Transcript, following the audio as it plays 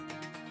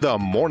The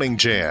Morning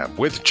Jam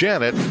with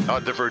Janet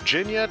on the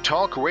Virginia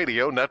Talk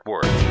Radio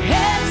Network.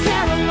 Heads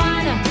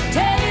Carolina,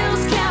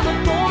 tails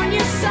California,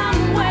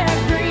 somewhere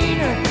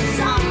greener,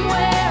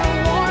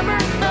 somewhere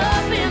warmer,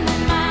 up in the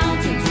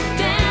mountains,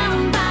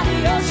 down by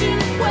the ocean,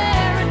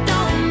 where it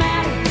don't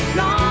matter,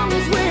 long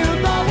as we're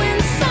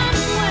going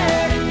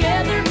somewhere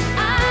together.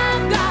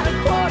 I've got a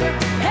quarter.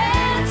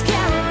 Heads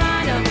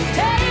Carolina,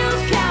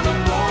 tails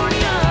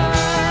California.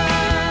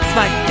 It's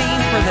my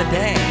theme for the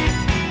day.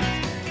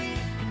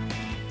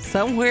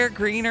 Somewhere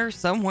greener,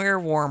 somewhere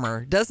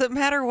warmer. Doesn't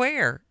matter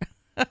where.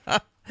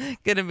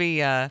 Going to be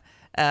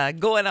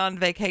going on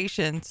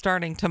vacation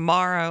starting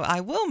tomorrow.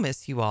 I will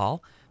miss you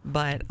all,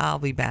 but I'll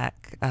be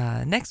back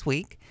next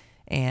week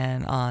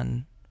and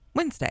on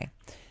Wednesday,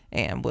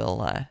 and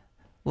we'll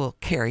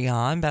carry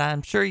on. But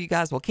I'm sure you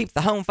guys will keep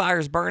the home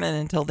fires burning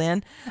until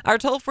then. Our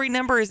toll-free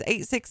number is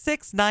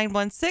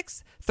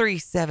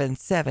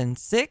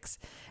 866-916-3776.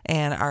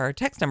 And our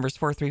text number is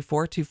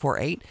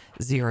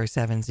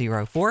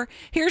 434-248-0704.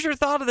 Here's your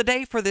thought of the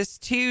day for this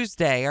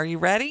Tuesday. Are you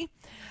ready?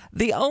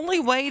 The only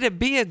way to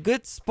be a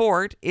good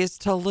sport is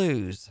to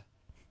lose.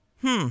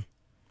 You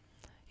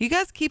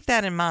guys keep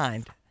that in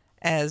mind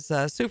as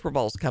Super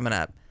Bowl's coming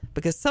up,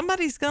 because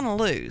somebody's going to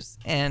lose.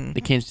 And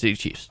the Kansas City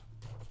Chiefs.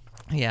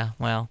 Yeah,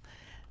 well,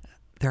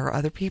 there are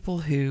other people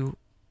who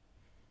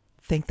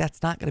think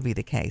that's not going to be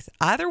the case.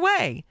 Either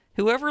way,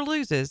 whoever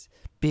loses,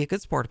 be a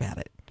good sport about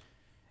it.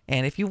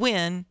 And if you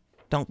win,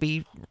 don't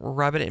be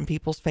rubbing it in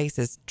people's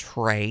faces,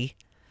 Trey.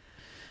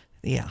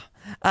 Yeah.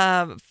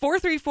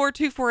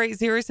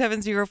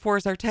 434-248-0704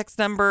 is our text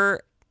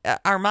number.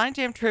 Our Mind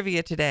Jam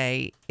trivia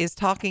today is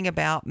talking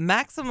about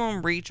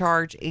maximum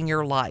recharge in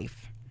your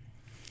life.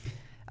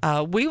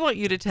 We want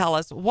you to tell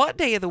us what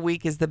day of the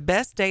week is the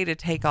best day to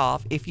take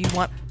off if you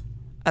want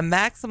a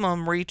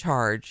maximum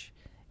recharge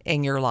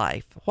in your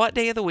life. What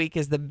day of the week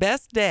is the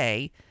best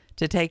day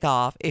to take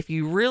off if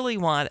you really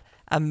want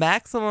a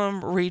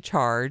maximum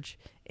recharge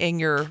in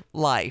your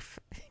life?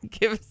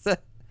 Give us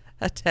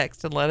a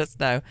text and let us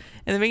know.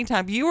 In the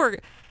meantime, you were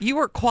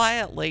not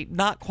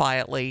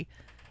quietly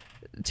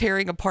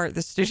tearing apart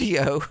the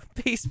studio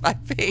piece by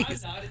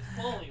piece. I'm not. It's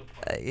falling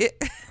apart.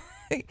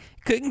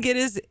 Couldn't get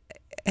his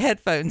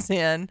headphones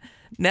in.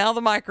 Now the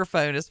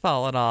microphone is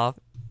falling off.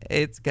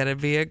 It's going to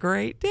be a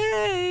great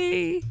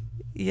day.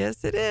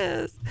 Yes, it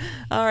is.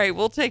 All right,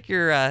 we'll take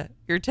your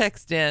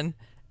text in,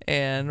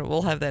 and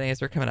we'll have that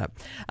answer coming up.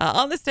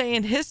 On this day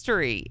in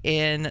history,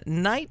 in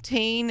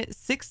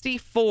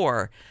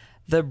 1964,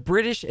 the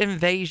British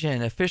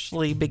invasion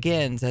officially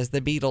begins as the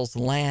Beatles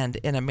land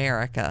in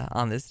America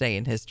on this day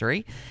in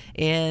history.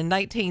 In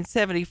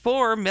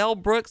 1974, Mel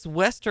Brooks'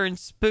 Western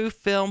spoof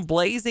film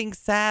Blazing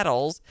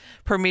Saddles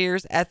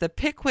premieres at the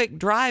Pickwick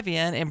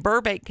Drive-In in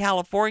Burbank,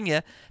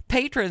 California.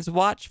 Patrons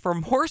watch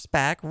from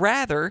horseback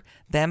rather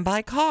than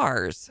by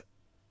cars.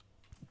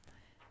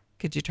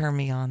 Could you turn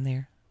me on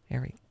there?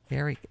 Very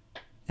good.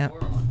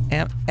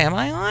 Am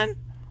I on?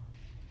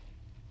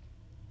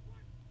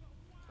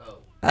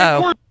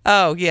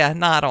 Oh, yeah,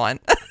 not on.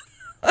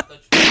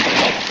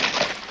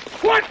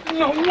 What in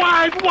the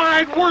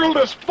wide world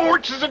of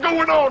sports is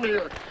going on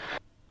here?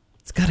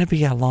 It's going to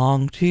be a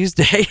long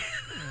Tuesday,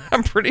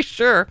 I'm pretty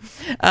sure.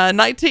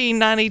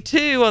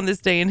 1992, on this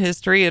day in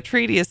history, a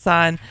treaty is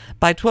signed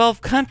by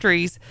 12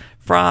 countries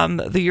from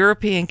the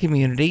European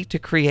community to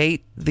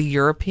create the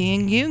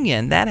European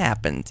Union. That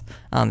happened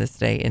on this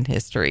day in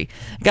history.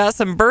 Got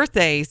some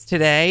birthdays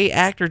today.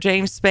 Actor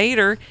James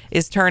Spader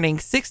is turning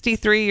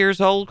 63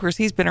 years old. Of course,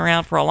 he's been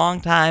around for a long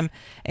time,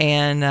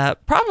 and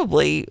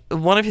probably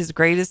one of his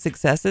greatest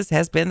successes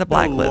has been The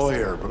Blacklist. I'm a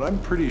lawyer, but I'm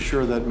pretty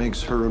sure that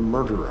makes her a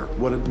murderer.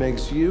 What it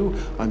makes you,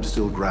 I'm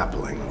still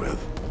grappling with.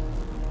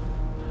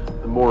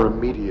 The more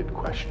immediate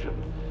question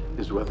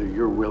is whether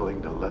you're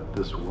willing to let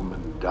this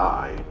woman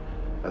die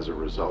as a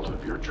result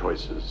of your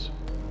choices.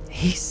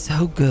 He's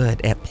so good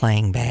at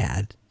playing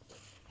bad.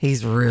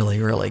 He's really,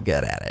 really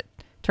good at it.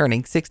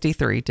 Turning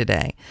 63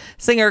 today.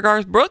 Singer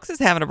Garth Brooks is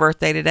having a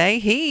birthday today.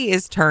 He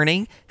is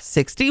turning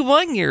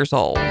 61 years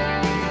old.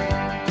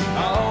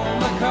 All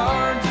the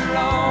cards are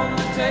on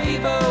the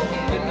table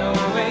with no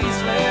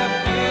ace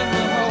left in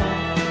the hole.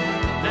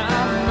 Now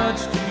I'm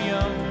much too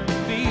young to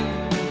feel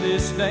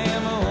this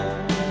damn old.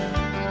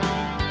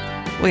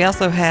 We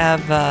also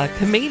have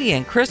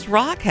comedian Chris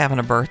Rock having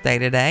a birthday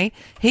today.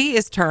 He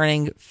is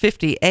turning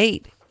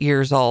 58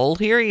 years old.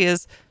 Here he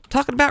is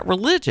talking about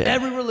religion.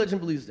 Every religion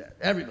believes that.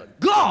 Everybody.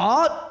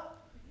 God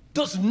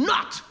does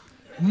not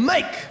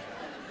make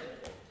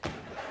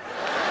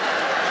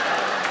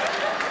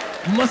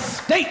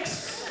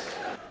mistakes.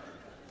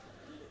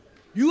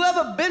 You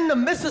ever been to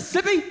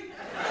Mississippi?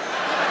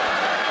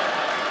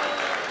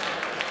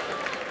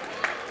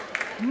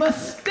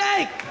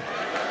 Mistake.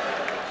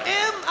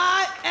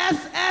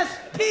 M-I-S-S-T-A-K-E.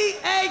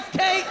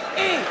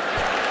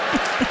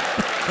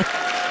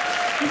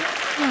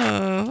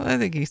 Oh, I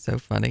think he's so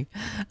funny.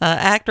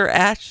 Actor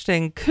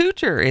Ashton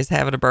Kutcher is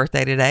having a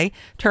birthday today,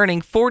 turning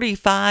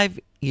 45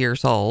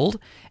 years old.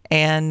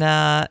 And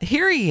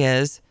here he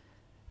is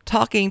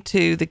talking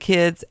to the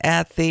kids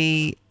at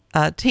the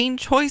Teen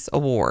Choice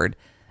Award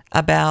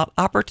about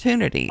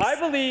opportunities. I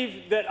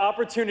believe that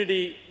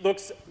opportunity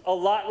looks a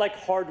lot like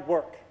hard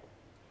work.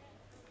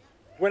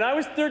 When I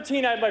was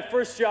 13, I had my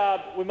first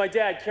job with my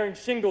dad carrying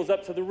shingles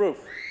up to the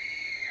roof.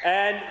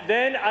 And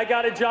then I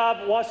got a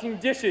job washing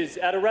dishes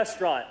at a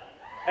restaurant.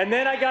 And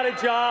then I got a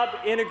job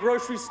in a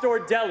grocery store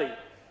deli.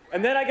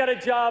 And then I got a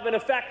job in a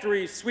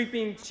factory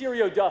sweeping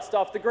Cheerio dust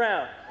off the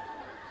ground.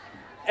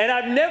 And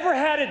I've never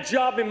had a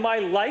job in my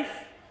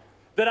life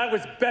that I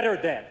was better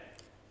than.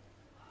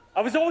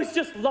 I was always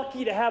just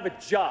lucky to have a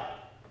job.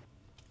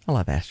 I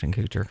love Ashton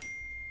Kutcher.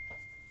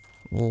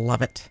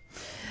 Love it.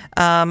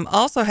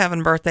 Also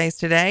having birthdays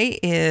today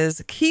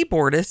is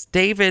keyboardist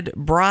David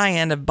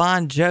Bryan of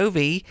Bon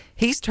Jovi.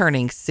 He's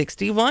turning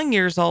 61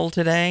 years old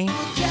today.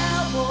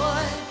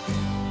 Cowboy,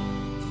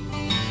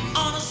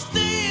 on a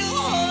steel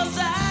horse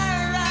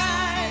I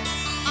ride.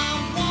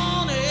 I'm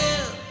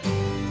wanted,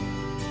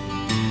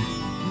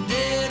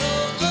 dead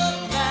or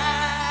alive.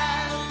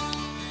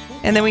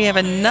 And then we have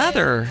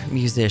another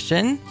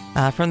musician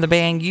from the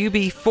band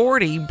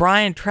UB40,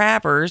 Brian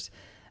Travers,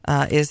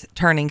 is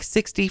turning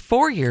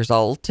 64 years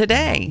old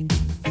today.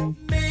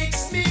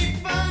 Makes me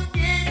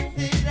forget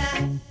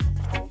that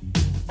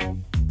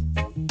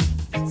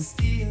I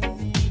still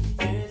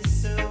need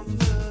so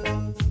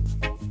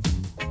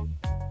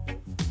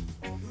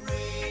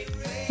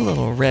A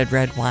little red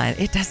wine.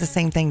 It does the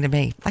same thing to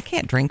me. I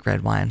can't drink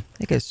red wine.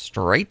 It goes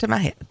straight to my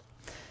head,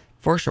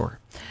 for sure.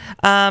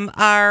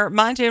 Our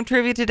Mind Jam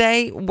trivia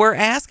today, we're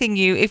asking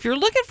you, if you're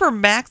looking for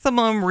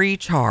maximum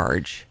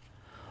recharge,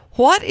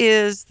 what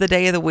is the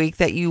day of the week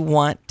that you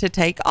want to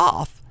take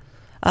off?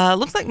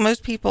 Looks like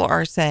most people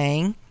are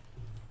saying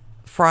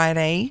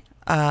Friday.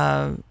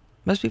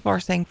 Most people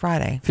are saying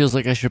Friday. Feels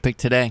like I should pick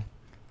today.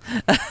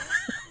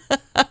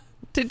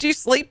 Did you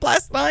sleep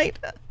last night?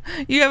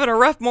 You having a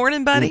rough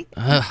morning, buddy?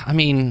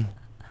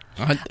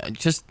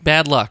 Just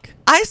bad luck.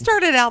 I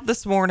started out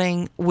this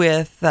morning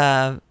with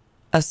a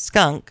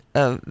skunk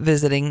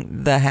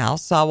visiting the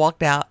house. So I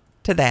walked out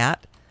to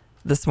that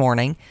this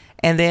morning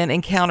and then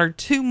encountered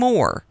two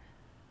more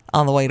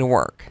on the way to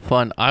work.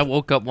 Fun. I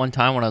woke up one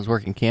time when I was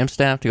working camp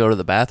staff to go to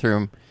the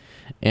bathroom,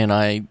 and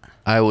I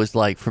was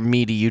like, from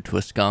me to you to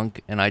a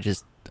skunk, and I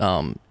just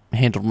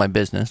handled my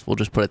business. We'll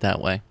just put it that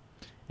way.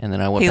 And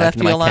then I went back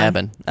into my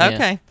cabin.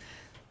 Okay. Yeah.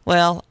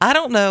 Well, I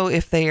don't know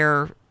if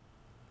they're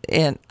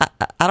in.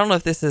 I don't know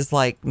if this is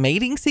like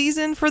mating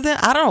season for them.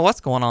 I don't know what's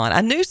going on.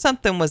 I knew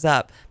something was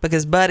up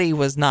because Buddy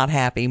was not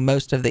happy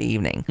most of the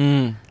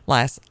evening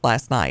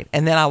last night.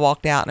 And then I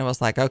walked out and it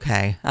was like,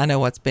 okay, I know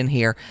what's been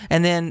here.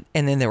 And then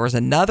there was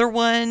another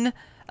one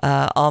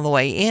on the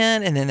way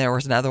in, and then there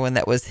was another one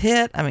that was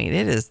hit. I mean,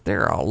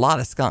 there are a lot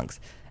of skunks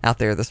out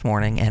there this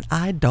morning, and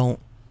I don't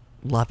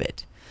love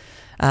it.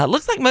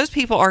 Looks like most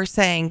people are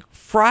saying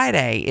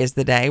Friday is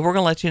the day. We're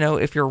going to let you know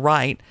if you're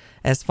right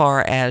as far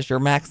as your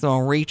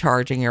maximum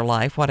recharge in your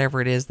life,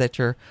 whatever it is that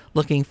you're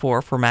looking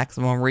for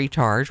maximum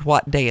recharge.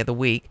 What day of the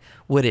week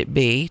would it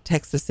be?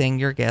 Text us in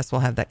your guess.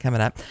 We'll have that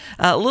coming up.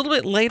 A little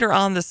bit later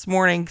on this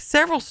morning,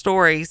 several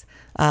stories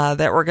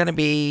that we're going to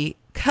be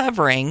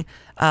covering.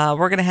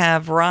 We're going to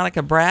have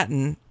Veronica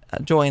Bratton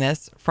join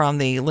us from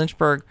the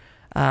Lynchburg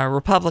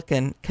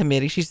Republican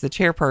Committee. She's the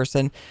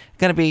chairperson,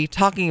 going to be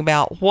talking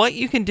about what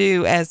you can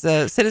do as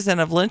a citizen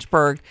of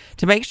Lynchburg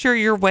to make sure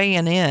you're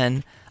weighing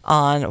in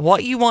on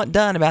what you want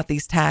done about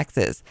these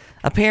taxes.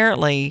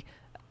 Apparently,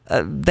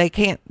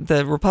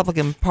 the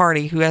Republican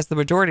Party, who has the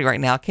majority right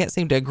now, can't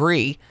seem to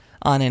agree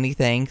on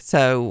anything.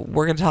 So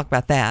we're going to talk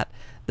about that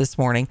this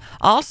morning.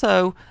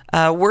 Also,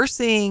 we're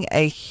seeing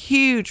a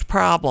huge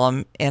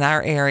problem in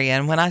our area.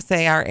 And when I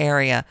say our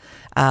area,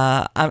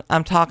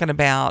 I'm talking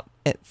about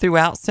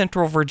throughout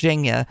Central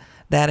Virginia.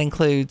 That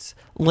includes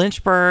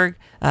Lynchburg,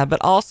 but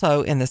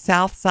also in the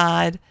South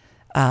Side,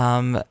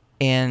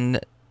 in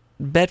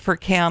Bedford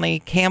County,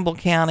 Campbell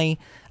County.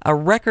 A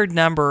record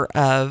number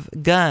of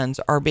guns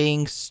are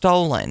being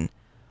stolen,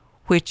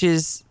 which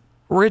is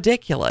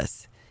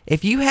ridiculous.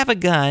 If you have a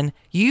gun,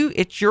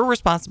 it's your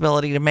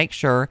responsibility to make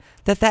sure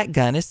that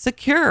gun is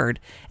secured.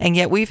 And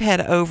yet we've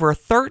had over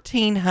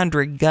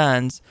 1,300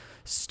 guns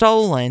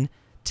stolen,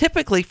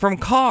 typically from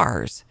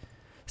cars.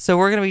 So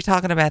we're going to be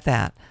talking about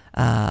that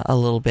a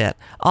little bit.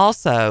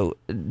 Also,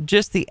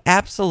 just the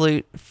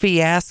absolute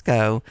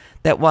fiasco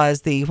that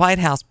was the White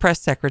House press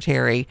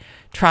secretary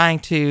trying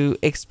to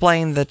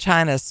explain the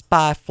China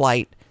spy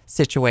flight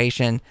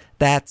situation.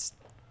 That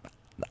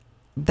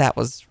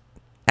was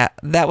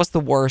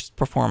the worst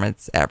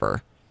performance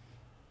ever,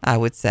 I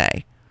would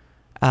say.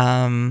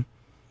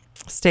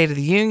 State of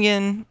the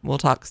Union. We'll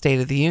talk State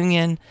of the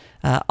Union.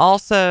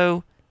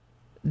 Also,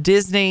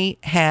 Disney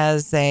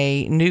has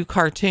a new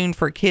cartoon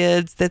for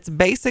kids that's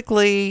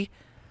basically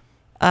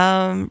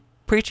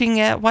preaching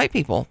at white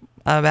people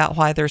about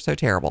why they're so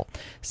terrible.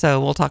 So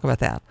we'll talk about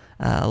that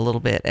a little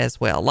bit as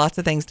well. Lots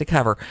of things to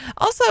cover.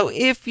 Also,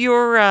 if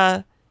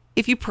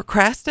you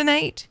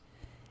procrastinate,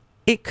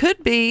 it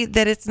could be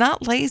that it's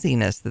not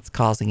laziness that's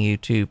causing you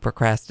to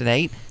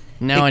procrastinate.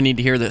 Now I need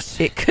to hear this.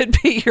 It could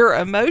be your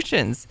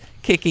emotions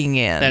kicking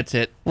in. That's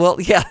it. Well,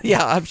 yeah,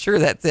 I'm sure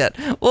that's it.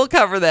 We'll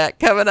cover that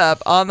coming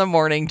up on the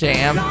Morning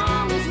Jam.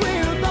 Long as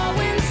we're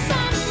going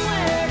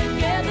somewhere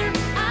together,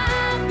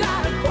 I've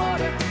got a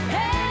quarter.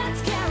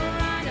 Heads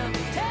Carolina,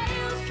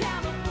 tails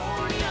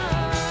California.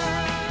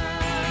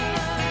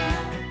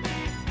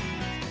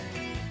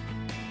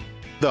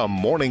 The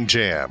Morning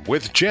Jam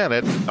with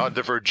Janet on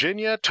the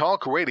Virginia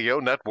Talk Radio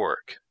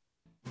Network.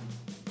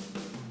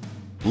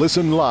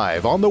 Listen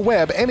live on the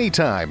web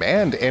anytime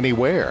and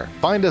anywhere.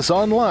 Find us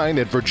online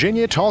at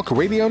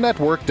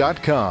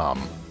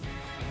virginiatalkradionetwork.com.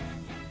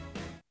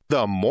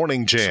 The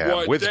Morning Jam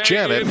What with day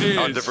Janet it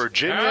on the is,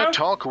 Virginia huh?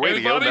 Talk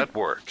Radio Anybody?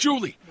 Network.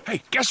 Julie,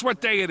 hey, guess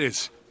what day it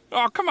is?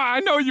 Oh, come on,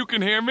 I know you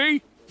can hear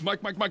me. Mike.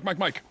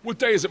 What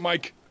day is it,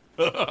 Mike?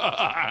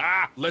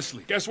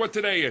 Leslie, guess what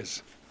today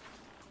is?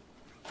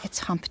 It's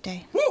hump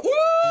day. Whoop,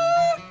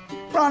 whoop.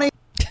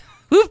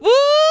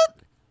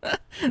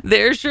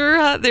 There's your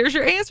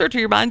answer to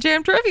your Mind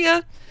Jam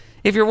trivia.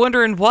 If you're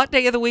wondering what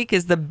day of the week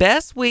is the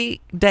best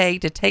day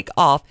to take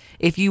off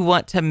if you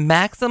want to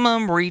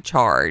maximum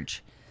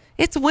recharge,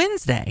 it's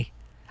Wednesday.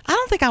 I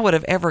don't think I would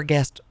have ever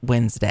guessed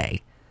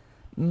Wednesday,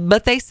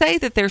 but they say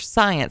that there's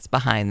science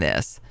behind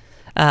this.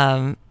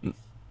 It's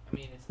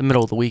the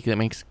middle of the week. It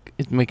makes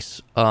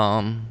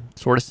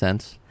sort of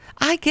sense.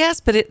 I guess,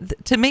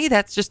 but to me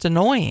that's just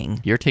annoying.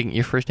 You're taking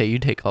your first day you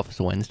take off is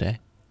a Wednesday.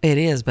 It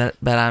is, but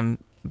I'm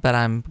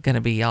going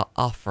to be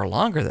off for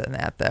longer than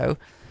that, though.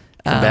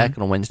 Come back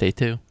on a Wednesday,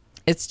 too.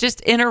 It's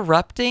just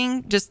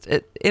interrupting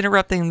the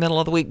middle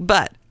of the week.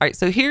 But, all right,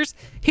 so here's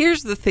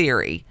the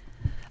theory.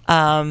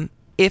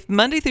 If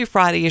Monday through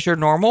Friday is your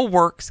normal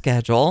work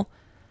schedule,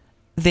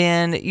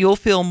 then you'll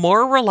feel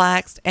more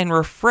relaxed and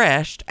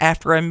refreshed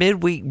after a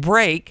midweek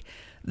break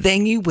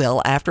than you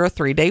will after a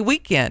 3-day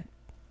weekend.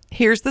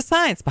 Here's the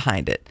science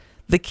behind it.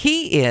 The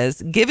key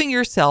is giving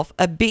yourself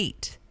a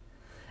beat.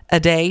 A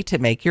day to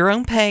make your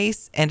own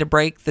pace and to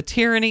break the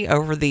tyranny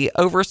over the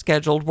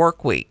overscheduled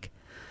work week.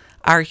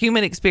 Our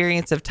human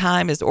experience of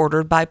time is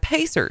ordered by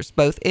pacers,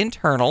 both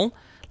internal,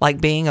 like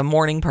being a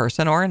morning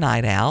person or a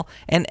night owl,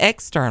 and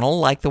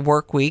external, like the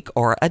work week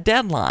or a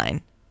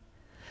deadline.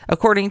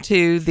 According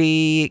to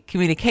the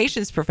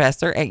communications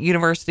professor at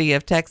University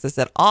of Texas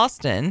at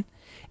Austin,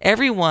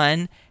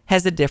 everyone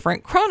has a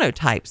different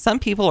chronotype. Some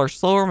people are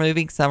slower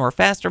moving, some are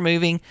faster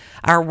moving.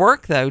 Our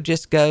work, though,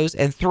 just goes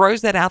and throws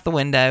that out the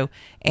window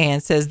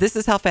and says, this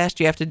is how fast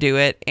you have to do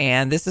it,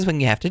 and this is when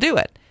you have to do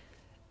it.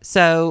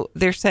 So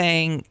they're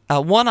saying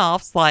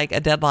one-offs like a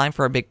deadline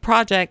for a big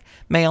project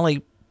may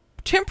only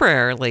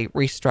temporarily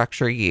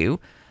restructure you,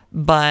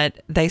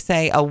 but they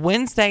say a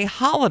Wednesday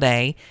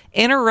holiday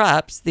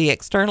interrupts the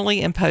externally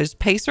imposed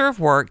pacer of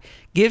work,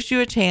 gives you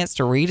a chance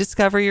to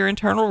rediscover your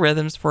internal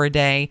rhythms for a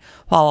day,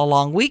 while a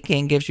long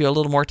weekend gives you a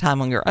little more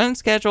time on your own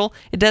schedule.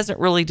 It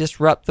doesn't really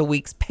disrupt the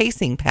week's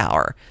pacing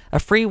power. A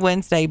free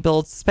Wednesday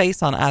builds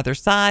space on either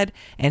side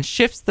and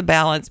shifts the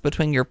balance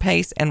between your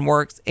pace and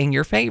works in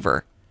your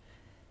favor.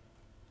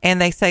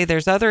 And they say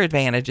there's other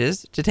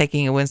advantages to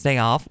taking a Wednesday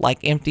off, like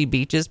empty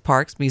beaches,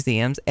 parks,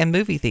 museums, and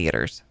movie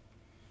theaters.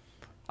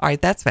 All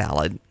right, that's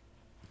valid.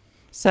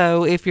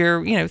 So if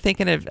you're,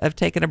 thinking of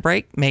taking a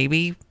break,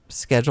 maybe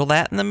schedule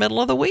that in the middle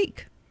of the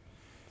week.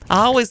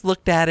 I always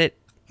looked at it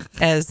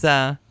as,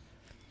 kind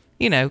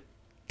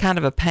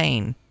of a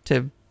pain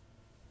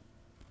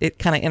it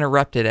kind of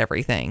interrupted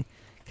everything,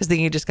 because then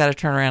you just got to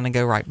turn around and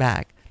go right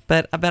back.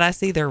 But I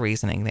see their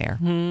reasoning there.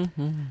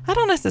 Mm-hmm. I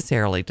don't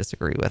necessarily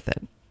disagree with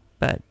it,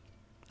 but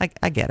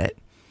I get it.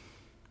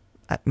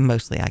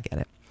 Mostly I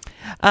get it.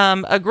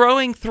 A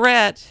growing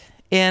threat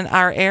in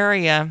our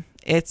area,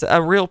 it's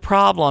a real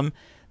problem.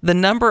 The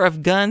number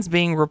of guns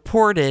being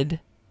reported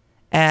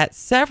at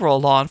several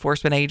law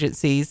enforcement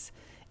agencies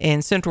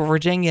in Central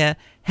Virginia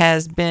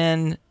has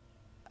been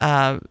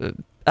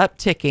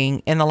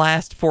upticking in the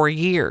last 4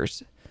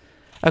 years.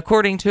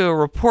 According to a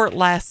report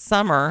last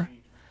summer,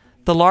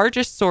 the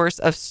largest source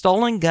of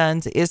stolen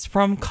guns is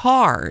from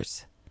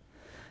cars.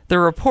 The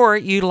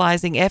report,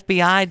 utilizing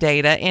FBI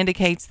data,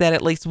 indicates that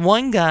at least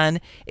one gun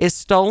is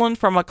stolen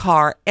from a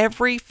car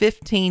every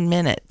 15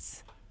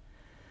 minutes.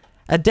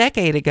 A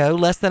decade ago,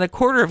 less than a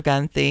quarter of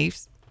gun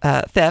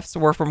thefts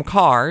were from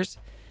cars.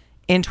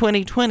 In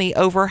 2020,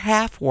 over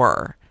half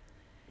were.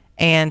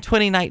 And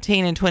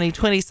 2019 and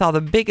 2020 saw the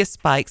biggest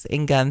spikes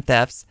in gun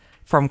thefts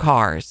from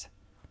cars.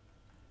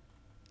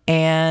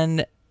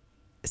 And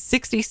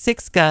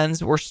 66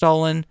 guns were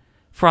stolen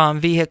from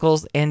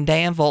vehicles in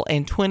Danville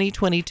in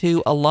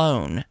 2022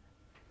 alone.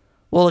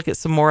 We'll look at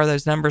some more of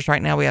those numbers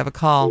right now. We have a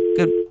call.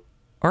 Good.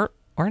 Or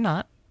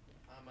not.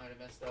 I might have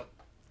messed up.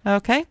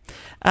 Okay.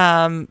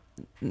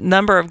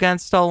 Number of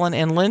guns stolen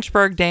in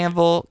Lynchburg,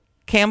 Danville,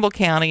 Campbell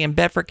County, and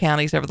Bedford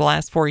counties over the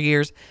last 4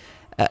 years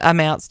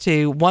amounts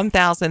to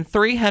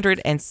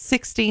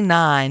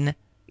 1,369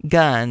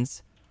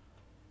 guns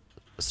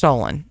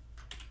stolen.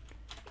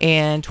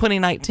 In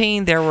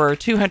 2019, there were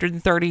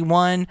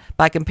 231.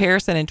 By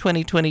comparison, in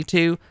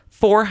 2022,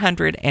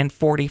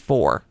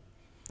 444.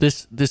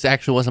 This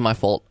actually wasn't my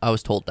fault. I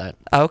was told that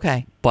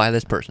Okay. by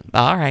this person.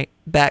 All right.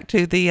 Back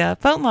to the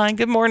phone line.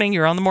 Good morning.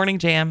 You're on the Morning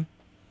Jam.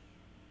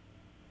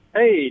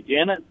 Hey,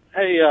 Janet.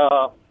 Hey,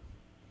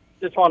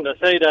 just wanted to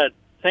say that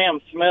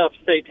Sam Smith's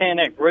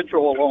satanic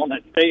ritual on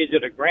that stage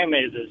at the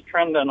Grammys is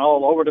trending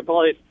all over the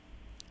place.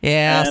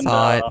 Yeah, And,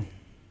 I saw it.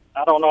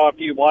 I don't know if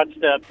you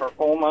watched that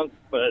performance,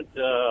 but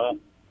I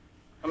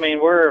mean,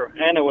 it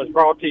was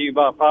brought to you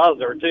by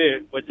Pfizer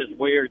too, which is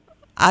weird.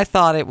 I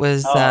thought it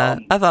was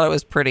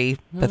pretty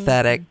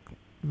pathetic,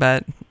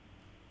 but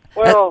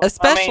Well,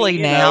 especially I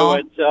mean, now.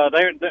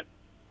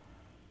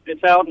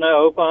 It's out in the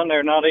open.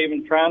 They're not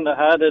even trying to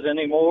hide it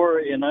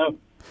anymore. Well,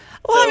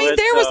 So I mean,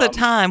 there it's, was a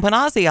time when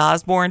Ozzy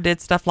Osbourne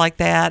did stuff like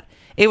that.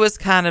 It was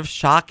kind of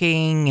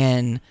shocking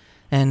and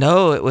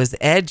it was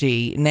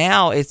edgy.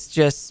 Now it's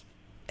just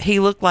he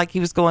looked like he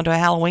was going to a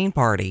Halloween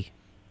party.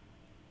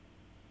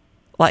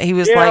 Like he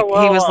was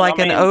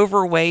an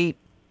overweight,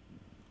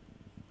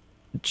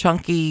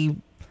 chunky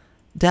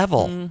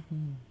devil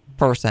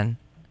person.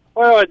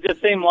 Well, it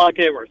just seemed like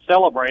they were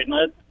celebrating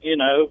it,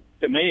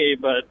 to me.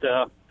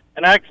 But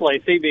and actually,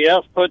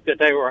 CBS put that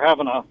they were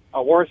having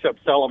a worship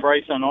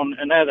celebration on,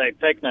 and now they've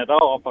taken it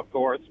off, of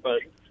course.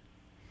 But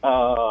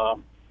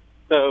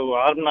so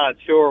I'm not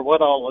sure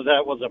what all of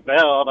that was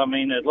about. I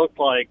mean, it looked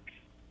like.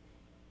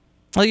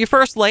 Well, your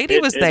first lady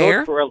was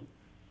there.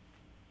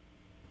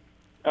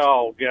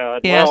 Oh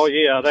God! Yeah, well,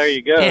 yeah, there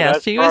you go. Yeah,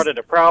 That's part of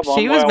the problem.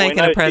 She was we making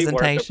know a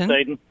presentation. She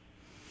worships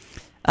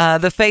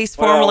Satan. The face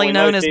formerly we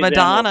know known as she's in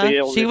Madonna,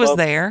 Beelzebub. she was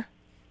there.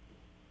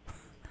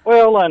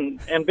 Well, and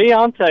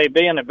Beyonce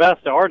being the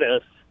best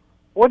artist,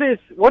 what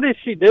does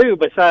she do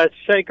besides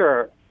shake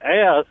her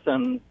ass?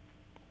 And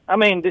I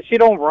mean, she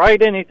don't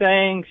write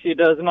anything. She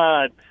does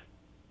not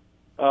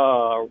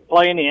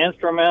play any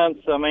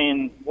instruments. I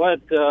mean,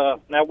 what?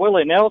 Now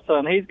Willie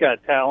Nelson, he's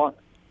got talent,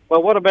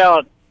 but what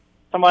about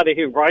somebody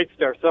who writes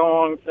their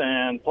songs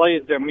and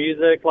plays their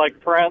music like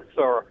Prince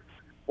or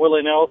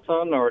Willie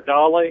Nelson or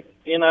Dolly?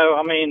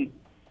 I mean,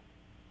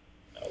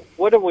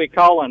 what are we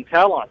calling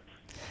talent?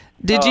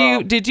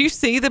 Did you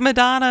see the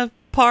Madonna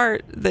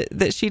part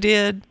that she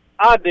did?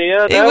 I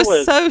did. It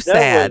was so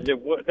sad.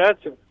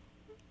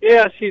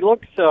 She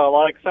looks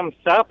like some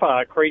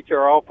sci-fi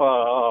creature off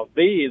a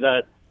V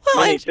that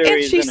miniseries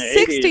and she's in the 80s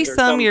 60 or some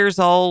something. years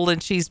old,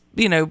 and she's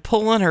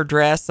pulling her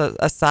dress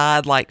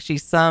aside like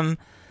she's some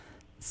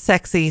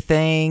sexy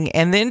thing,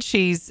 and then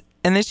she's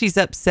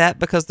upset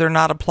because they're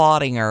not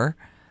applauding her.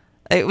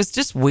 It was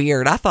just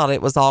weird. I thought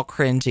it was all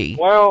cringy.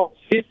 Well,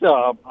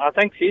 I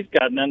think she's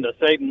gotten into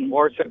Satan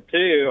worship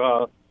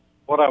too.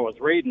 What I was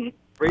reading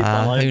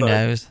recently. Who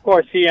knows? Of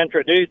course, she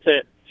introduced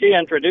it. She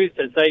introduced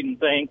the Satan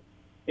thing.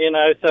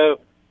 So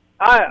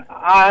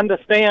I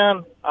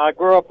understand. I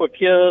grew up with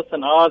Kiss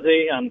and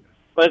Ozzy,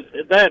 but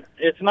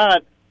it's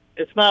not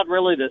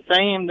really the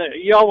same.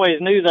 You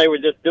always knew they were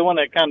just doing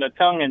it kind of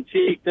tongue in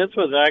cheek. This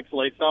was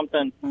actually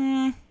something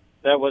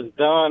that was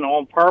done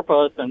on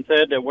purpose and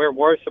said that we're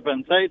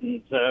worshiping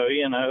Satan. So,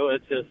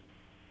 it's just,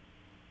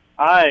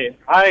 I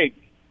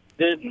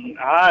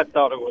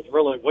thought it was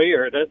really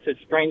weird. That's the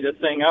strangest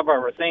thing I've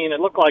ever seen.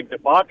 It looked like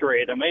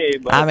debauchery to me.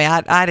 But I mean,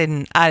 I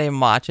didn't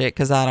watch it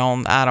because I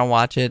don't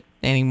watch it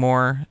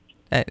anymore.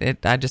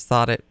 I just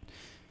thought it.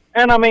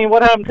 And I mean,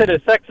 what happened to the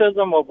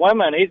sexism of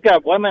women? He's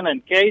got women in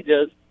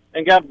cages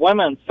and got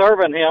women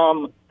serving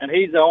him, and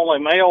he's the only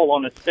male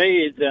on the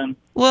stage. And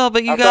well,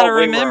 but you got to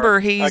remember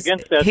he's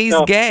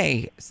stuff.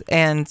 gay,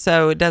 and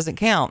so it doesn't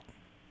count.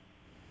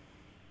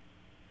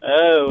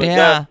 Oh,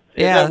 yeah,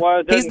 is that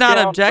why it he's doesn't not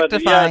count?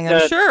 objectifying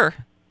them. Sure,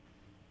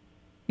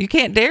 you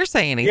can't dare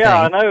say anything.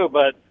 Yeah, I know,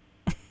 but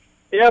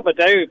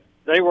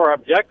they were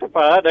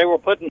objectified. They were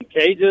put in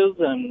cages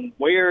and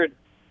weird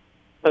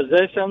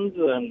positions,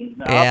 and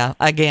yeah.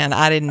 Again,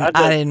 I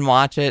didn't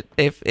watch it.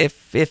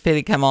 If it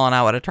had come on,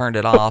 I would have turned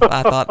it off.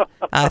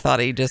 I thought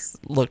he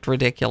just looked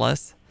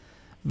ridiculous.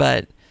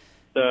 But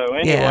so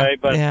anyway,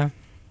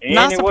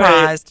 not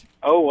surprised.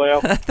 Oh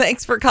well.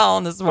 Thanks for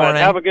calling this morning.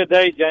 But have a good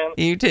day, Jen.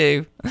 You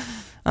too.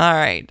 All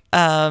right.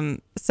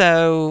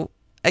 So,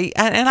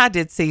 and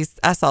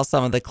I saw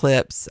some of the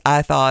clips.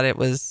 I thought it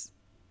was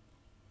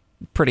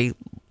pretty.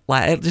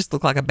 It just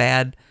looked like a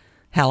bad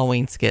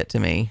Halloween skit to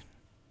me,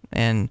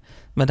 and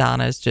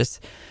Madonna is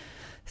just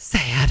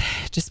sad.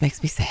 It just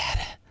makes me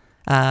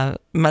sad.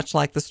 Much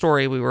like the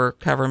story we were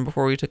covering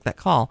before we took that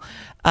call.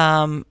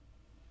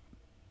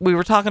 We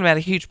were talking about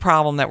a huge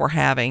problem that we're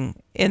having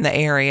in the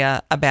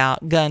area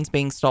about guns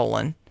being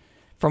stolen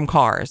from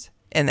cars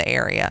in the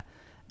area.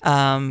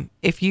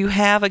 If you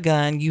have a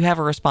gun, you have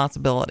a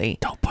responsibility.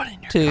 Don't put it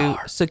in your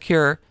car.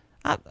 Secure.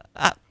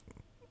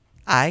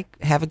 I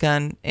have a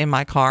gun in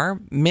my car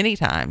many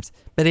times,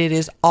 but it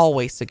is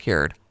always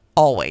secured.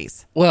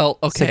 Always. Well,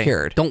 okay.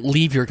 Secured. Don't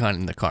leave your gun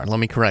in the car. Let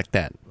me correct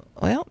that.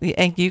 Well,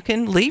 and you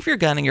can leave your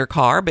gun in your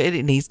car, but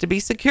it needs to be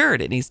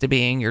secured. It needs to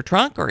be in your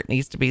trunk, or it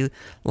needs to be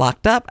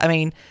locked up. I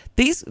mean,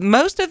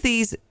 most of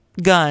these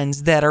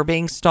guns that are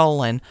being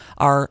stolen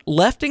are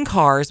left in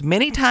cars,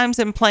 many times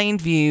in plain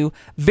view,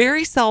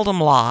 very seldom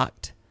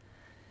locked.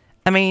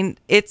 I mean,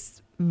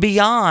 it's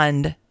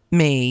beyond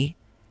me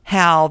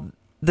how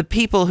the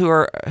people who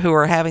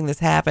are having this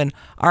happen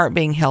aren't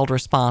being held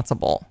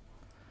responsible.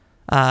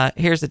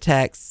 Here's a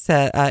text.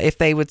 If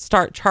they would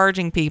start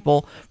charging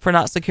people for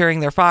not securing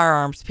their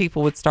firearms,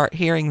 people would start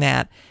hearing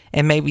that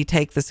and maybe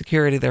take the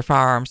security of their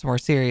firearms more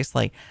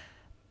seriously.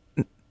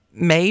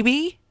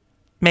 Maybe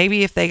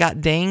if they got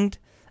dinged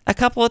a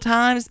couple of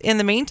times. In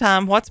the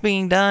meantime, what's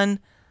being done,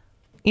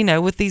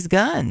 with these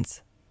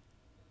guns?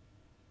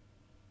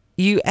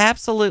 You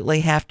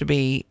absolutely have to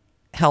be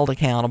held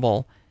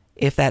accountable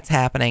if that's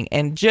happening.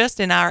 And just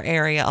in our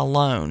area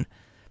alone,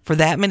 for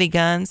that many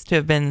guns to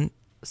have been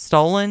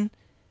stolen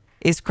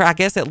I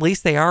guess at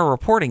least they are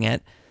reporting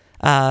it.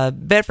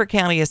 Bedford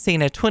County has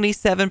seen a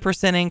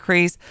 27%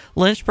 increase.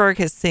 Lynchburg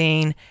has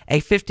seen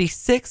a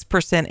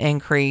 56%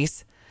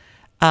 increase.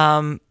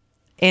 In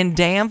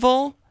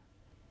Danville,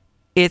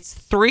 it's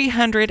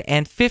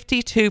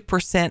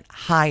 352%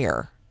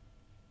 higher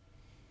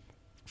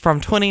from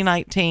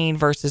 2019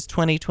 versus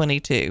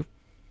 2022.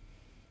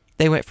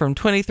 They went from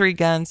 23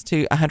 guns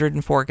to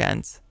 104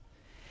 guns.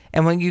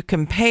 And when you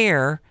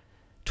compare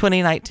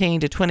 2019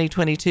 to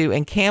 2022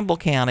 in Campbell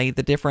County,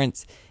 the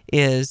difference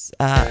is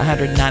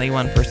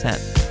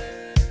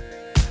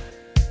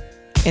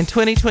 191%. In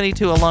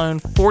 2022 alone,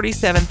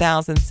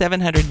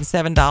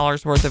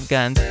 $47,707 worth of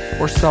guns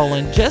were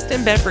stolen just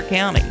in Bedford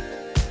County.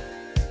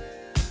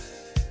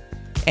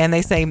 And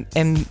they say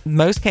in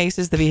most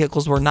cases, the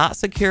vehicles were not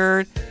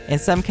secured. In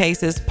some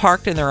cases,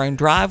 parked in their own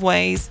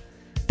driveways.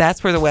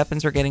 That's where the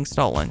weapons are getting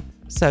stolen.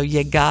 So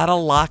you gotta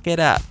lock it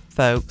up,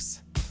 folks.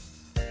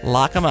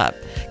 Lock them up.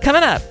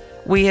 Coming up,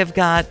 we have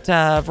got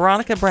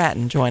Veronica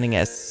Bratton joining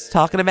us,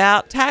 talking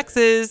about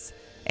taxes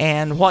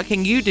and what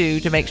can you do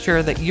to make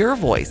sure that your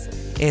voice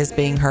is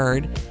being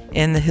heard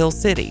in the Hill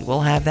City. We'll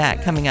have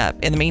that coming up.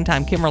 In the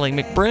meantime, Kimberly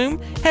McBroom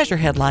has your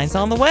headlines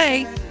on the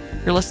way.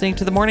 You're listening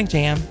to The Morning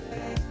Jam.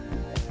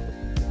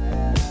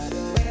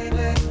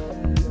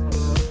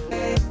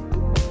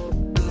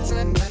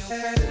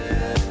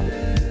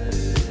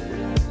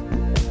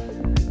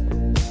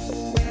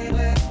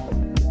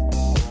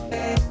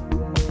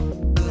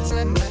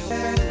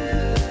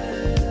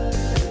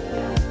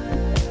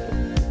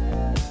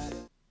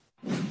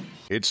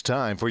 It's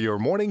time for your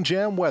Morning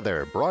Jam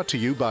weather, brought to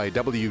you by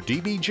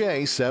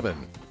WDBJ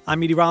 7. I'm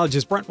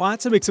meteorologist Brent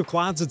Watts. A mix of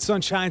clouds and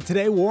sunshine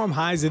today. Warm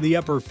highs in the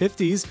upper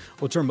 50s.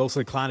 Will turn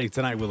mostly cloudy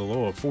tonight with a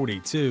low of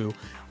 42.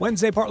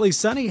 Wednesday, partly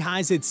sunny.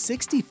 Highs at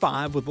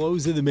 65 with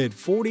lows in the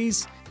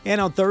mid-40s.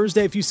 And on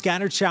Thursday, a few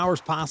scattered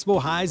showers possible.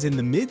 Highs in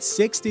the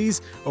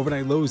mid-60s.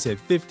 Overnight lows at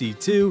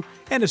 52.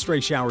 And a stray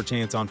shower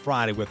chance on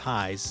Friday with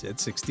highs at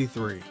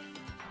 63.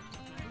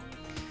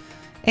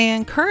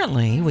 And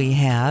currently we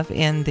have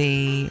in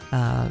the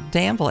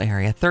Danville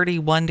area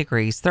 31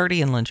 degrees,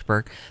 30 in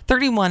Lynchburg,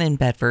 31 in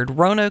Bedford.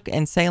 Roanoke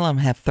and Salem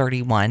have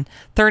 31,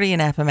 30 in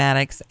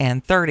Appomattox,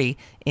 and 30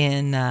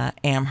 in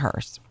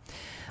Amherst.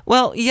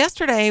 Well,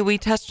 yesterday we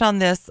touched on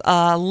this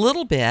a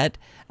little bit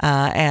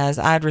as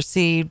I'd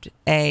received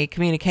a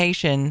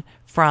communication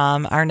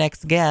from our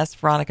next guest,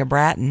 Veronica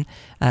Bratton.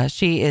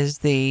 She is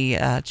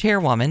the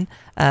chairwoman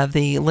of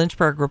the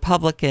Lynchburg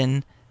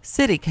Republican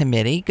City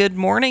Committee. Good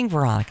morning,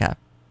 Veronica.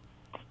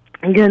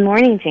 Good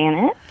morning,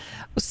 Janet.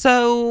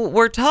 So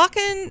we're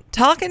talking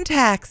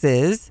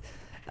taxes.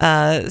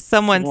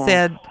 Someone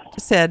said,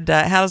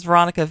 how does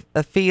Veronica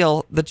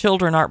feel? The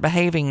children aren't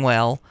behaving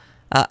well.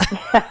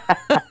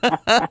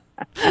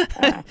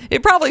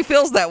 It probably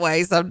feels that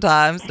way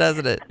sometimes,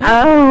 doesn't it?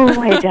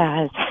 Oh, it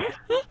does.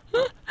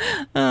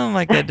 Oh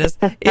my goodness!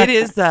 It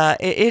is.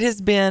 It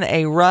has been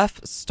a rough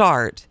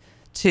start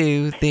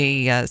to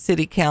the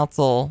city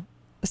council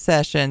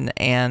session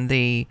and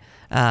the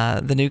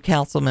new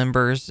council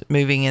members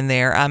moving in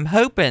there. I'm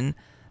hoping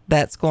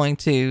that's going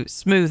to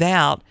smooth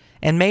out,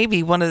 and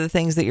maybe one of the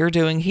things that you're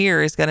doing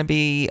here is going to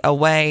be a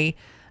way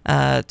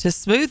to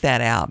smooth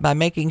that out by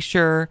making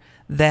sure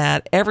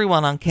that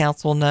everyone on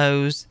council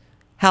knows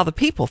how the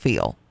people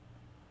feel.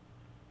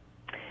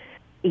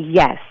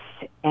 Yes,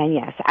 and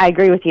yes, I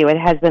agree with you. It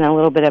has been a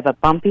little bit of a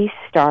bumpy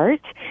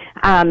start,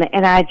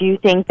 and I do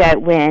think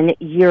that when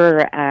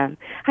you're, I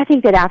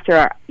think that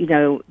after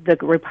the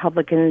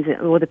Republicans,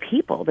 or the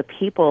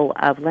people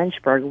of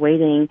Lynchburg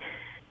waiting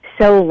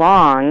so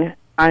long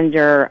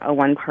under a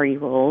one-party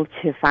rule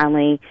to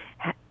finally,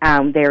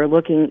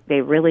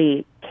 they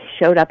really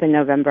showed up in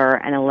November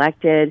and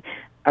elected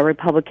a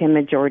Republican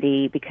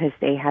majority because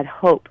they had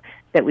hope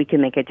that we could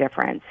make a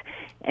difference.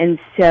 And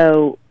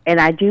so, and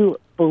I do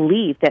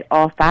believe that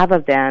all five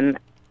of them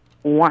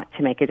want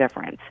to make a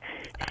difference.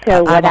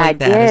 So what I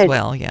did as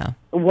well, yeah.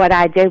 What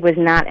I did was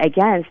not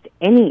against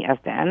any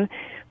of them.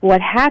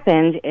 What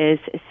happened is,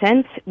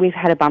 since we've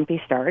had a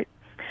bumpy start,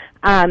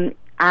 I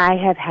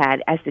have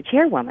had, as the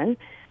chairwoman,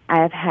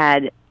 I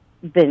have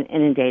been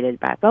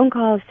inundated by phone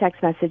calls,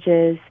 text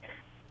messages,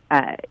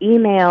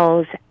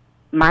 emails.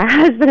 My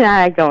husband and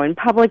I go in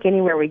public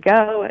anywhere we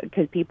go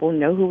because people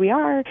know who we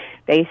are.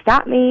 They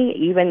stop me,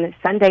 even this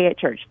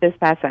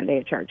past Sunday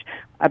at church,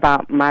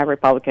 about my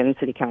Republican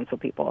city council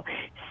people.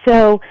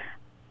 So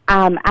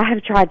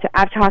I've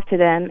talked to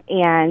them,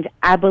 and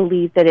I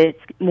believe that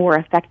it's more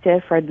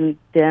effective for them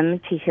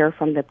to hear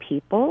from the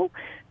people,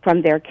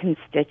 from their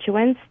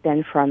constituents,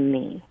 than from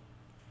me.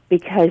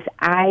 Because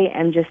I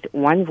am just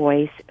one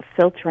voice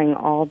filtering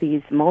all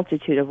these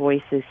multitude of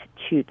voices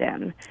to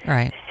them.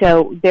 Right.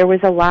 So there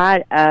was a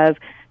lot of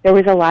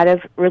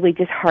really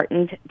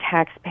disheartened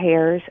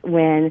taxpayers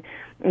when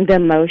the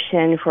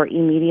motion for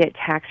immediate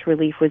tax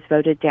relief was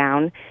voted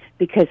down,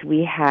 because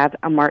we have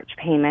a March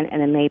payment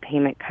and a May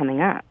payment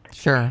coming up.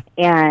 Sure.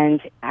 And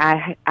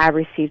I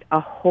received a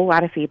whole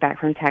lot of feedback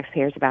from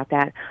taxpayers about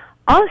that.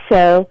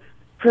 Also,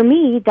 for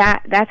me,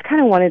 that's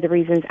kind of one of the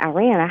reasons I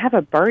ran. I have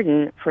a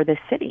burden for the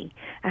city.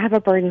 I have a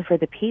burden for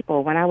the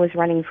people. When I was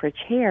running for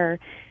chair,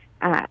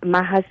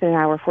 my husband and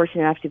I were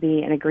fortunate enough to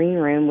be in a green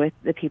room with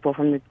the people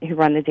who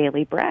run the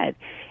Daily Bread,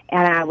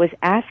 and I was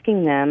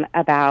asking them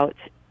about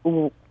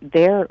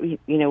their,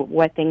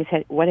 what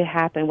had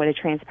happened, what had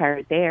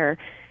transpired there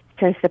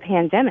since the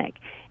pandemic.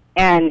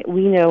 And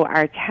we know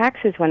our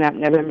taxes went up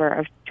November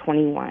of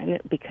 21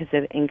 because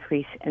of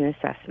increase in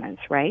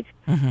assessments, right?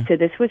 Mm-hmm. So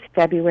this was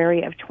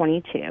February of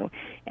 22.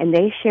 And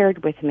they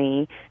shared with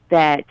me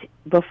that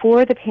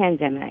before the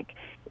pandemic,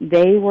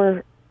 they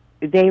were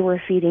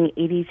feeding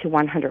 80 to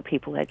 100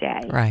 people a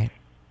day. Right.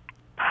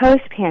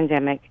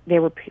 Post-pandemic, they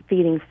were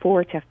feeding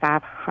 400 to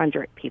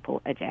 500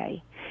 people a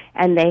day.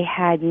 And they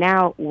had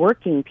now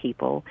working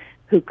people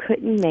who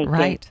couldn't make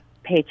it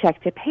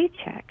paycheck to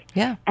paycheck.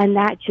 Yeah. And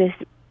that just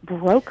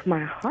broke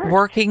my heart.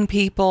 Working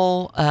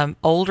people,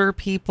 older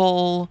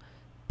people,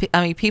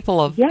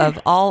 people of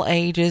all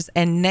ages.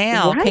 And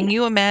now, can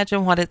you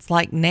imagine what it's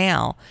like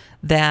now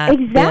that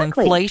the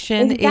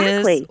inflation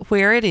is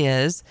where it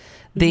is?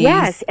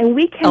 These and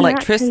we cannot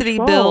electricity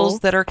bills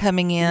that are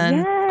coming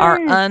in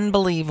are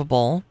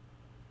unbelievable.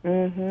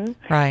 Mm-hmm.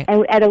 Right.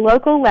 And at a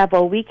local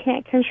level, we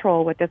can't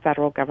control what the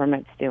federal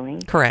government's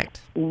doing.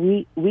 Correct.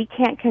 We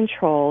can't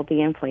control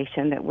the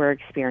inflation that we're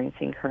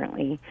experiencing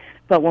currently.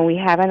 But when we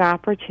have an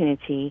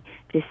opportunity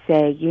to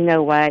say, you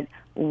know what,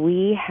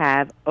 we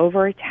have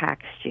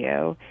overtaxed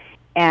you,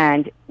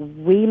 and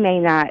we may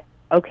not,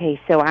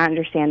 okay, so I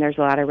understand there's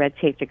a lot of red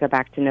tape to go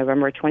back to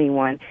November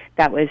 21.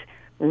 That was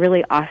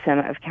really awesome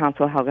of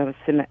Council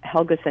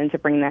Helgeson to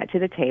bring that to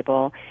the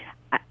table.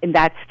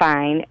 That's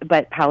fine,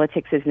 but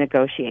politics is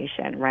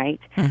negotiation, right?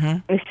 Mm-hmm.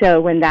 And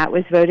so when that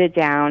was voted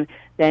down,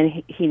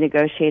 then he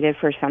negotiated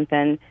for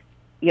something,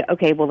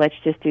 okay, well, let's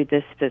just do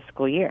this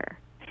fiscal year.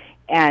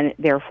 And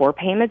there are 4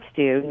 payments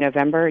due,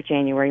 November,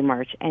 January,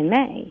 March, and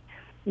May.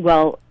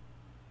 Well,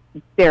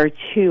 there are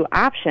 2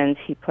 options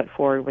he put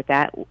forward with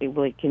that.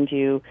 We can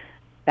do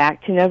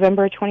back to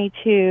November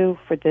 22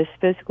 for this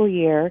fiscal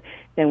year,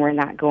 then we're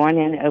not going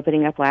in and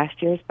opening up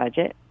last year's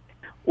budget,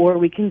 or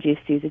we can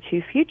just do the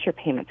 2 future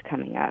payments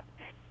coming up.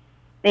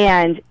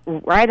 And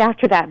right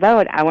after that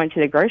vote, I went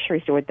to the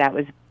grocery store that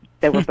were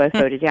both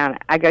voted down.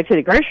 I go to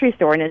the grocery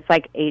store, and it's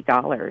like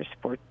 $8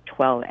 for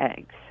 12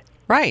 eggs.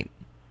 Right.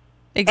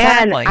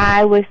 Exactly.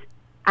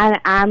 And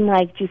I'm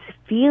like just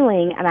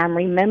feeling, and I'm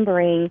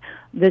remembering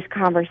this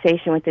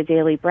conversation with the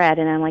Daily Bread,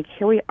 and I'm like,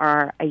 here we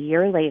are a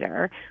year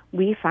later.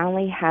 We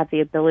finally have the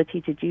ability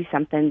to do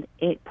something.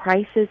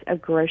 Prices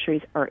of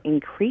groceries are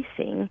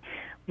increasing.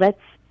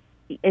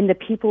 And the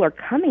people are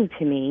coming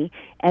to me,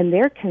 and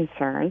they're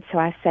concerned. So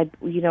I said,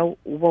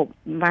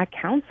 my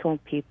council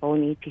people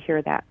need to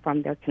hear that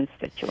from their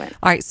constituents.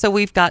 All right, so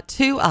we've got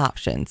 2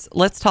 options.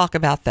 Let's talk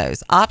about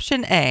those.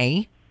 Option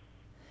A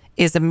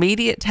is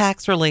immediate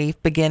tax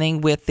relief beginning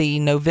with the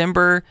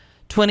November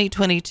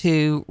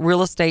 2022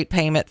 real estate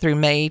payment through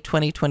May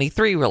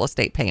 2023 real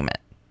estate payment,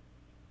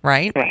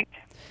 right?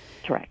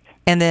 Correct.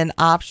 And then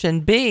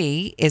option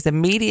B is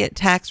immediate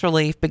tax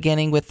relief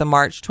beginning with the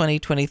March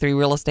 2023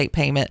 real estate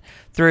payment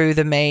through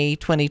the May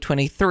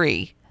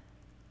 2023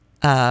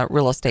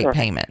 real estate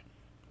payment.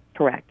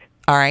 Correct.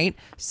 All right.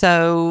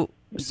 So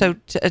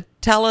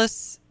tell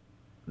us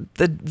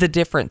the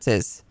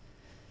differences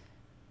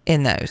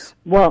in those.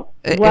 Well,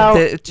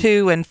 the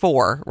 2 and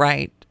 4,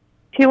 right?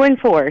 2 and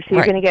 4. So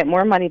you're going to get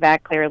more money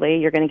back, clearly.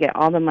 You're going to get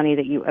all the money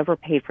that you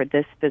overpaid for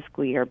this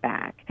fiscal year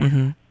back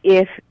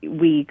if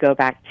we go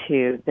back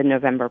to the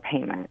November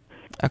payment.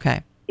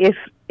 Okay. If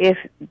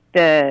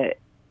the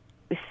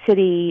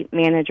city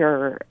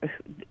manager,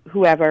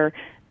 whoever,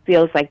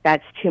 feels like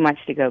that's too much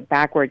to go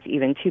backwards,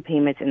 even 2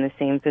 payments in the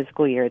same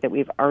fiscal year that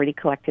we've already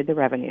collected the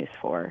revenues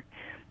for,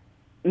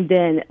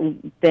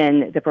 then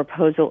the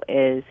proposal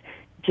is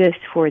just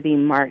for the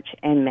March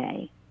and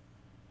May.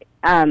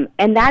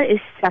 And that is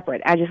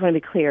separate. I just want to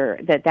be clear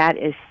that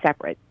is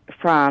separate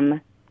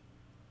from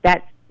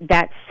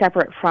that's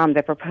separate from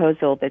the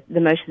proposal, that the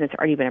motion that's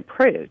already been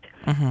approved.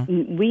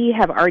 Mm-hmm. We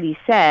have already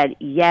said,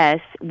 yes,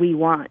 we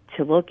want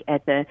to look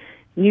at the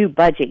new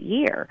budget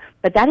year,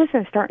 but that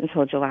doesn't start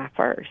until July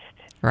 1st.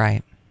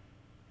 Right.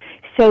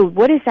 So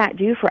what does that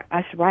do for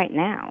us right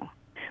now?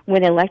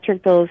 When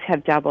electric bills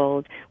have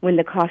doubled, when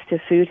the cost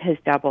of food has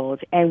doubled,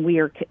 and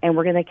we're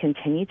going to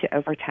continue to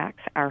overtax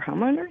our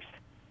homeowners,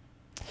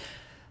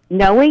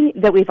 knowing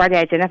that we've already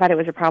identified it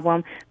was a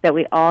problem, that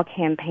we all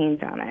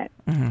campaigned on it.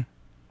 Mm-hmm.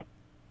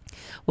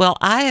 Well,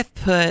 I have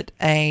put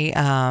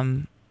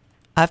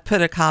I've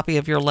put a copy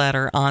of your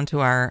letter onto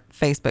our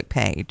Facebook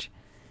page,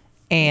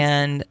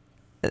 and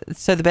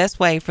so the best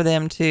way for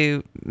them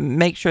to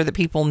make sure that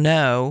people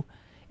know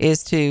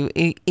is to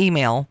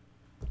email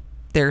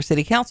their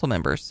city council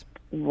members.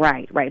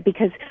 Right,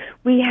 because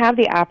we have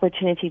the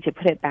opportunity to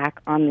put it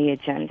back on the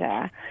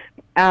agenda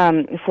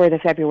for the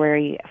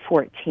February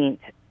 14th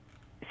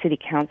city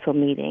council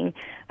meeting.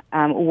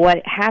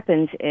 What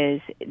happens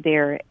is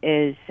there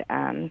is,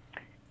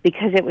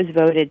 because it was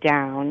voted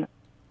down,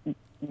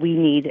 we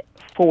need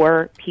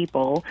 4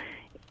 people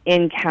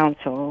in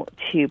council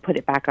to put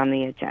it back on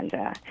the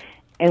agenda.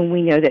 And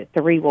we know that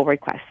 3 will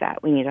request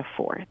that. We need a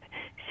 4th.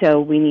 So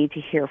we need to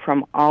hear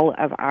from all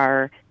of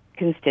our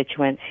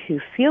constituents who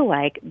feel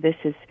like this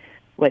is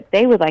what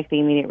they would like the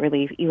immediate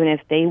relief, even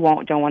if they don't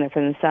want it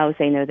for themselves.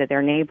 They know that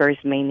their neighbors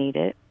may need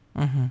it.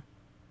 Mm-hmm.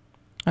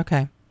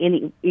 Okay.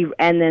 And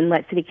then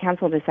let city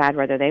council decide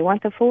whether they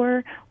want the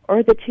 4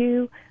 or the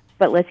 2.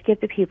 But let's give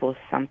the people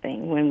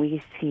something when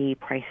we see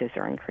prices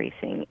are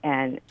increasing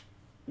and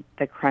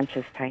the crunch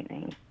is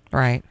tightening.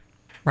 Right.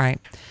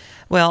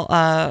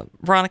 Well,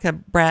 Veronica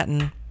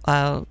Bratton,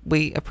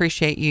 we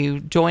appreciate you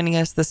joining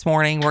us this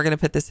morning. We're going to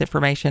put this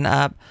information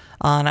up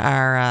on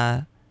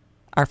our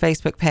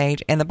Facebook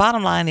page. And the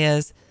bottom line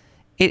is,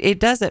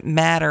 it doesn't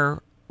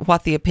matter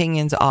what the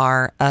opinions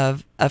are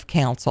of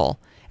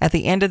council. At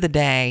the end of the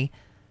day,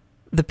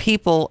 the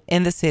people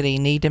in the city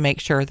need to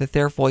make sure that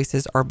their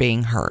voices are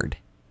being heard.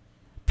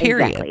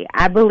 Period. Exactly.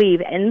 I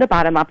believe in the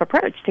bottom-up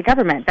approach to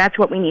government. That's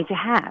what we need to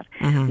have.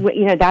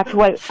 Mm-hmm. That's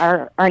what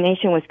our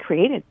nation was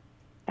created.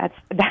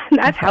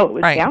 That's how it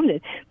was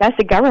founded. That's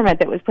the government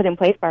that was put in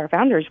place by our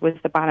founders, was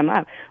the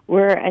bottom-up.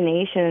 We're a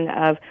nation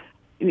of,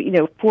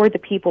 for the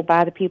people,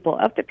 by the people,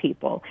 of the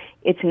people.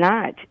 It's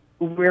not.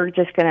 We're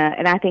just going to,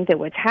 and I think that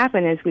what's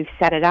happened is we've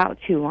set it out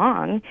too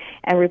long,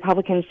 and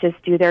Republicans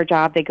just do their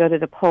job. They go to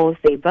the polls,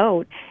 they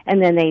vote,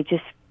 and then they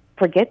just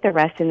forget the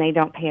rest and they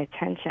don't pay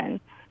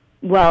attention.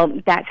 Well,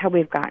 that's how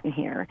we've gotten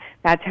here.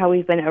 That's how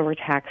we've been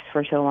overtaxed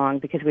for so long,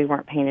 because we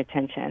weren't paying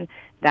attention.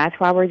 That's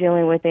why we're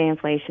dealing with the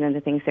inflation and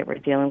the things that we're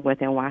dealing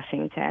with in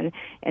Washington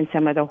and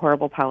some of the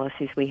horrible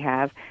policies we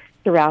have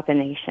throughout the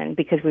nation,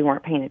 because we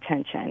weren't paying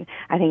attention.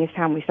 I think it's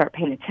time we start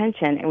paying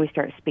attention and we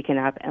start speaking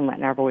up and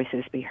letting our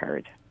voices be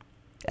heard.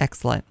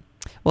 Excellent.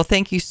 Well,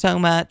 thank you so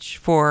much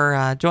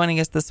for joining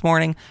us this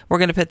morning. We're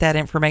going to put that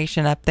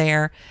information up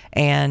there,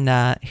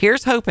 and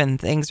here's hoping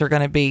things are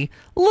going to be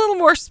a little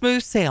more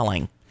smooth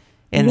sailing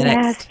in the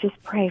next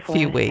just pray for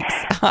few us. weeks.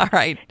 All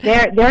right.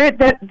 They're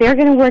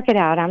going to work it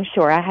out, I'm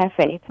sure. I have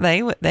faith.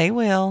 They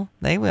will.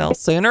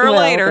 Sooner or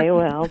later. They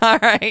will. All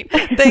right.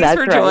 Thanks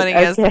for joining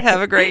us. Have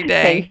a great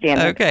day. Thanks,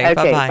 Janet. Okay,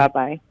 bye-bye.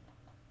 Bye-bye.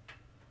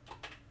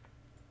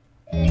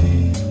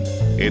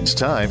 It's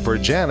time for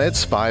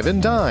Janet's 5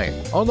 and Dine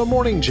on the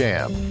Morning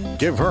Jam.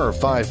 Give her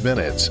 5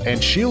 minutes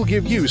and she'll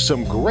give you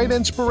some great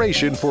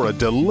inspiration for a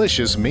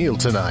delicious meal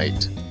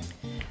tonight.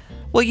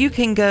 Well, you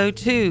can go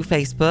to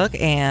Facebook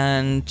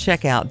and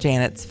check out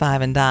Janet's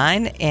 5 and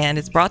Dine, and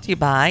it's brought to you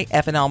by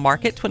F&L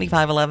Market,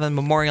 2511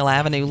 Memorial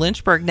Avenue,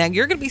 Lynchburg. Now,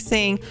 you're going to be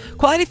seeing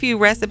quite a few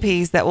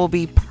recipes that will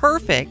be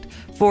perfect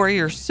for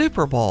your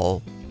Super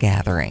Bowl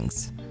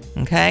gatherings.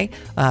 Okay?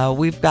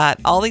 We've got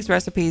all these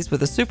recipes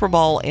with the Super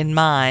Bowl in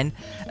mind.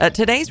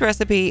 Today's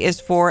recipe is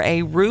for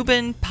a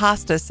Reuben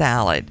pasta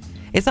salad.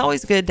 It's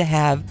always good to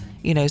have,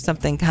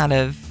 something kind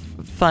of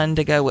fun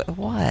to go with.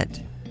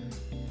 What?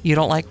 You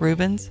don't like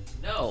Reubens?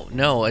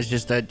 No, it's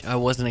just I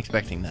wasn't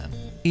expecting that.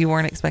 You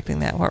weren't expecting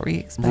that? What were you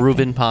expecting?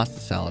 Reuben pasta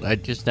salad. I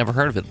just never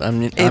heard of it.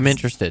 I'm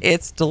interested.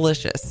 It's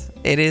delicious.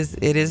 It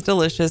is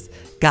delicious.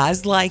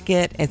 Guys like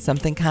it. It's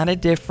something kind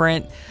of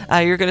different.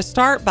 You're going to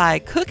start by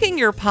cooking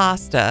your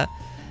pasta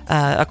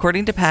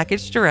according to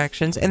package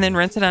directions, and then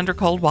rinse it under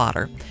cold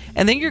water.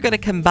 And then you're going to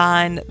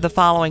combine the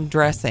following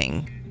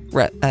dressing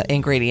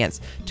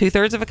ingredients: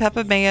 2/3 of a cup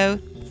of mayo,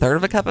 1/3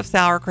 of a cup of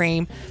sour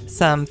cream,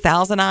 some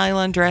Thousand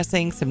Island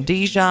dressing, some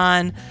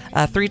Dijon,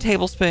 3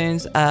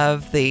 tablespoons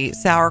of the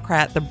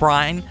sauerkraut, the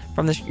brine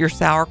from your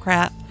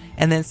sauerkraut,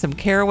 and then some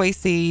caraway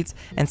seeds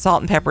and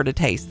salt and pepper to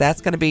taste.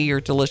 That's going to be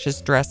your delicious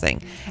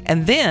dressing.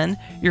 And then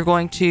you're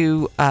going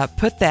to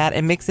put that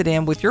and mix it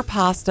in with your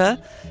pasta,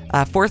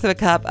 1/4 of a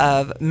cup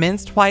of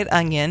minced white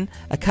onion,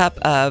 a cup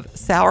of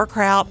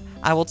sauerkraut.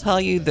 I will tell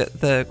you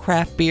that the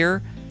craft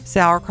beer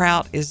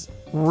sauerkraut is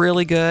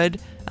really good.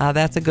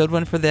 That's a good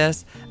one for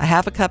this.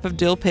 1/2 cup of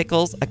dill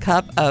pickles, a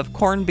cup of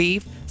corned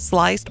beef,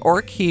 sliced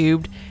or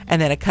cubed, and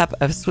then a cup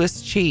of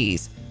Swiss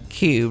cheese,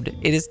 cubed.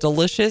 It is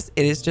delicious.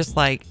 It is just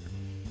like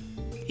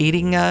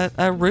eating a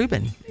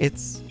Reuben.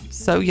 It's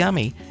so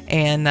yummy.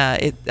 And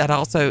that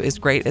also is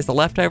great as a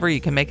leftover.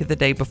 You can make it the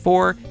day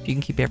before. You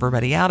can keep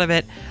everybody out of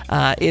it.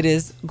 It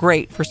is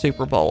great for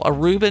Super Bowl. A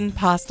Reuben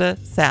pasta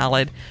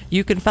salad.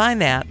 You can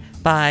find that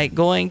by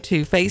going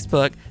to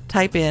Facebook,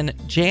 type in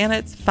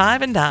Janet's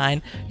 5 and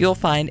Dine. You'll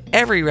find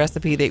every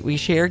recipe that we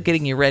share,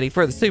 getting you ready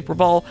for the Super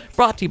Bowl,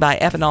 brought to you by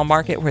F&L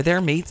Market, where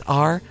their meats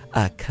are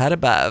a cut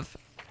above.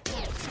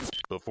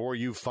 Before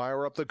you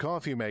fire up the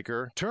coffee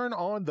maker, turn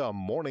on the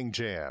Morning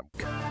Jam.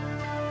 The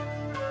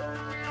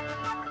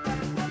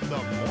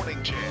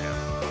Morning Jam.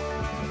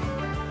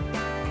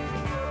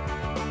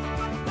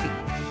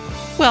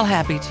 Well,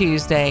 happy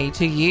Tuesday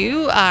to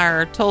you.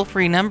 Our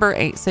toll-free number,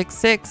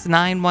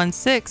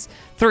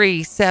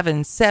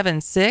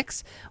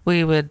 866-916-3776.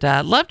 We would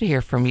love to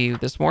hear from you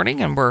this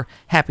morning, and we're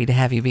happy to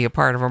have you be a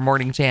part of our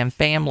Morning Jam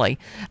family.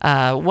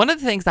 One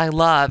of the things I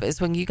love is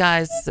when you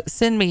guys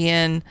send me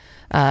in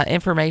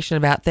information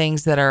about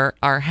things that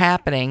are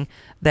happening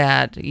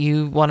that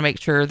you want to make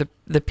sure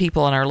the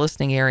people in our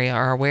listening area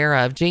are aware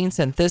of. Gene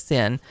sent this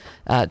in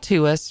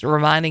to us,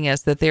 reminding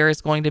us that there is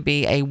going to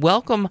be a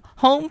welcome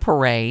home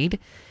parade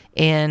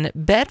in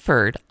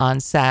Bedford on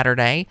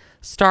Saturday,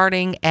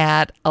 starting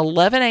at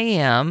 11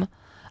 a.m.,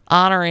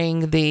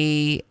 honoring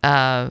the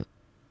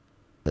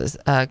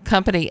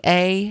Company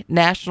A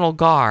National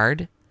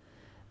Guard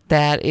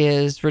that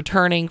is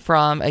returning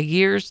from a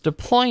year's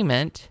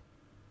deployment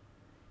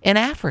in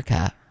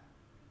Africa.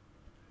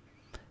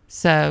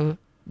 So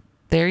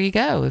there you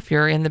go. If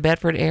you're in the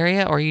Bedford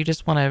area or you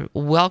just want to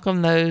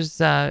welcome those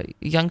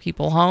young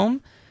people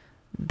home,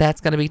 that's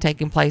going to be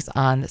taking place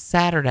on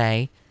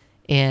Saturday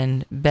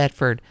in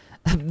Bedford.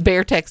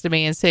 Bear texted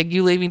me and said,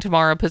 "You leaving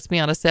tomorrow puts me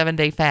on a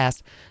 7-day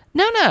fast."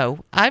 No.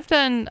 I've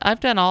done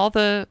all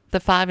the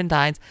five and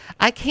dines.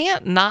 I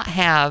can't not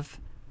have.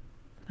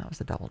 That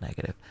was a double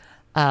negative.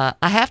 I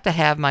have to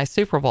have my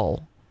Super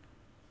Bowl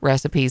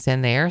recipes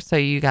in there, so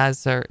you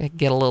guys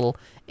get a little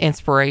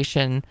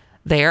inspiration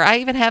there. I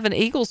even have an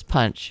Eagles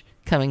punch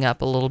coming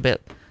up a little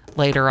bit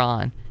later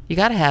on. You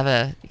got to have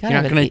a. You're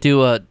not going to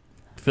do a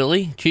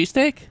Philly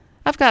cheesesteak?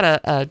 I've got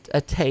a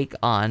take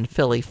on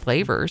Philly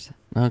flavors.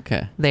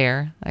 Okay.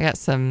 There, I got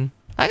some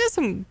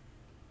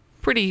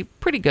pretty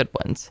good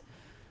ones.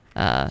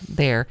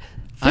 There.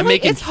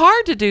 It's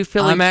hard to do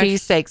Philly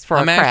cheesesteaks for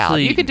a crowd.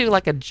 You could do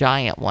like a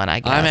giant one, I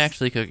guess. I'm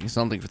actually cooking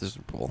something for the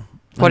Super Bowl.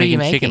 What are you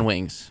making? Chicken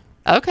wings.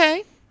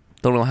 Okay.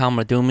 Don't know how I'm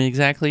going to do them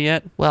exactly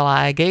yet. Well,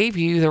 I gave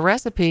you the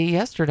recipe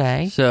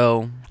yesterday.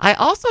 So I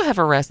also have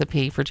a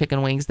recipe for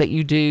chicken wings that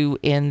you do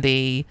in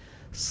the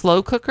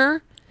slow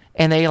cooker,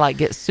 and they like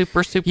get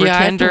super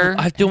tender.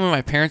 I do them at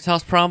my parents'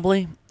 house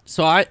probably.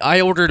 So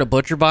I ordered a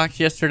butcher box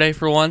yesterday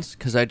for once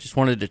because I just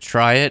wanted to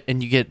try it,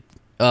 and you get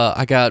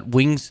I got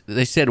wings.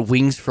 They said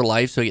wings for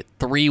life, so you get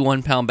 3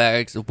 1-pound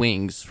bags of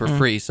wings for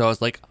free. So I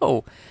was like,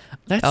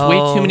 that's way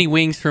too many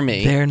wings for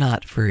me. They're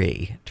not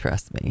free,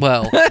 trust me.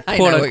 Well, I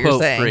quote know what you're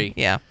unquote saying. free.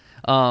 Yeah.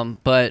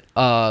 But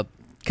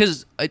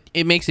because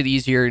it makes it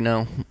easier,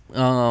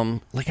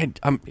 like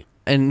I'm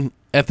and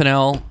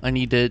F&L I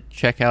need to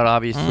check out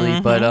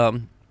obviously,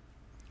 but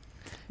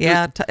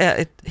yeah,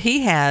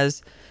 he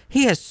has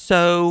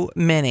so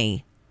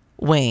many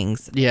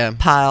wings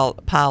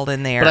piled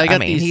in there.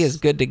 But he is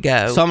good to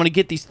go. So I'm going to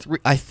get these 3.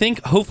 I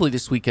think hopefully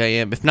this week I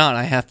am. If not,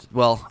 I have to.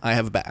 Well, I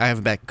have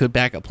a good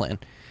backup plan.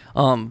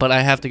 But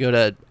I have to go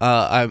to.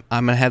 I'm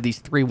going to have these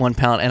 3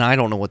 1-pound, and I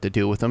don't know what to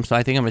do with them. So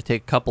I think I'm going to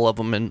take a couple of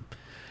them and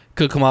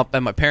cook them up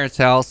at my parents'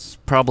 house,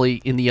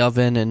 probably in the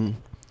oven. And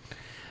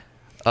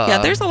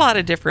there's a lot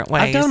of different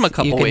ways. I've done them a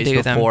couple ways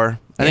before.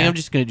 I think I'm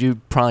just going to do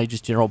probably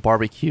just general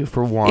barbecue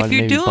for one. If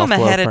you do them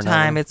ahead of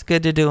time, it's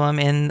good to do them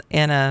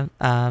in a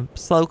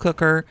slow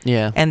cooker.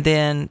 Yeah. And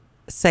then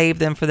save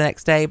them for the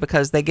next day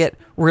because they get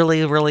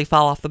really, really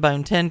fall off the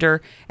bone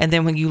tender. And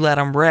then when you let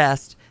them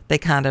rest, they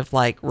kind of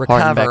like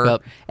recover.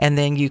 And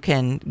then you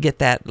can get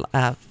that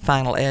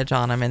final edge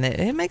on them. And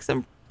it makes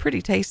them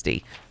pretty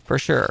tasty for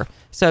sure.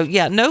 So,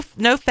 yeah, no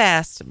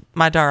fast,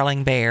 my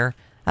darling bear.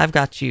 I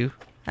got you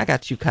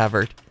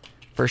covered.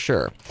 For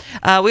sure.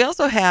 We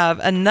also have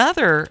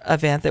another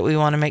event that we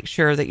want to make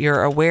sure that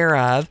you're aware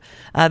of.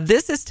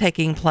 This is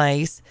taking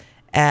place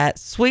at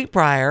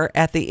Sweetbriar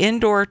at the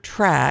indoor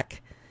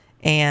track,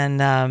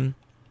 and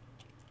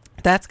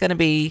that's going to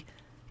be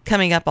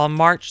coming up on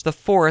March the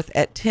 4th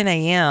at 10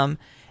 a.m.,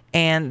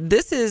 and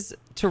this is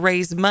to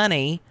raise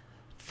money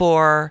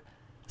for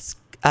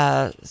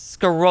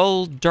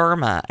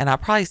scleroderma, and I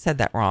probably said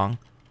that wrong,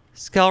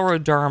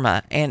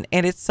 scleroderma, and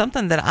it's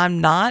something that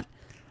I'm not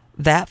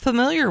that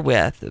familiar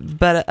with,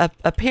 but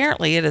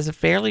apparently it is a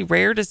fairly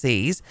rare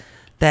disease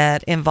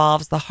that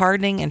involves the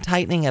hardening and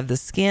tightening of the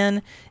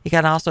skin. It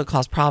can also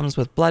cause problems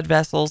with blood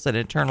vessels and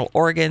internal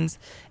organs,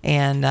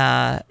 and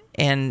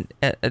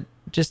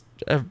just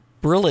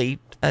really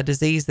a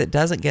disease that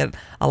doesn't get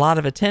a lot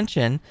of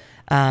attention.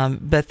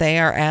 But they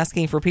are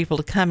asking for people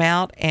to come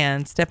out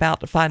and step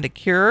out to find a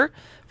cure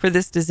for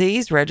this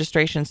disease.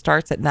 Registration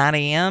starts at 9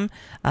 a.m.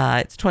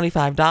 It's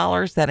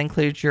 $25. That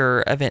includes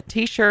your event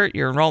T-shirt,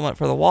 your enrollment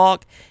for the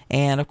walk,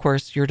 and, of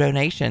course, your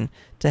donation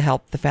to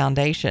help the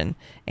foundation.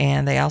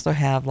 And they also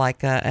have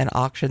like an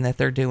auction that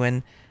they're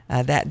doing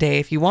that day.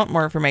 If you want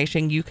more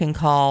information, you can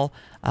call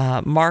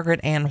Margaret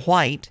Ann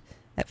White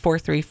at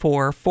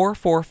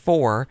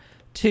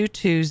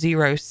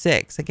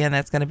 434-444-2206. Again,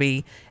 that's going to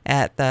be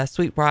at the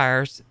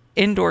Sweetbriar's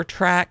indoor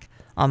track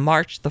on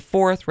March the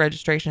 4th.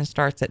 Registration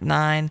starts at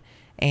 9,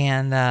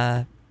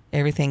 and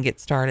everything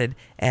gets started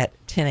at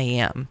 10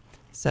 a.m.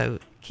 So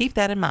keep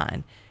that in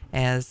mind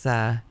as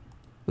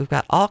we've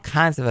got all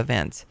kinds of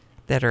events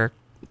that are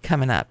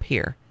coming up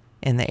here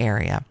in the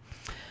area.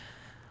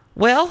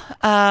 Well,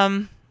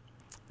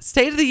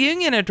 State of the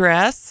Union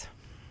address.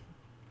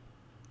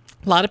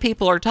 A lot of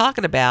people are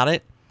talking about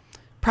it.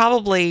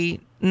 Probably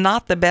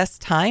not the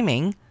best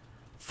timing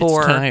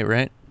for... It's tonight,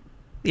 right?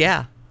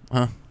 Yeah.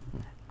 Huh.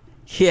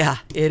 Yeah,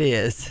 it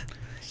is.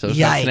 So it's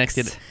not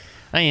connected.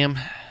 I am.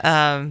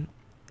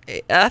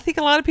 I think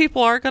a lot of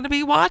people are going to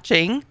be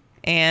watching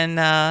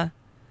and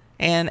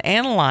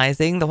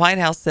analyzing. The White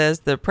House says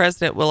the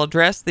president will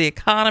address the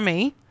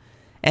economy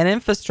and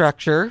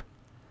infrastructure.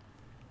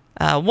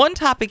 One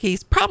topic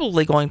he's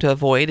probably going to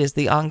avoid is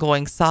the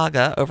ongoing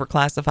saga over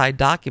classified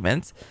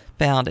documents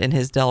found in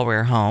his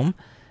Delaware home.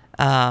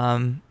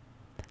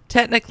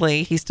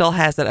 Technically, he still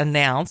hasn't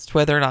announced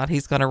whether or not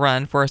he's going to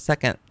run for a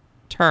second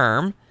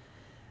term.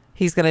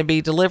 He's going to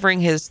be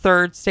delivering his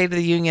third State of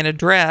the Union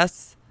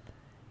address,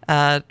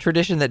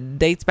 tradition that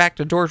dates back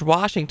to George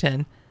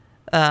Washington.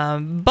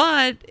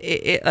 But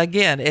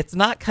again, it's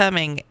not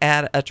coming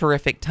at a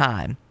terrific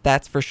time.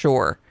 That's for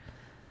sure.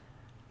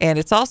 And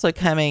it's also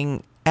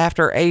coming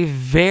after a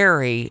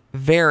very,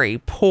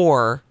 very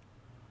poor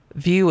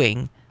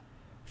viewing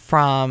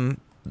from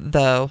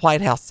the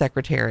White House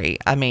secretary.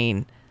 I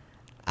mean,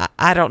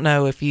 I don't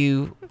know if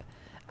you...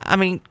 I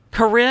mean,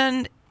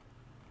 Corinne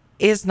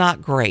is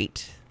not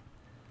great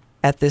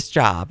at this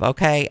job,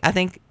 okay? I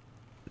think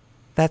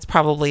that's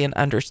probably an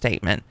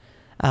understatement.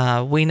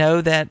 We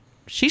know that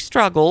she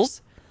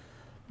struggles,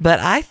 but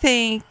I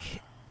think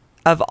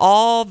of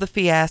all the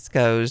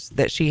fiascos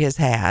that she has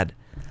had,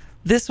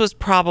 this was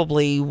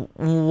probably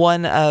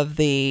one of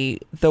the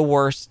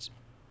worst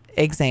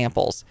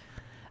examples.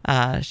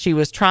 She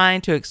was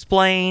trying to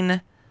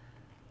explain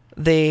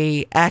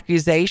the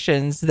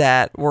accusations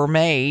that were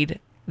made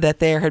that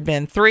there had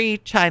been 3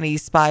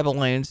 Chinese spy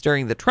balloons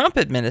during the Trump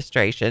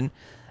administration,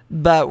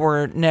 but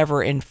were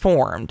never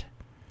informed.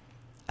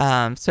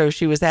 So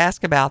she was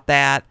asked about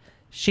that.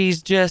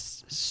 She's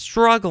just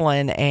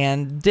struggling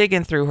and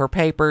digging through her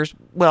papers.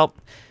 Well,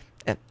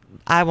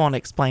 I won't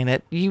explain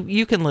it.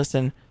 You can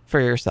listen for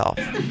yourself.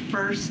 This is the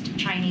first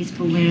Chinese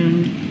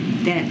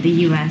balloon that the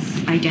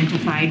U.S.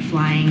 identified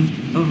flying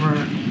over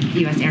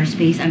U.S.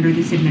 airspace under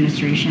this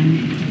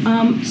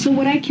administration. So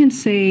what I can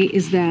say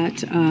is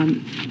that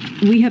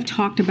we have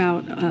talked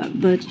about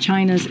the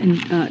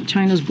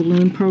China's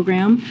balloon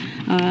program.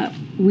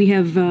 We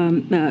have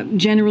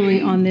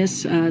generally on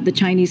this, the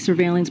Chinese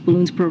surveillance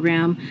balloons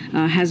program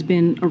has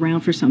been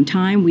around for some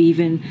time. We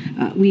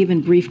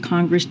even briefed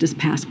Congress this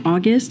past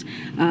August.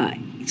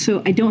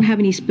 So I don't have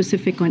any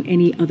specific on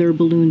any other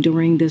balloon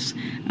during this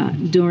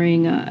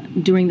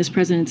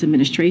president's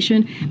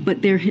administration,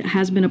 but there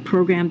has been a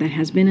program that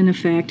has been in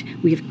effect.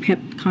 We have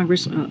kept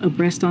Congress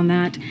abreast on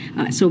that.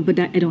 But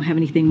I don't have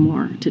anything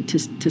more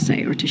to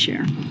say or to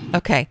share.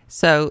 Okay,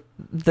 so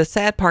the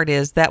sad part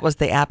is that was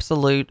the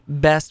absolute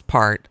best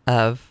part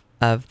of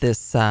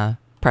this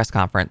press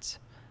conference.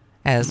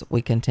 As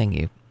we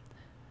continue.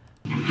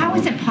 How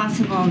is it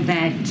possible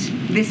that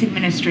this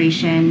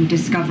administration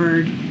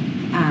discovered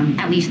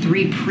at least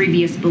 3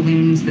 previous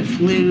balloons that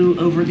flew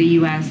over the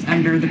U.S.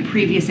 under the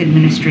previous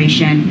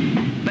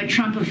administration, but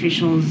Trump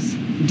officials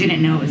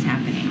didn't know it was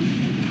happening?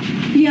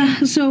 Yeah,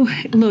 so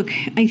look,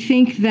 I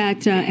think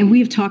that, and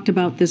we've talked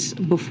about this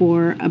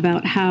before,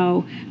 about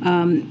how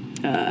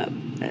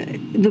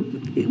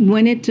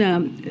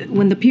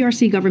when the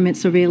PRC government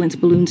surveillance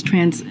balloons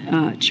transited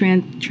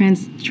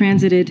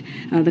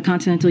the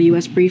continental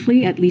U.S.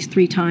 briefly, at least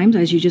 3 times,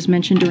 as you just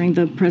mentioned, during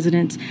the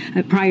president's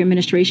prior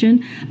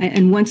administration,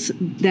 and once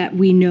that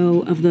we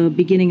know of the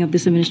beginning of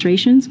this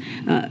administration's,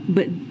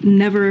 but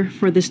never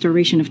for this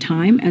duration of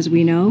time, as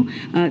we know.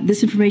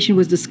 This information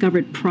was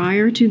discovered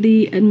prior to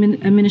the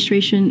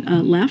administration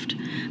left,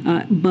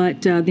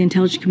 but the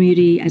intelligence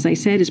community, as I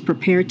said, is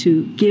prepared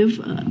to give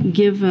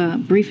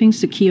briefings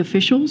to key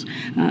officials.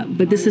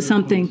 But this is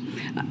something.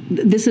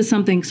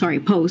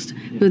 Post.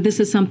 But this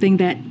is something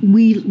that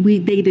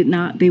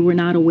they were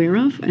not aware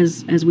of,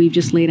 as we've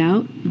just laid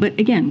out. But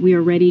again, we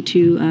are ready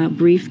to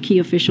brief key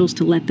officials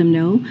to let them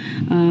know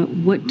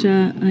what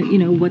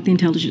the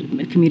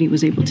intelligence community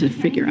was able to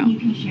figure out. You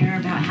can share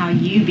about how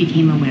you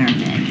became aware of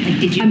it. Like,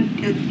 did you?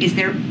 Is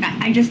there?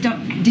 I just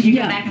don't. Did you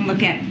go back and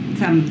look at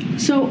some?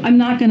 So I'm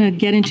not going to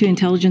get into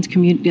intelligence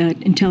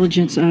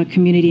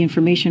community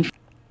information.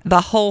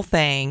 The whole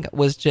thing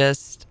was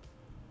just,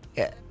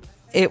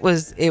 it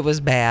was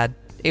bad.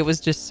 It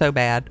was just so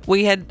bad.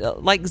 We had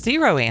like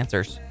 0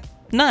 answers,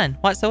 none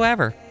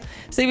whatsoever.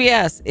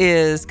 CBS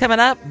is coming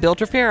up. Bill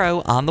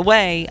Trefero on the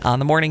way on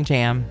the Morning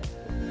Jam.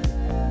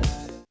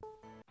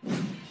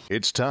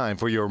 It's time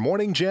for your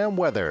Morning Jam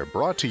weather,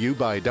 brought to you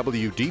by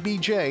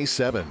WDBJ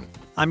 7.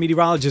 I'm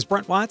meteorologist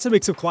Brent Watts. A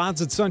mix of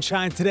clouds and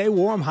sunshine today.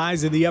 Warm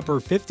highs in the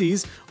upper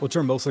 50s. Will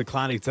turn mostly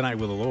cloudy tonight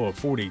with a low of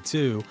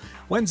 42.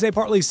 Wednesday,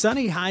 partly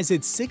sunny. Highs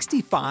at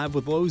 65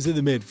 with lows in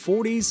the mid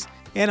 40s.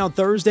 And on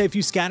Thursday, a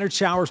few scattered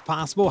showers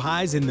possible,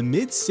 highs in the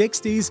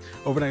mid-60s,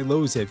 overnight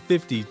lows at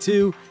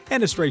 52,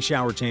 and a stray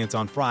shower chance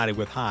on Friday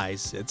with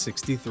highs at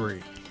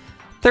 63.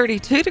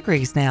 32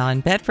 degrees now in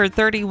Bedford,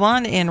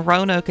 31 in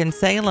Roanoke and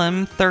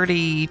Salem,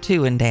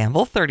 32 in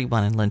Danville,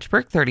 31 in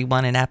Lynchburg,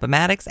 31 in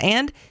Appomattox,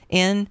 and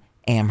in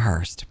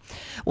Amherst.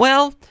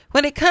 Well,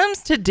 when it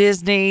comes to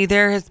Disney,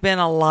 there has been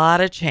a lot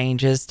of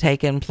changes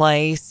taking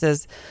place.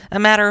 As a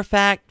matter of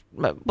fact,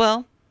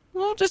 well,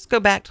 we'll just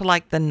go back to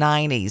like the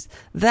 90s.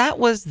 That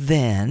was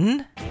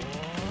then.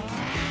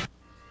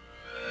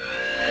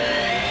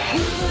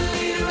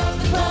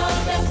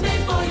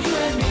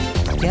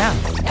 Yeah.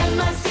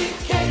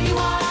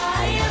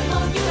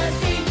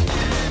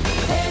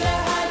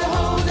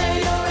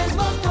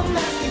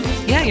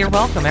 Yeah, you're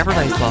welcome.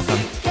 Everybody's welcome.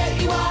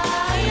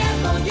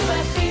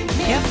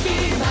 Yep.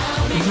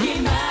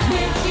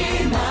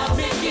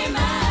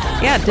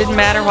 Yeah, it didn't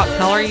matter what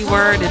color you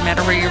were. It didn't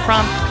matter where you're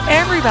from.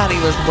 Everybody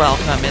was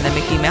welcome in the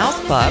Mickey Mouse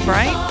Club,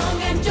 right?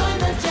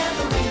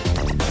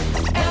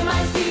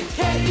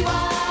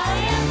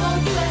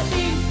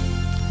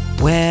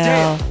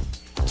 Well.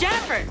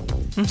 Jennifer,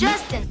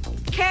 Justin,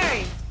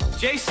 Carrie,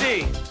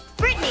 JC,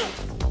 Brittany,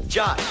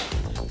 Josh,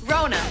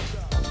 Rona,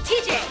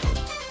 TJ,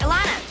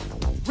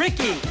 Ilana,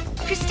 Ricky,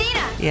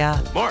 Christina, Yeah.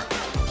 Mark,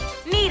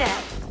 Nita,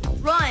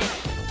 Ron,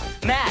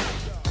 Matt,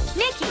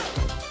 Nikki,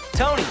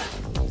 Tony,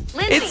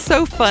 Lindsay. It's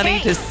so funny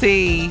to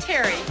see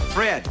Terry,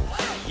 Fred,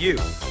 you.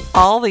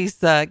 all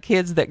these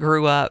kids that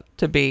grew up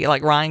to be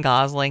like Ryan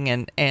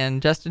Gosling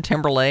and Justin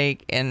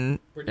Timberlake and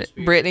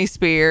Britney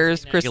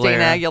Spears, Christina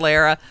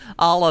Aguilera,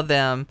 all of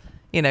them,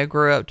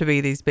 grew up to be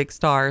these big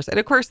stars. And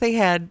of course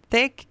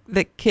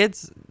the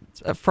kids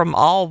from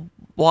all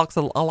walks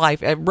of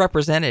life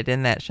represented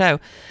in that show.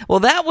 Well,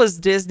 that was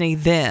Disney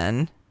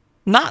then,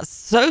 not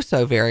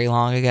so very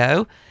long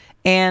ago.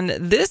 And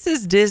this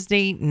is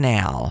Disney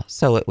now,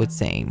 so it would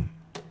seem.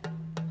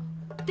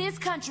 This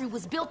country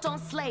was built on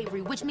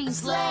slavery, which means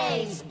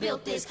slaves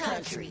built this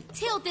country.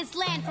 Tilled this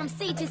land from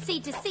sea to sea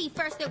to sea.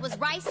 First there was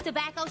rice,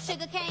 tobacco,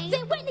 sugar cane.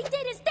 Then Whitney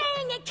did his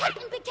thing and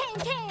cotton became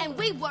king. And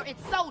we were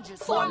its soldiers,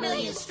 4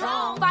 million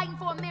strong, fighting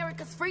for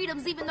America's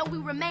freedoms, even though we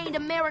remained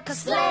America's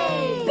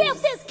slaves.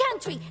 Built this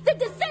country. The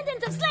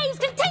descendants of slaves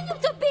continue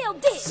to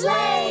build it.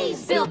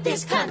 Slaves built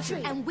this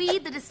country. And we,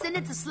 the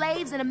descendants of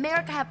slaves in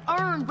America, have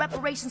earned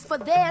reparations for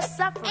their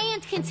suffering.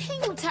 And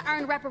continue to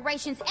earn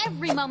reparations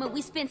every moment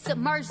we spend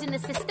submerged in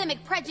the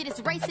systemic prejudice,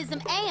 racism,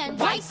 and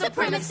white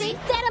supremacy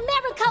that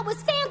America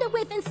was founded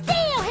with and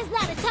still has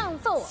not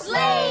atoned for.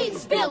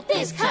 Slaves built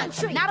this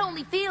country. Not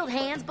only field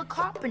hands, but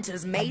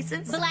carpenters,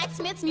 masons,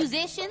 Blacksmiths,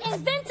 musicians,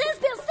 inventors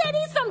built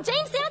cities from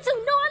Jamestown to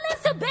New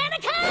Orleans to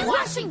Banneker,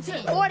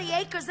 Washington. 40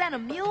 acres and a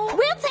mule.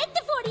 We'll take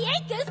the 40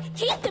 acres,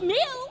 keep the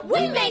mule.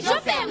 We made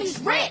your families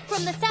rich.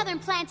 From the southern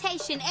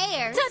plantation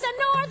heirs To the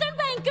northern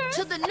bankers.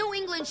 to the New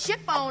England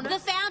ship owners, the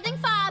founding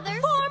fathers,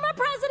 Former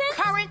presidents.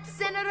 current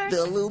senators,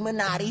 The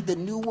Illuminati, the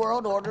New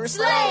World Order.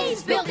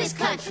 slaves built this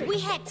country. We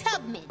had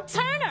Tubman,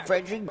 Turner.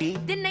 Frederick D.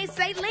 Didn't they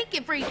say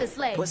Lincoln freed the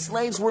slaves? But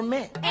slaves were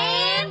men.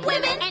 and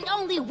women, and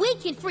only we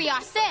can free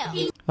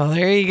ourselves. Well,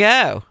 there you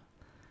go.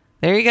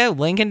 There you go.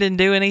 Lincoln didn't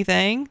do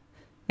anything,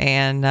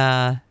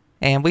 and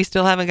we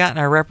still haven't gotten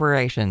our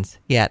reparations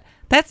yet.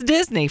 That's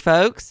Disney,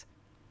 folks.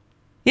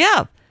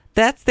 Yeah,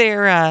 that's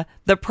their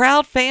the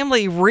Proud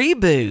Family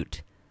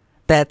reboot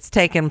that's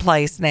taking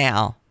place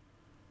now.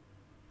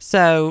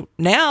 So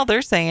now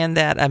they're saying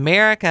that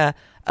America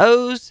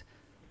owes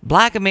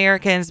Black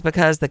Americans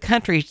because the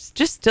country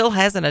just still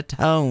hasn't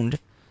atoned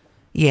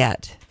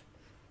yet.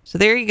 So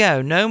there you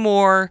go. No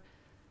more.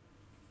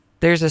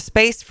 There's a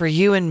space for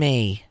you and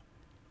me.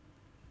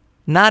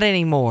 Not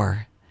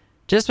anymore.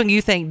 Just when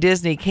you think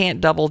Disney can't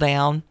double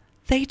down,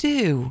 they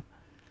do.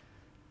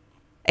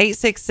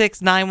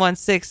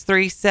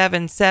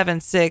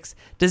 866-916-3776.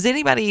 Does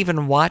anybody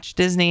even watch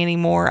Disney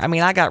anymore? I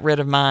mean, I got rid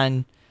of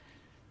mine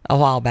a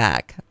while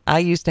back. I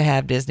used to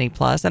have Disney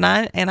Plus, and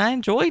I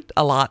enjoyed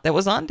a lot that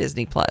was on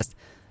Disney Plus,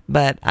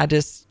 but I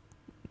just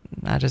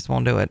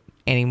won't do it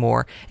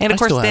anymore. And of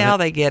course now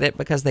they get it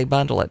because they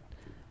bundle it.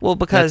 Well,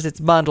 because it's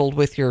bundled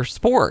with your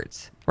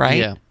sports, right?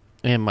 Yeah,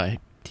 and my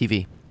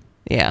TV.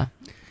 Yeah.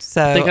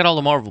 So they got all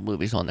the Marvel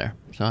movies on there,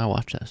 so I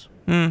watch this.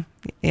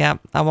 Yeah,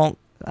 I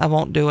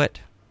won't do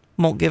it.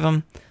 Won't give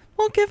them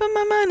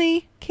my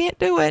money. Can't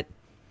do it.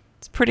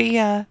 It's pretty.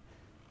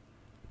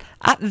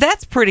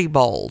 That's pretty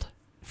bold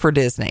for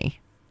Disney.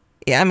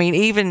 Yeah, I mean,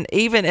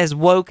 even as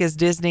woke as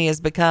Disney has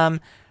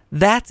become,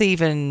 that's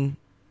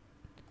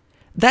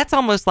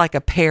almost like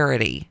a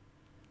parody.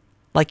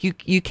 Like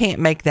you can't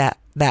make that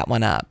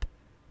one up,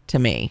 to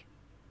me.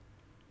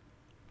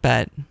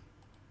 But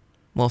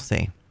we'll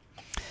see.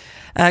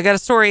 I got a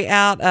story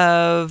out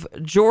of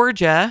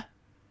Georgia.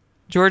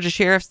 Georgia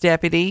sheriff's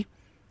deputy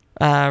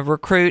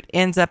recruit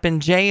ends up in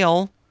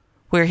jail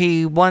where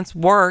he once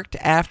worked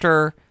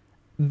after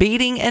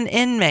beating an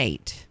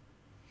inmate.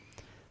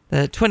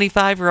 The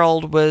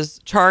 25-year-old was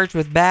charged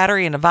with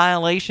battery and a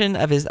violation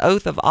of his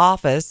oath of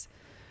office.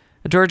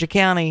 A Georgia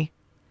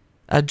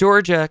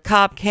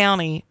Cobb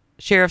County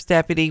sheriff's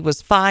deputy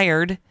was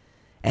fired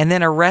and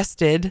then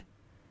arrested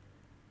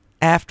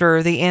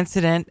after the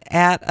incident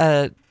at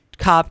a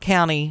Cobb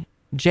County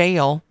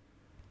jail.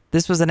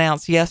 This was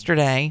announced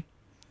yesterday.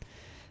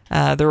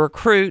 The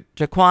recruit,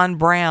 Jaquan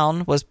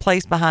Brown, was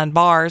placed behind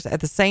bars at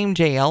the same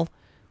jail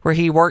where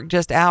he worked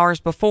just hours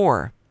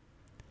before.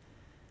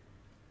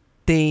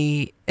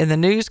 In the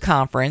news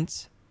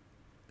conference,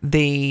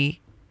 the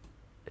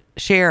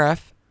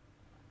sheriff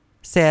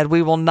said,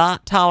 "We will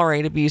not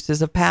tolerate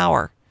abuses of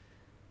power.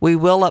 We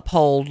will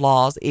uphold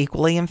laws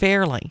equally and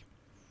fairly."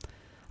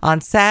 On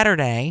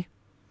Saturday,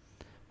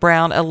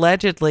 Brown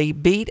allegedly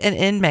beat an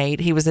inmate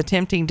he was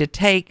attempting to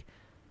take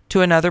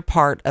to another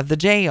part of the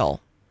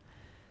jail.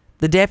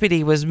 The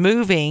deputy was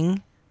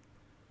moving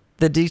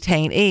the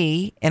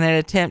detainee in an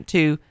attempt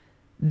to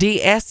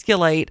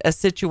de-escalate a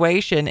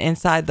situation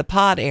inside the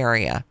pod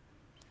area.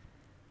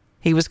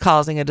 He was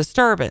causing a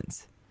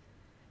disturbance.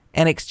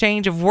 An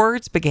exchange of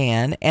words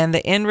began, and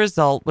the end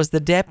result was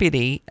the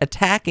deputy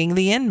attacking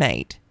the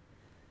inmate.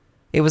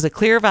 It was a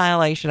clear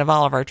violation of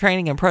all of our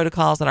training and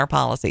protocols and our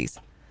policies.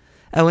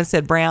 Owen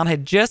said Brown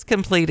had just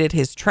completed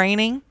his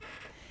training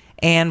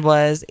and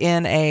was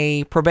in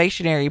a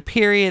probationary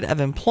period of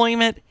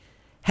employment,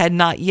 had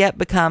not yet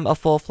become a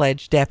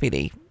full-fledged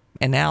deputy.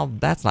 And now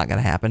that's not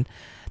going to happen.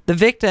 The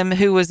victim,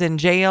 who was in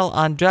jail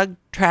on drug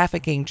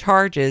trafficking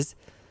charges,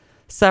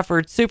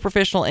 suffered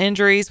superficial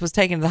injuries, was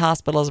taken to the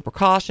hospital as a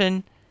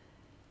precaution,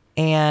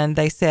 and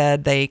they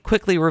said they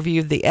quickly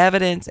reviewed the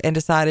evidence and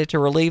decided to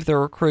relieve the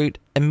recruit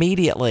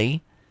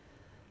immediately.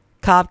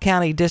 Cobb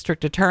County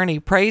District Attorney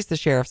praised the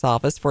sheriff's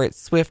office for its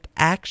swift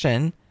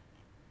action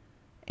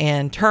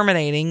in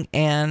terminating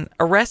and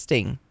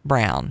arresting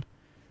Brown.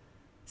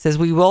 Says,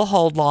 "We will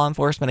hold law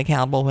enforcement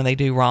accountable when they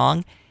do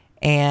wrong,"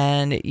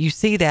 and you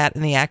see that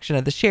in the action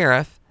of the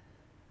sheriff.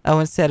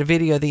 Owen said a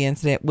video of the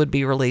incident would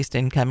be released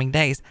in coming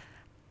days.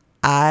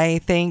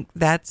 I think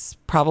that's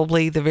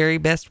probably the very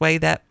best way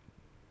that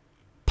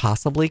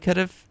possibly could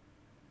have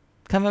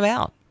come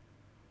about,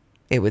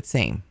 it would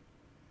seem.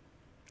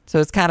 So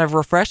it's kind of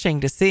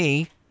refreshing to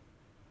see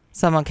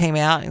someone came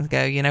out and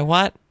go, "You know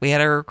what? We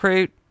had a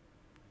recruit.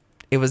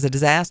 It was a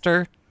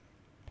disaster,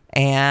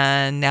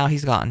 and now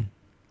he's gone."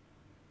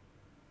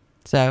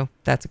 So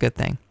that's a good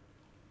thing.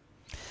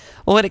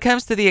 Well, when it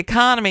comes to the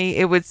economy,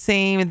 it would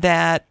seem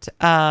that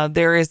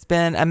there has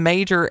been a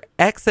major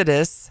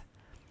exodus,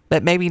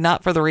 but maybe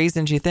not for the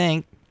reasons you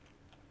think.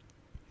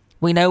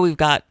 We know we've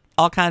got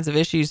all kinds of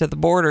issues at the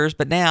borders,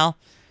 but now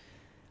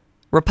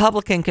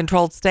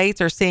Republican-controlled states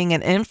are seeing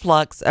an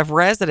influx of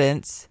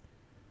residents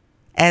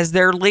as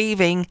they're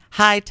leaving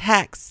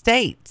high-tax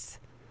states.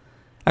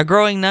 A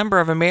growing number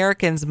of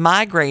Americans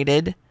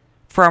migrated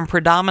from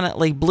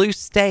predominantly blue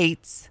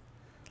states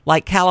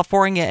like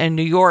California and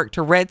New York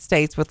to red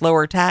states with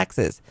lower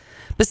taxes.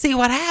 But see,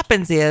 what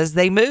happens is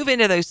they move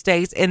into those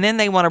states and then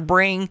they want to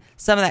bring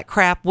some of that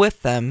crap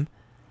with them,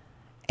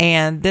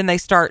 and then they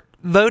start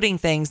voting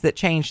things that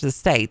change the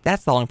state.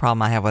 That's the only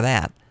problem I have with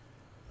that.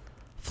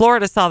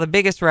 Florida saw the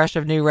biggest rush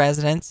of new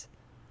residents.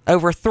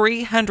 Over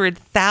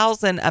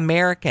 300,000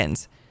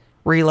 Americans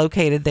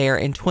relocated there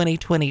in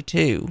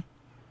 2022.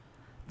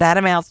 That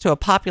amounts to a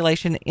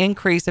population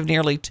increase of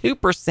nearly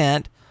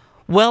 2%,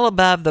 well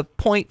above the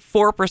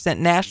 0.4%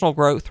 national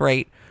growth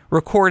rate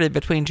recorded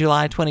between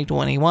July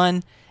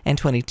 2021 and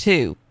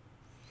 22.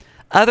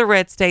 Other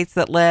red states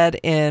that led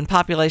in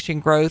population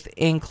growth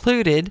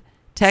included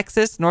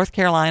Texas, North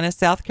Carolina,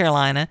 South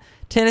Carolina,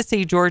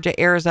 Tennessee, Georgia,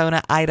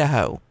 Arizona,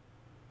 Idaho.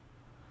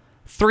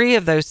 3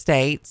 of those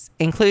states,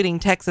 including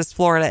Texas,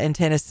 Florida, and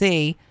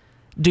Tennessee,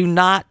 do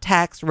not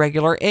tax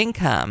regular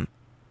income,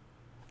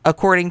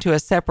 according to a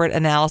separate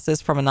analysis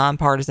from a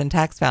nonpartisan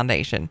tax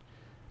foundation,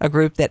 a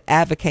group that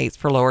advocates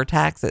for lower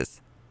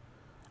taxes.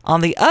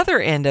 On the other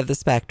end of the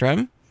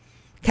spectrum,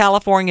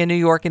 California, New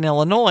York, and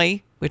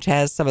Illinois, which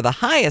has some of the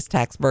highest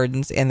tax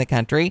burdens in the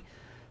country,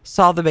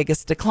 saw the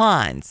biggest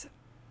declines.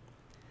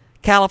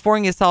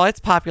 California saw its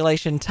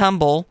population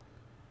tumble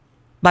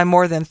by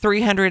more than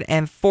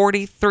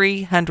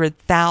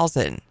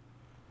 340,000,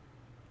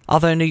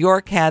 although New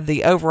York had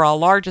the overall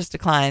largest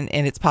decline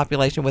in its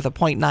population with a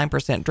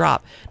 0.9%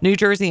 drop. New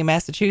Jersey and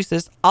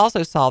Massachusetts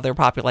also saw their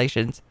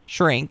populations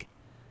shrink.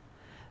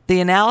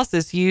 The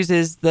analysis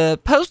uses the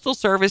Postal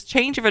Service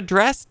change of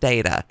address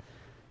data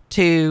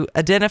to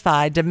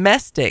identify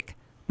domestic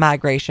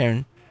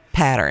migration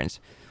patterns.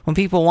 When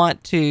people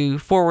want to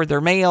forward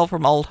their mail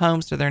from old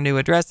homes to their new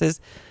addresses,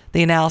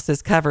 the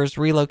analysis covers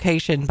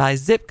relocation by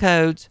zip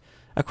codes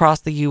across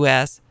the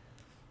U.S.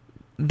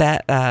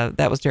 That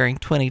was during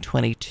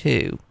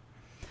 2022.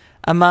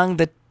 Among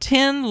the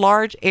 10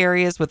 large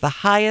areas with the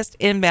highest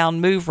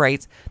inbound move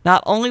rates,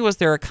 not only was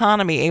their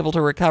economy able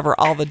to recover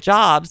all the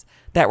jobs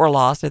that were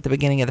lost at the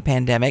beginning of the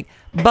pandemic,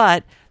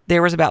 but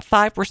there was about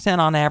 5%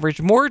 on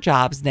average more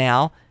jobs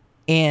now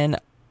in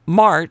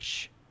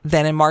March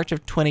than in March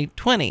of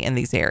 2020 in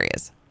these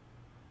areas.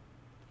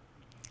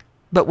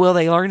 But will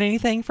they learn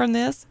anything from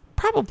this?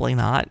 Probably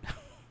not.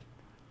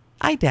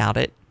 I doubt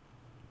it.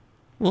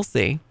 We'll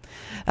see.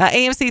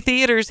 AMC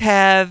theaters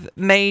have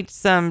made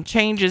some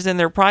changes in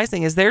their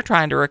pricing as they're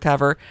trying to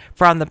recover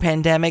from the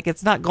pandemic.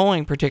 It's not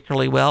going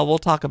particularly well. We'll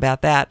talk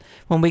about that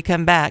when we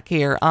come back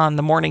here on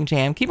the Morning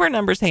Jam. Keep our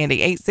numbers handy,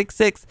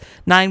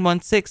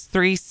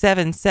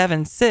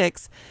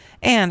 866-916-3776.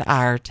 And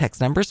our text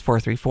number is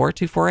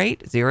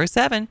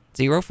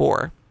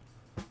 434-248-0704.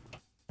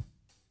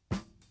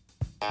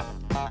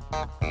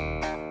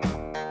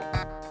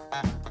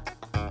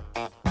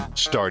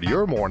 Start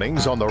your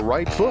mornings on the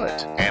right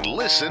foot and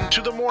listen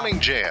to the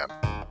Morning Jam.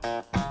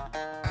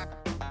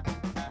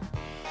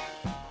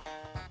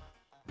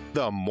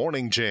 The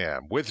Morning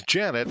Jam with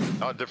Janet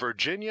on the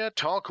Virginia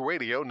Talk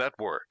Radio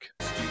Network.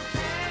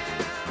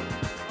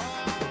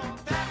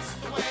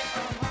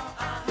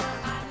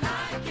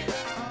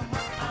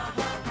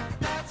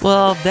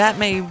 Well, that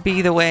may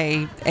be the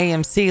way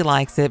AMC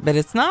likes it, but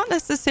it's not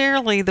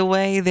necessarily the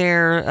way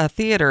their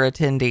theater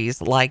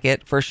attendees like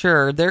it, for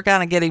sure. They're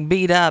kind of getting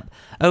beat up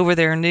over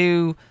their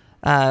new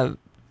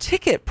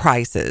ticket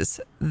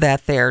prices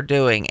that they're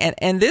doing.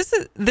 And this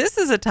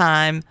is a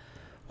time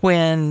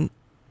when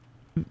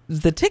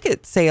the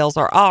ticket sales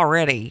are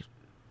already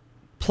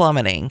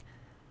plummeting.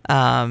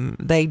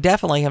 They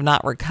definitely have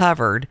not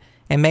recovered,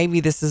 and maybe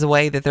this is a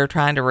way that they're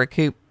trying to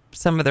recoup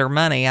some of their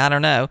money. I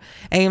don't know.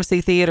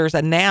 AMC Theaters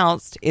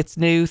announced its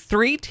new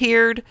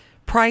 3-tiered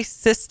price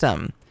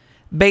system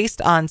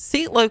based on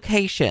seat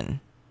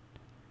location.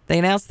 They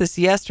announced this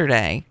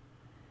yesterday,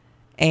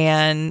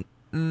 and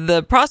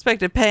the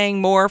prospect of paying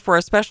more for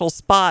a special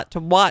spot to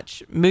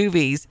watch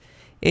movies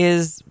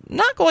is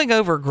not going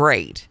over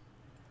great.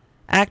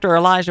 Actor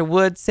Elijah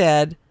Wood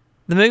said,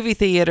 "The movie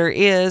theater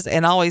is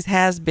and always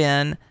has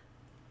been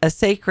a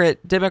sacred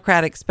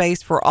democratic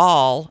space for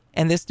all,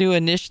 and this new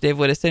initiative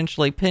would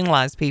essentially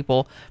penalize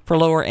people for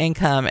lower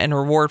income and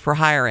reward for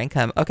higher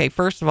income." Okay,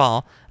 first of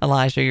all,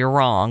 Elijah, you're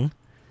wrong.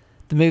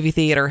 The movie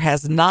theater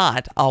has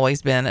not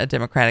always been a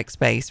democratic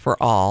space for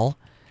all,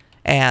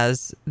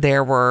 as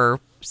there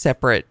were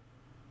separate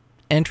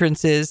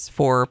entrances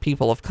for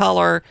people of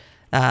color.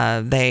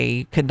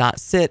 They could not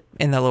sit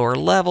in the lower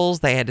levels.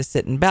 They had to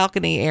sit in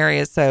balcony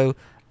areas. So,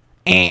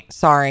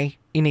 sorry,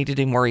 you need to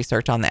do more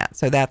research on that.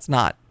 So that's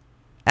not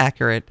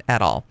accurate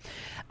at all.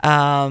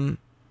 NPR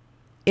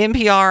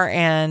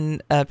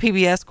and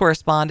PBS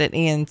correspondent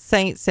Ian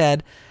Saint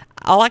said,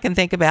 "All I can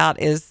think about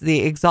is the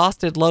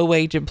exhausted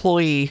low-wage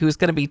employee who's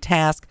going to be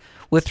tasked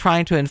with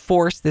trying to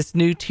enforce this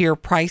new tier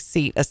price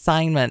seat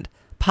assignment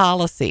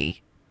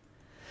policy."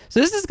 So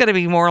this is going to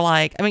be more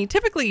like, I mean,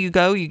 typically you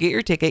get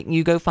your ticket and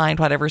you go find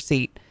whatever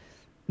seat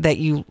that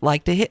you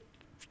like to hit.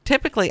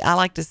 Typically, I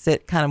like to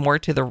sit kind of more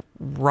to the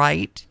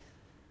right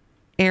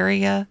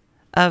area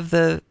of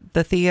the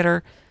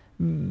theater,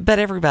 but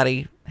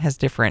everybody has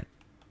different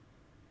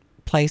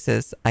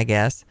places, I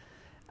guess.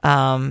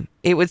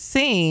 It would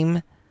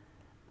seem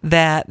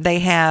that they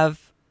have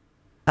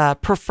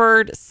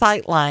preferred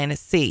sightline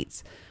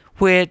seats,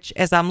 which,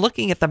 as I'm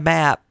looking at the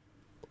map,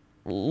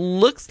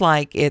 looks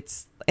like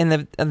it's in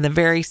the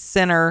very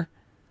center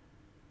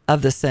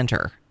of the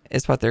center,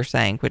 is what they're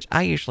saying, which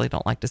I usually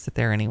don't like to sit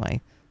there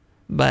anyway,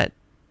 but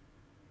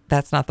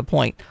that's not the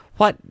point.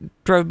 What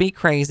drove me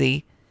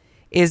crazy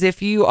is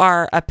if you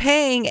are a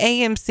paying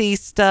AMC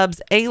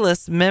Stubs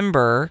A-List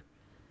member,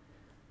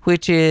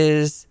 which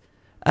is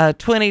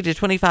 $20 to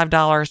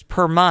 $25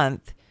 per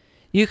month,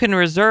 you can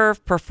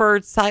reserve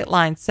preferred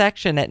sightline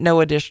section at no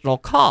additional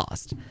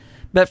cost.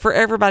 But for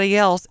everybody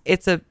else,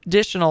 it's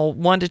additional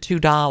 $1 to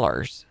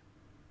 $2,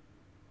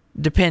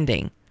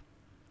 depending.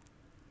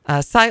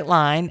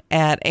 Sightline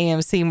at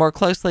AMC more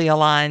closely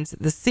aligns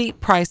the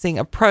seat pricing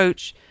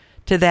approach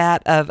to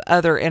that of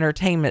other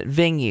entertainment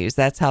venues.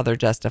 That's how they're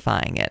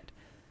justifying it,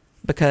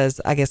 because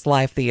I guess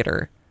live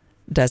theater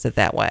does it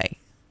that way.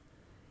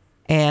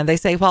 And they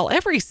say, while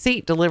every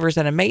seat delivers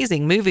an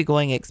amazing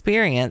movie-going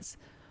experience,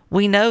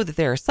 we know that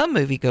there are some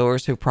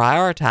moviegoers who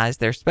prioritize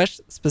their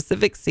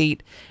specific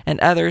seat and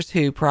others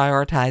who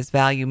prioritize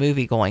value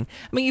movie-going.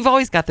 I mean, you've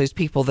always got those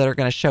people that are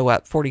going to show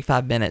up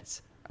 45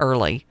 minutes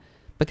early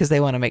because they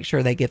want to make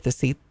sure they get the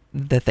seat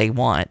that they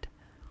want.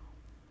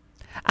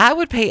 I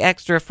would pay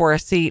extra for a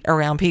seat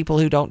around people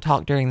who don't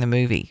talk during the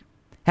movie.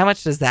 How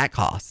much does that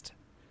cost?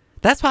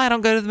 That's why I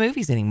don't go to the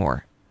movies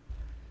anymore.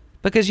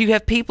 Because you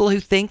have people who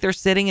think they're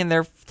sitting in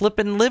their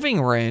flipping living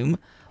room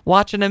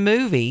watching a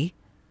movie,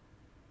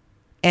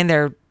 and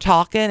they're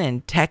talking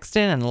and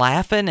texting and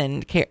laughing,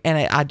 and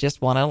I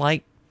just want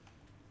to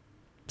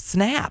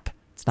snap.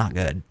 It's not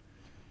good.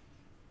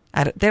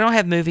 They don't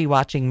have movie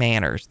watching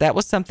manners. That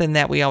was something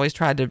that we always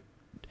tried to.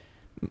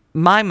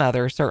 My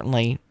mother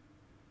certainly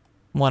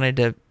wanted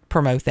to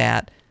promote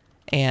that,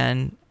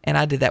 and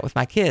I did that with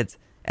my kids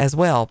as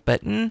well.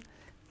 But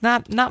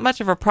not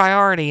much of a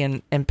priority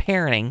in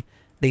parenting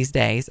these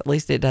days. At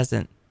least it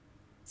doesn't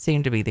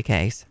seem to be the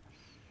case.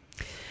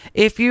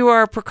 If you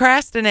are a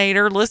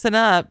procrastinator, listen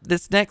up.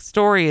 This next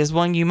story is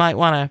one you might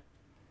want to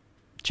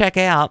check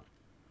out.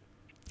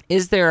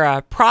 Is there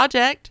a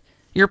project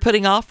you're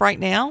putting off right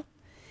now?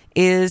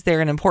 Is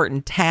there an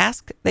important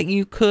task that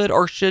you could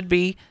or should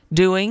be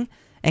doing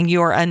and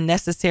you are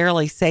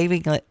unnecessarily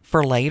saving it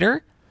for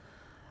later,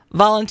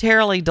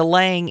 voluntarily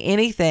delaying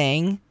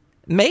anything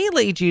may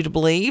lead you to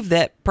believe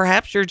that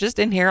perhaps you're just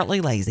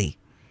inherently lazy.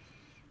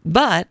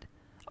 But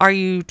are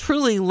you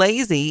truly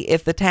lazy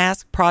if the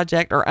task,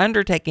 project, or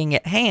undertaking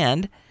at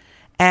hand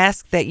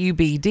asks that you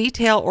be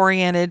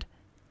detail-oriented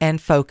and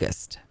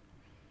focused?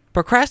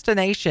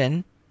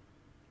 Procrastination,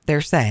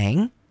 they're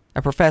saying,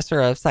 a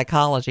professor of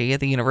psychology at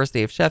the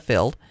University of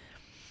Sheffield,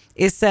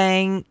 is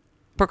saying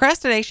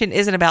procrastination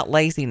isn't about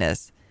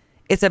laziness.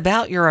 It's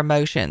about your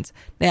emotions.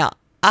 Now,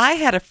 I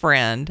had a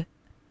friend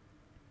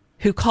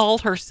who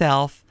called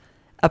herself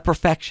a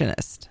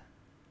perfectionist.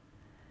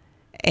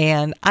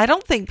 And I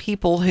don't think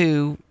people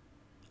who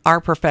are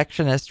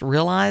perfectionists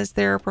realize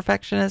they're a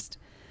perfectionist.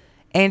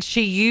 And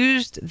she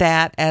used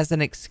that as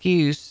an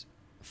excuse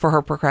for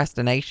her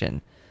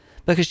procrastination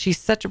because she's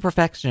such a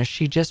perfectionist.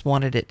 She just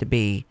wanted it to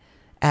be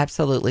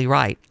absolutely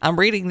right. I'm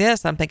reading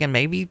this. I'm thinking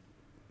maybe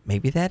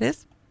that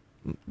is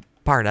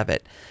part of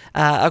it.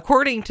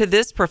 According to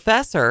this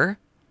professor,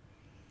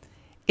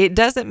 it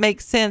doesn't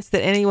make sense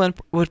that anyone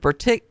would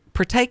partake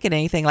in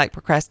anything like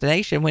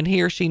procrastination when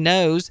he or she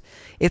knows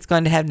it's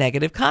going to have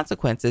negative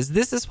consequences.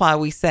 This is why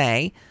we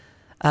say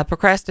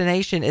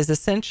procrastination is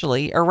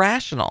essentially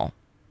irrational.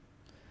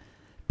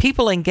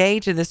 People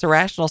engage in this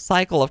irrational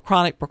cycle of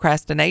chronic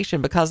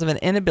procrastination because of an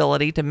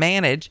inability to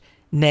manage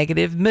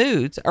negative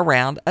moods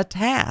around a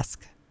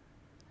task.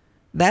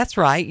 That's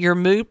right. Your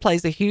mood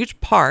plays a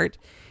huge part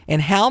in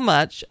how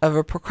much of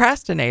a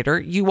procrastinator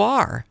you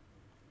are.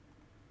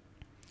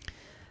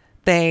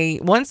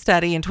 One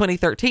study in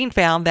 2013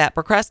 found that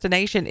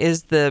procrastination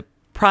is the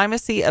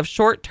primacy of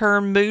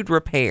short-term mood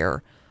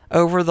repair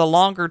over the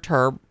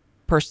longer-term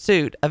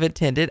pursuit of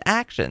intended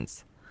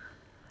actions.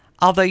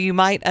 Although you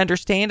might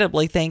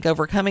understandably think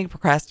overcoming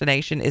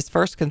procrastination is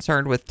first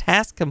concerned with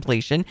task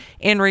completion,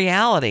 in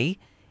reality,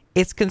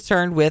 it's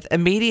concerned with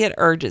immediate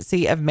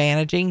urgency of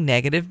managing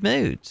negative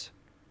moods.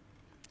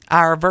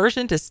 Our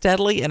aversion to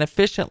steadily and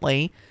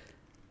efficiently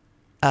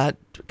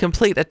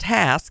complete a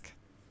task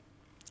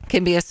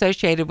can be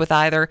associated with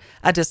either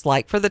a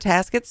dislike for the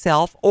task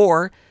itself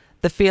or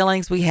the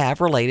feelings we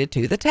have related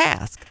to the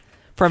task.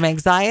 From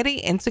anxiety,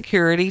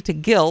 insecurity to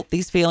guilt,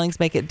 these feelings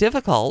make it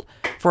difficult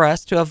for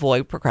us to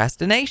avoid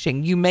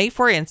procrastination. You may,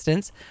 for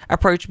instance,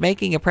 approach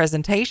making a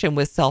presentation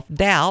with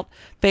self-doubt,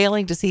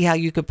 failing to see how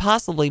you could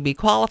possibly be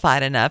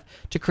qualified enough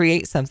to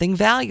create something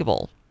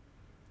valuable.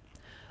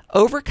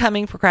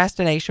 Overcoming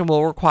procrastination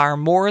will require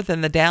more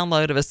than the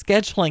download of a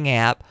scheduling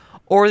app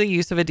or the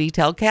use of a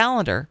detailed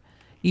calendar.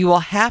 You will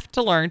have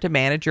to learn to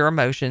manage your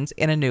emotions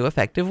in a new,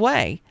 effective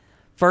way.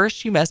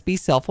 First, you must be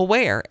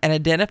self-aware and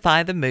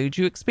identify the moods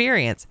you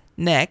experience.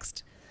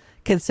 Next,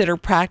 consider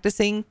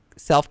practicing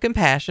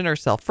self-compassion or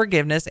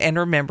self-forgiveness. And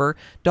remember,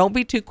 don't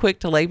be too quick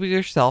to label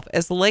yourself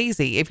as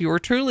lazy. If you are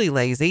truly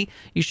lazy,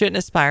 you shouldn't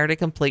aspire to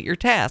complete your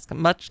task,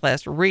 much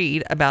less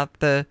read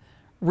about the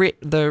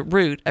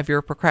root of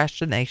your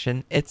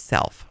procrastination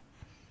itself.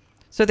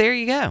 So there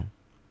you go.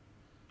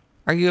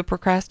 Are you a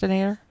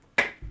procrastinator?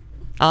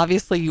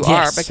 Obviously you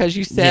are, because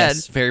you said...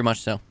 Yes, very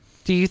much so.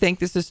 Do you think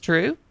this is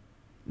true?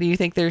 Do you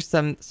think there's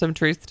some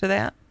truth to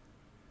that?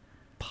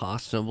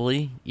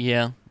 Possibly,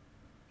 yeah.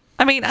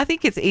 I mean, I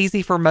think it's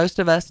easy for most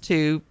of us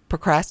to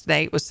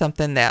procrastinate with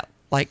something that,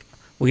 like,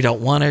 we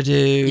don't want to do.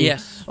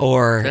 Yes,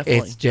 or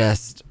definitely. It's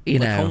just,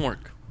 like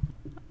homework.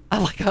 I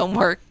like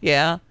homework,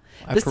 yeah.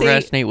 I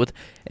procrastinate with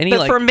any,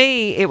 but for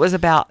me, it was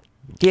about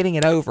getting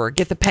it over.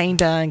 Get the pain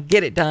done,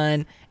 get it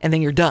done, and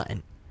then you're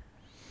done.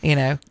 You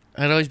know?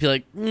 I'd always be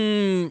like,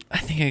 I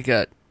think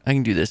I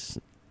can do this.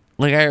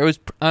 Like,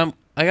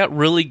 I got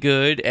really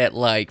good at,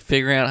 like,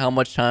 figuring out how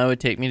much time it would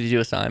take me to do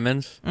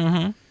assignments.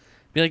 Mm-hmm.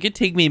 Be like, it'd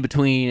take me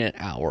between an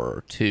hour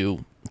or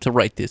two to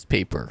write this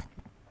paper.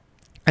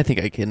 I think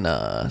I can,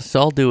 so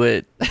I'll do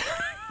it.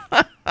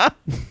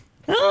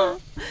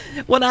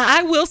 Well,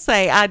 I will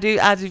say I do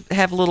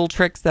have little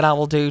tricks that I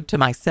will do to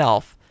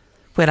myself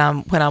when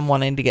I'm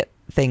wanting to get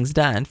things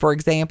done. For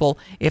example,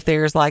 if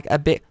there's like a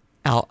bit,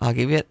 I'll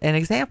give you an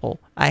example.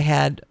 I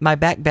had my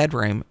back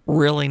bedroom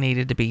really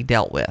needed to be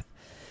dealt with.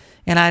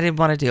 And I didn't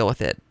want to deal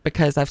with it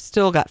because I've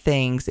still got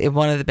things in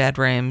one of the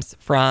bedrooms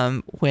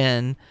from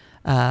when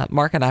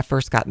Mark and I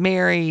first got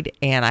married,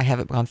 and I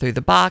haven't gone through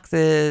the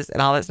boxes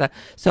and all that stuff.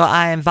 So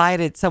I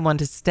invited someone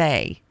to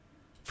stay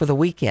for the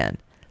weekend.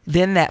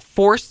 Then that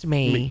forced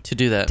me to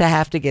do that, to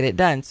have to get it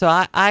done. So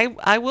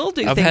I will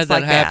do I've things had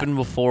that like happen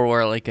before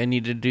where, like, I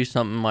needed to do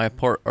something in my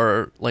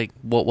or like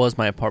what was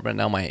my apartment,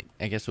 now I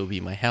guess it would be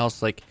my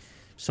house, like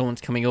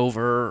someone's coming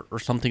over or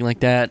something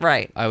like that.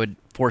 Right. I would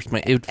force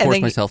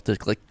myself to,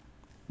 like,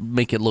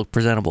 make it look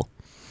presentable.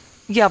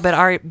 Yeah,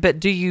 but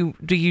do you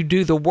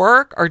do the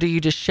work, or do you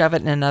just shove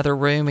it in another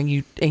room and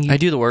you I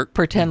do the work.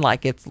 pretend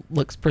like it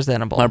looks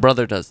presentable? My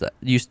brother does that.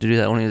 Used to do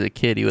that when he was a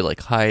kid. He would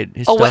like hide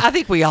his Oh, stuff. well, I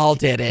think we all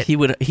did it. He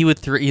would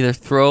either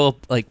throw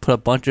like put a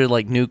bunch of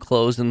like new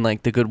clothes in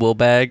like the Goodwill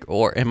bag,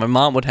 and my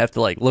mom would have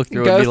to like look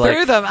through Go and be through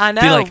like, them. I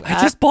know. Be like,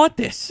 I just bought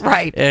this,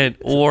 Right.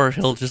 or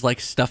he'll just like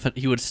stuff it.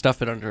 He would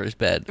stuff it under his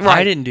bed. Right.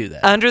 I didn't do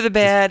that. Under the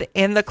bed,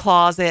 in the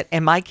closet,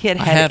 and my kid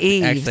had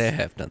eaves. Actually, I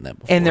have done that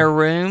before. In their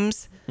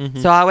rooms,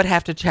 so I would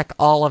have to check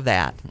all of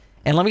that.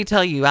 And let me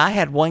tell you, I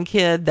had one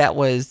kid that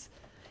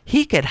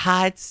he could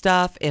hide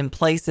stuff in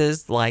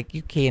places like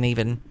you can't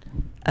even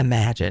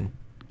imagine.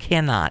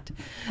 Cannot.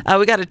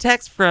 We got a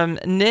text from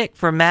Nick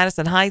from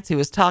Madison Heights who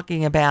was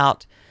talking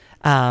about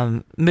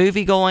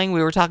movie going.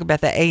 We were talking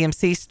about the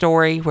AMC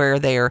story where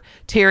they're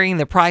tiering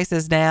the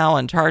prices now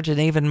and charging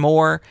even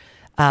more.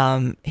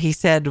 He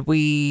said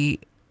the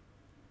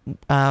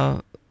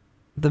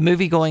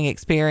movie going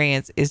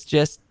experience is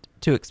just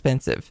too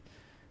expensive,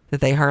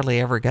 that they hardly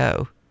ever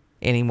go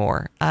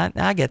anymore.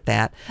 I get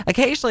that.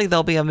 Occasionally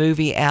there'll be a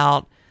movie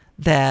out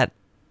that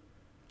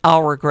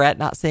I'll regret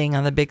not seeing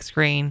on the big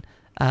screen.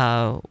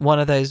 One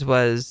of those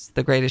was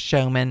The Greatest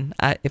Showman.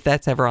 If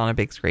that's ever on a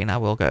big screen, I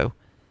will go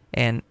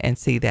and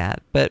see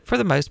that. But for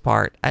the most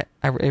part,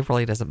 it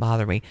really doesn't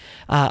bother me.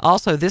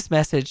 Also, this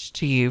message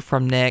to you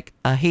from Nick.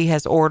 He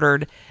has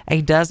ordered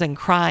a dozen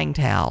crying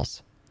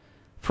towels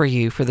for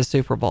you for the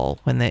Super Bowl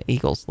when the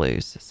Eagles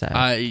lose. So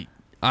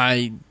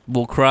I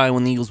will cry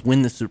when the Eagles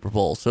win the Super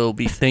Bowl. So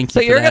thank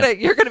you. So for that.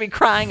 you're gonna be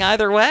crying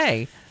either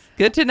way.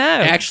 Good to know.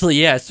 Actually,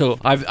 yeah. So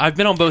I've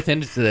been on both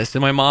ends of this,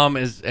 and my mom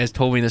has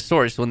told me this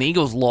story. So when the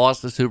Eagles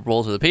lost the Super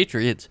Bowl to the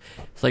Patriots,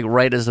 it's like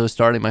right as I was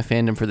starting my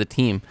fandom for the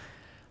team,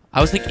 I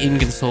was like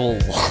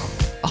inconsolable.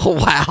 Oh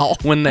wow!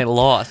 When they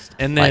lost,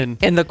 and then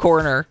like in the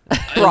corner,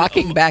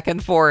 rocking back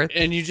and forth,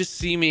 and you just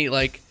see me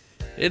like.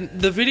 And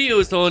the video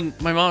is on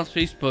my mom's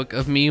Facebook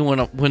of me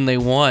when they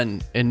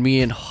won, and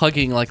me and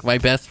hugging like my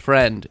best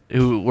friend,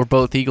 who were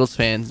both Eagles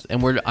fans,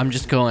 and I'm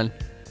just going,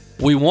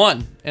 we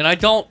won, and I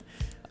can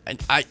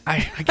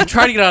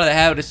try to get out of the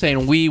habit of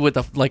saying we with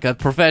a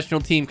professional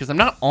team because I'm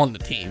not on the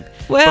team.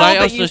 Well,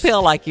 but you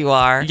feel like you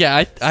are.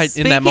 Yeah,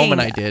 in that moment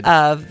I did.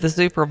 Of the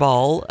Super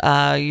Bowl,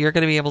 you're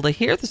going to be able to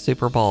hear the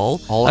Super Bowl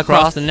all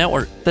across the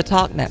network, the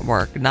Talk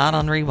Network, not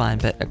on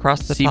Rewind, but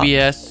across the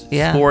CBS,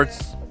 Talk.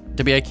 Sports.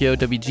 WIKO,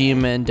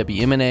 WGMN,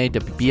 WMNA,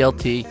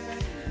 WBLT,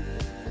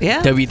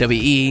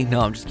 WWE.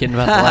 No, I'm just kidding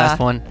about the last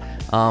one.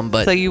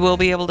 But so you will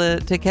be able to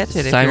catch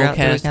it if you're out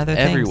doing other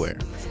things. Everywhere.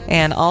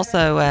 And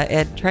also,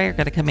 Ed and Trey are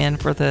going to come in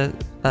for the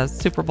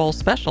Super Bowl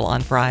special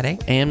on Friday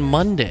and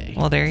Monday.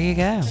 Well, there you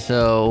go.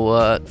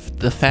 So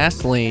the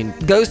Fast Lane.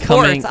 Go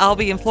Sports. I'll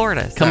be in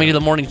Florida. Coming to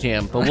the Morning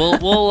Jam, but we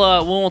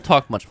won't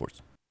talk much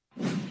sports.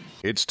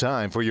 It's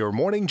time for your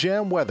Morning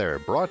Jam weather,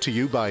 brought to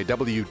you by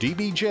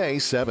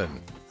WDBJ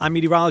 7. I'm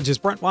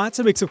meteorologist Brent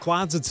Watson. Mix of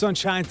clouds and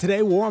sunshine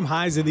today. Warm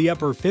highs in the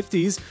upper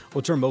 50s.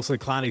 Will turn mostly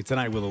cloudy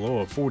tonight with a low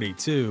of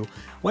 42.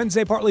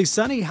 Wednesday, partly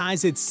sunny.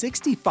 Highs at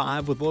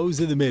 65 with lows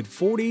in the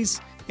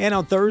mid-40s. And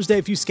on Thursday,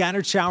 a few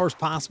scattered showers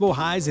possible.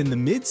 Highs in the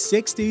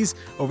mid-60s.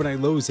 Overnight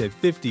lows at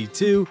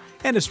 52.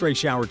 And a stray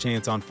shower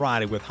chance on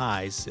Friday with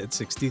highs at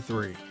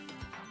 63.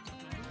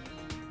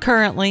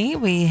 Currently,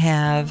 we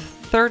have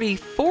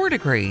 34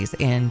 degrees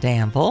in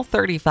Danville,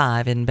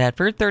 35 in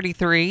Bedford,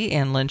 33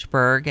 in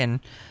Lynchburg and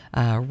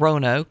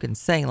Roanoke and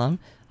Salem,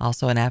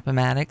 also in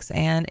Appomattox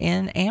and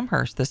in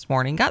Amherst this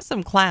morning. Got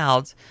some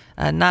clouds,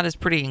 not as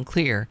pretty and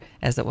clear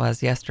as it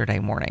was yesterday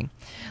morning.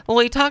 Well,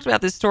 we talked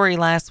about this story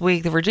last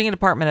week. The Virginia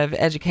Department of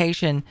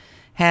Education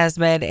has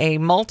made a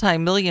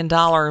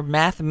multi-million-dollar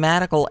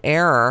mathematical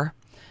error.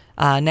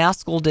 Now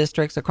school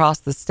districts across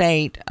the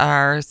state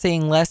are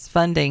seeing less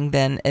funding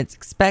than it's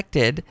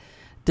expected.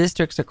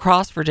 Districts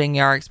across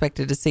Virginia are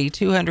expected to see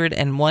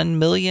 $201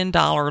 million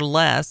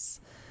less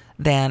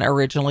than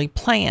originally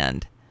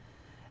planned.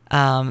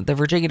 The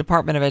Virginia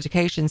Department of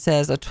Education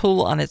says a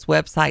tool on its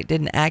website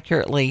didn't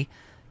accurately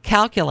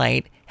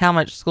calculate how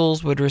much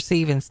schools would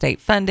receive in state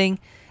funding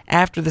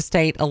after the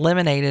state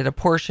eliminated a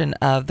portion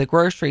of the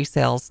grocery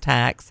sales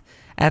tax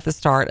at the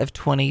start of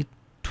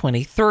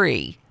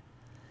 2023.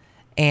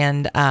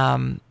 And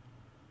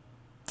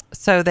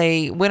so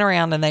they went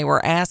around and they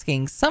were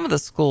asking some of the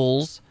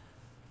schools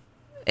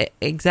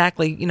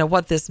exactly,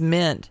 what this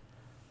meant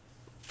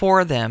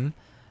for them.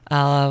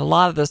 A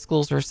lot of the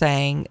schools are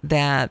saying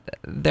that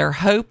they're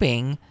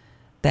hoping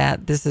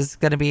that this is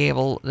going to be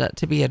able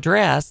to be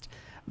addressed.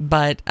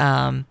 But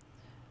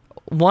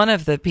one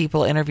of the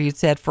people interviewed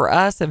said for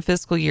us in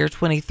fiscal year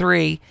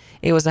 23,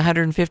 it was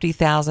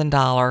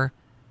 $150,000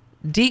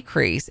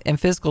 decrease. In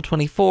fiscal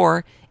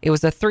 24, it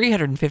was a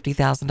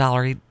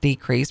 $350,000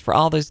 decrease. For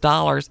all those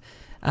dollars,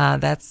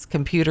 that's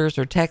computers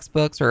or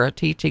textbooks or a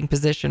teaching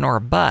position or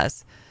a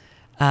bus.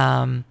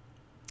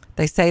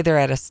 They say they're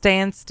at a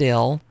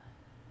standstill,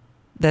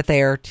 that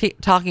they are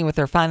talking with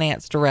their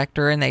finance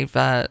director, and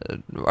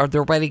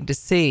they're waiting to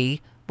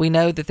see. We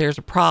know that there's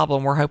a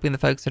problem. We're hoping the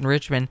folks in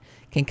Richmond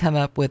can come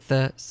up with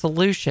the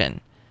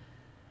solution.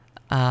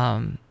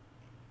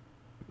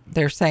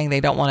 they're saying they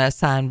don't want to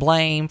assign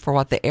blame for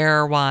what the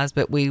error was,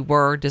 but we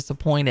were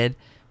disappointed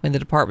when the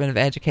Department of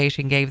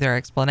Education gave their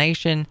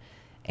explanation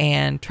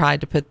and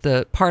tried to put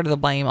the part of the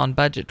blame on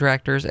budget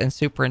directors and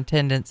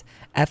superintendents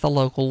at the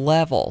local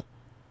level.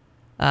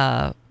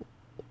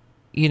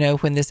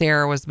 When this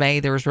error was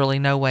made, there was really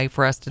no way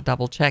for us to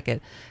double check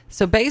it.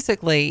 So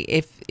basically,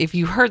 if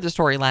you heard the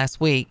story last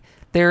week,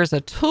 there's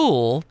a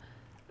tool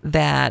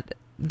that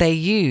they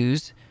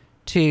use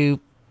to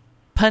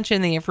punch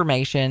in the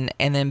information,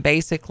 and then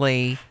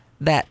basically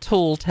that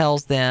tool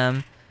tells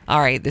them, all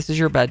right, this is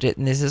your budget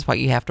and this is what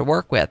you have to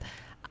work with.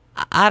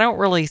 I don't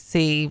really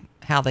see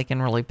how they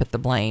can really put the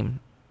blame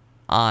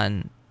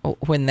on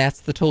when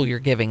that's the tool you're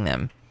giving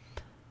them.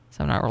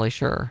 So I'm not really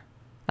sure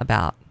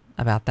about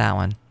that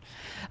one.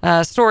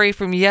 Story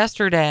from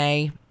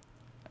yesterday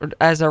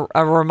as a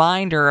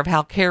reminder of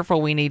how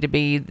careful we need to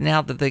be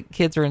now that the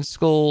kids are in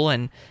school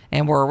and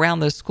we're around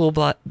those school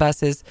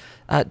buses.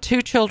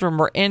 2 children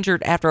were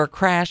injured after a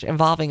crash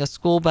involving a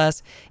school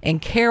bus in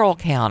Carroll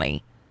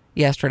County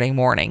yesterday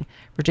morning.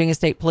 Virginia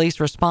State Police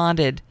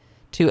responded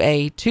to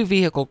a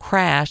 2-vehicle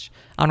crash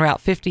on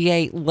Route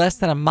 58 less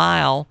than a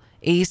mile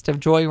east of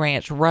Joy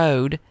Ranch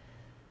Road.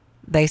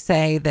 They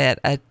say that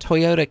a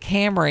Toyota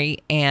Camry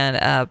and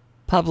a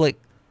public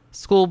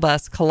school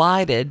bus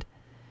collided.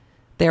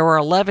 There were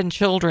 11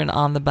 children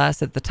on the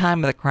bus at the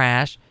time of the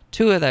crash.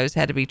 2 of those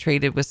had to be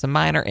treated with some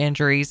minor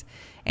injuries,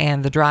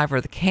 and the driver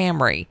of the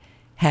Camry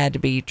had to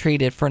be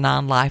treated for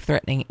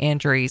non-life-threatening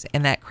injuries,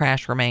 and that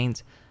crash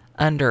remains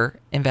under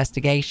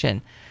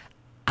investigation.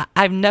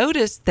 I've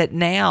noticed that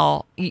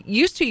now,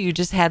 used to you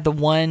just had the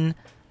one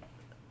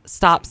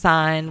stop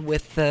sign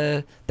with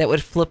that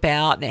would flip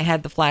out and it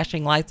had the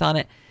flashing lights on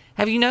it.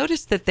 Have you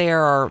noticed that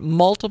there are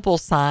multiple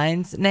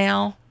signs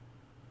now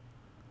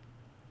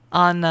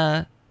on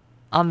the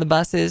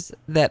buses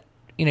that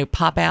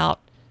pop out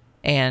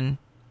and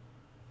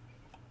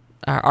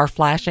are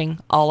flashing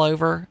all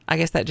over? I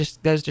guess that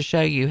just goes to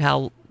show you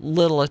how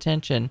little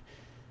attention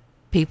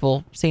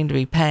people seem to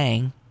be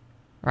paying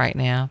right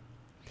now.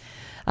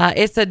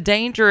 It's a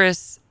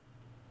dangerous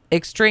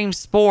extreme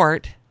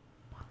sport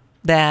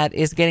that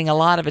is getting a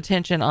lot of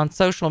attention on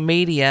social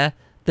media.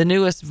 The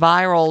newest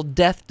viral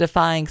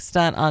death-defying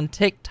stunt on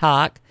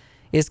TikTok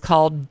is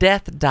called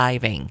death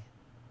diving.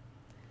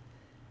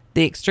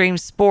 The extreme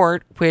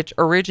sport, which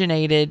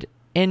originated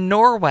in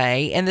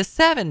Norway in the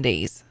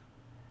 70s,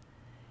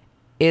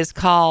 is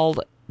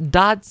called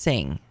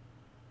dodging.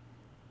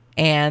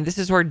 And this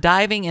is where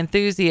diving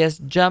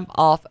enthusiasts jump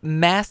off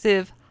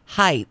massive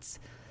heights,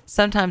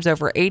 sometimes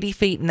over 80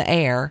 feet in the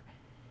air,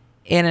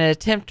 in an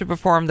attempt to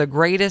perform the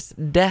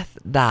greatest death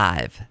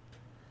dive.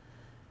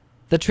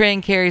 The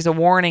trend carries a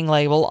warning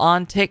label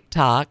on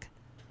TikTok.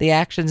 The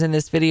actions in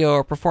this video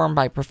are performed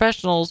by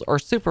professionals or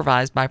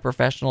supervised by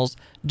professionals.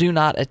 Do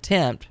not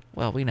attempt.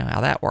 Well, we know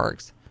how that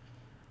works.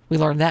 We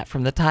learned that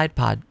from the Tide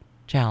Pod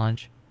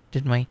Challenge,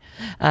 didn't we?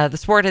 The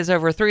sport has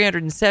over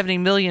 370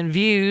 million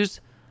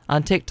views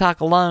on TikTok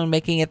alone,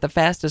 making it the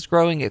fastest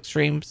growing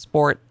extreme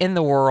sport in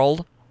the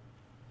world.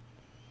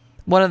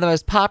 One of the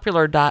most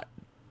popular death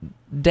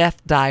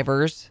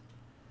divers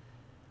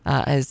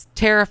has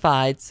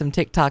terrified some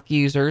TikTok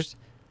users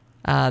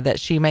that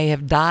she may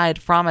have died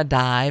from a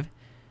dive.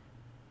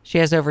 She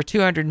has over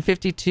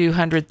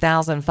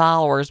 252,000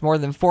 followers, more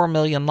than 4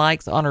 million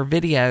likes on her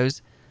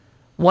videos.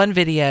 One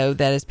video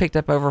that has picked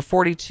up over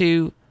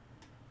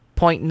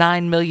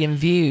 42.9 million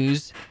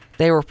views.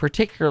 They were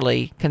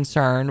particularly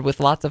concerned, with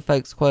lots of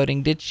folks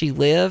quoting, "Did she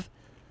live?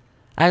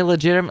 I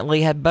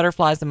legitimately had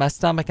butterflies in my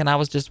stomach and I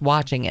was just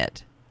watching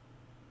it."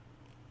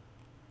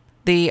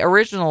 The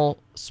original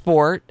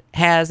sport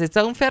has its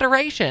own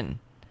federation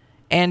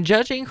and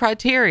judging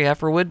criteria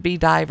for would-be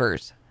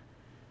divers.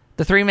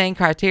 The 3 main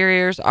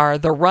criteria are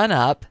the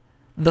run-up,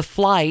 the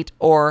flight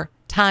or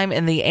time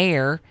in the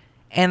air,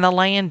 and the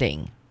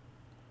landing.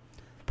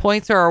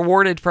 Points are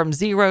awarded from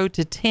 0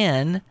 to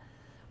 10,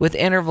 with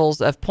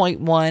intervals of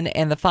 0.1,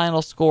 and the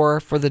final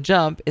score for the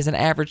jump is an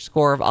average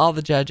score of all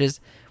the judges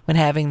when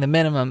having the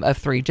minimum of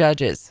 3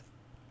 judges.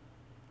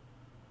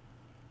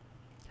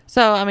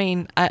 So, I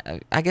mean,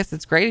 I guess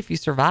it's great if you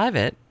survive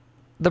it.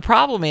 The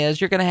problem is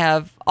you're going to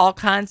have all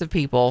kinds of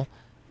people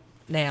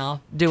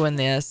now doing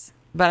this.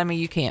 But, I mean,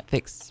 you can't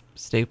fix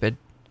stupid.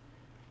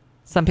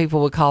 Some people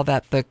would call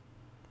that the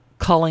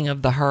culling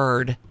of the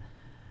herd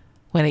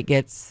when it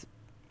gets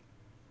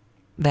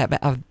that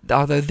bad.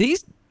 Although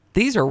these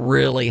are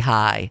really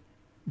high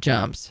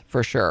jumps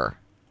for sure.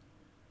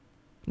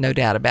 No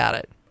doubt about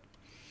it.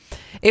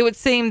 It would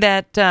seem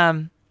that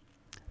the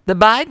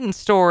Biden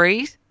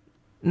story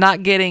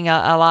not getting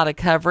a lot of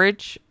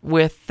coverage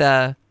with,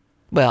 the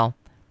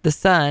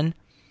Sun.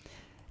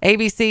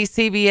 ABC,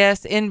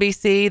 CBS,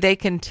 NBC, they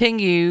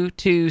continue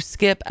to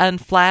skip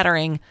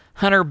unflattering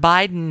Hunter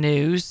Biden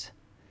news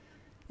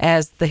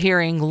as the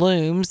hearing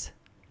looms.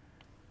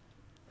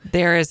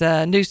 There is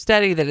a new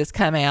study that has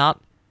come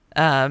out.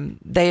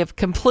 They have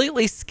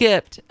completely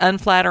skipped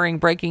unflattering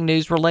breaking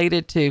news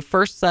related to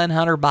first son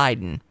Hunter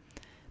Biden.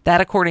 That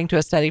according to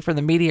a study from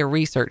the Media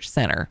Research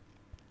Center.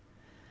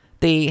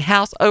 The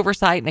House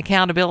Oversight and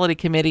Accountability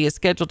Committee is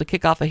scheduled to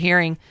kick off a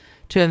hearing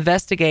to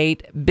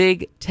investigate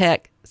big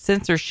tech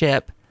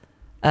censorship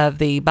of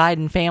the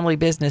Biden family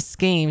business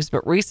schemes,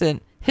 but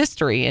recent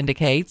history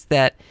indicates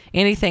that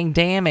anything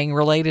damning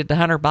related to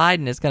Hunter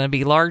Biden is going to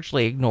be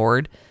largely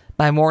ignored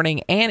by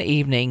morning and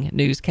evening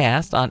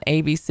newscasts on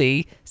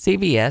ABC,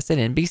 CBS,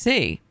 and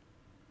NBC.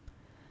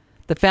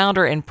 The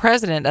founder and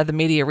president of the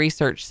Media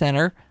Research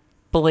Center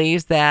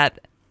believes that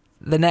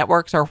the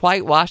networks are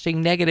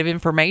whitewashing negative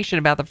information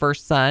about the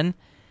first son,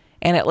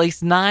 and at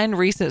least 9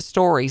 recent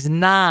stories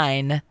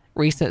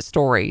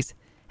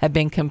have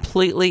been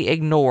completely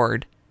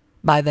ignored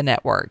by the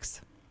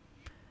networks.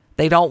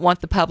 They don't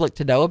want the public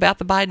to know about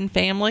the Biden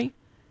family,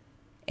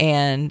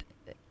 and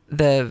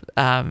the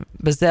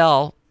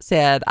Bazell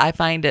said, "I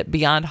find it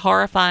beyond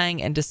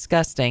horrifying and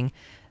disgusting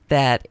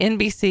that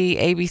NBC,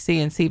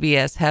 ABC, and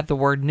CBS have the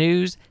word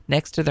news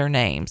next to their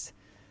names,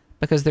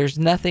 because there's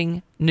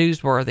nothing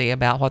newsworthy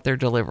about what they're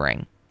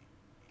delivering."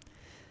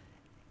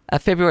 A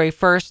February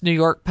 1st New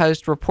York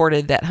Post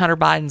reported that Hunter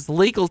Biden's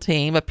legal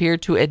team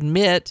appeared to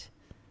admit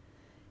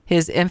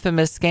his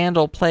infamous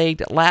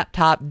scandal-plagued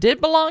laptop did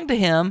belong to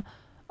him,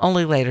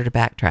 only later to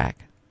backtrack.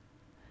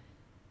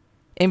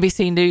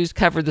 NBC News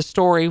covered the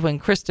story when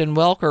Kristen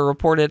Welker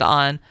reported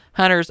on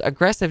Hunter's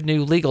aggressive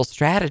new legal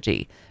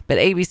strategy, but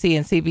ABC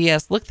and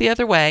CBS looked the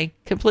other way,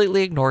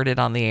 completely ignored it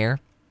on the air.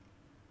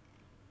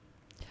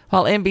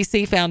 While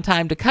NBC found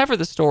time to cover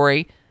the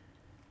story,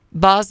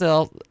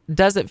 Bazell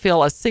doesn't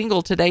feel a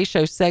single Today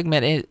Show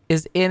segment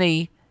is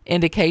any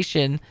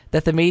indication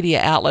that the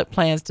media outlet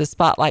plans to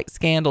spotlight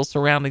scandals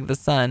surrounding the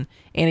son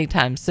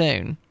anytime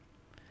soon.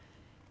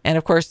 And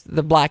of course,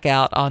 the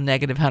blackout on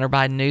negative Hunter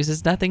Biden news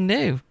is nothing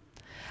new.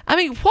 I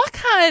mean, what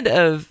kind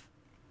of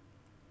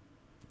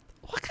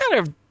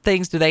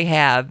things do they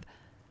have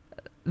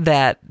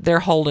that they're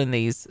holding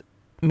these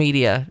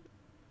media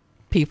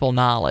people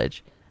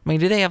knowledge? I mean,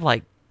 do they have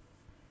like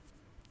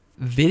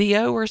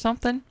video or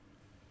something?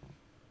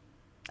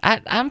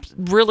 I'm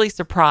really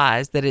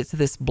surprised that it's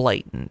this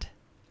blatant,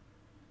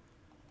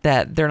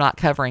 that they're not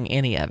covering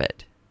any of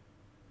it.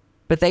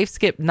 But they've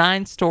skipped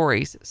 9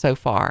 stories so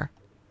far,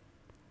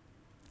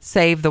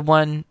 save the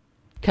one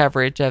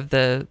coverage of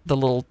the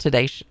little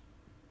Today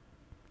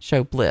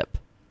Show blip.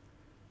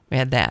 We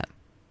had that.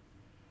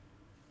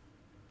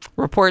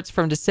 Reports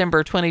from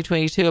December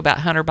 2022 about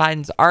Hunter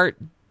Biden's art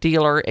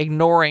dealer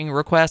ignoring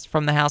requests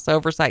from the House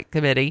Oversight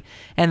Committee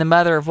and the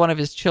mother of one of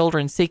his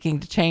children seeking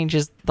to change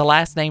the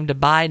last name to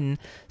Biden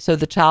so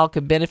the child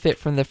could benefit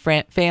from the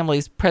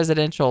family's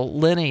presidential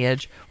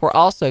lineage were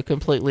also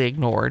completely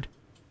ignored.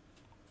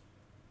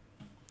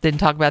 Didn't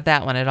talk about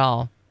that one at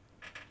all.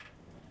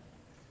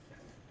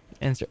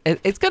 And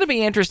it's going to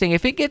be interesting.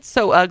 If it gets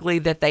so ugly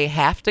that they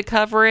have to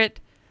cover it,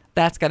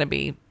 that's going to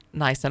be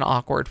nice and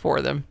awkward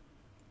for them.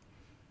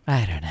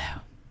 I don't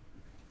know.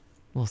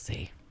 We'll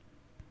see.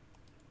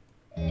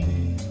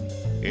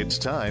 It's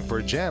time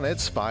for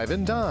Janet's 5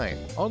 and Dine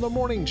on the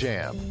Morning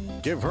Jam.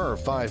 Give her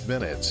 5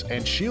 minutes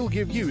and she'll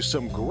give you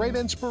some great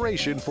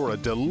inspiration for a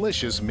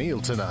delicious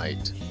meal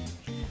tonight.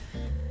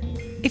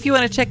 If you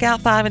want to check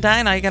out 5 and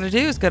Dine, all you got to do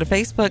is go to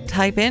Facebook,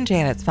 type in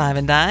Janet's 5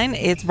 and Dine.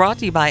 It's brought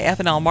to you by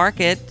F&L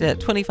Market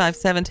at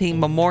 2517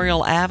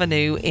 Memorial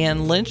Avenue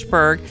in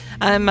Lynchburg.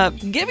 I'm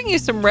giving you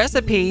some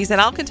recipes, and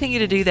I'll continue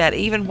to do that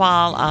even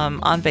while I'm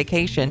on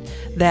vacation,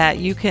 that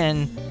you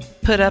can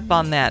put up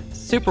on that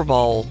Super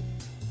Bowl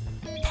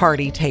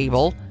party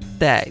table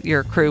that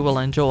your crew will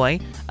enjoy.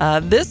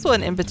 This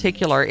one in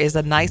particular is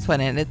a nice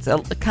one, and it's a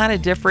kind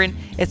of different.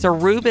 It's a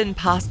Reuben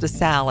pasta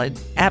salad.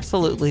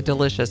 Absolutely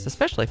delicious,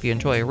 especially if you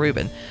enjoy a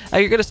Reuben.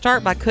 You're going to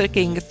start by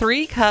cooking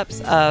 3 cups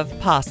of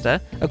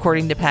pasta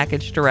according to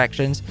package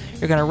directions.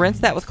 You're going to rinse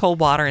that with cold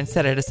water and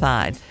set it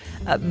aside.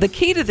 The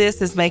key to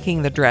this is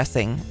making the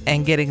dressing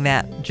and getting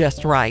that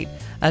just right.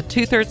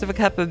 2/3 of a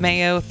cup of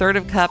mayo, 1/3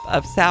 of a cup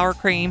of sour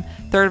cream,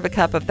 1/3 of a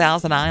cup of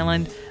Thousand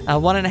Island,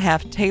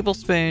 1.5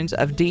 tablespoons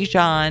of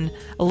Dijon,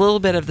 a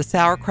little bit of the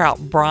sauerkraut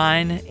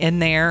brine in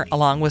there,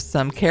 along with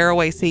some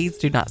caraway seeds.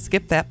 Do not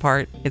skip that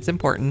part. It's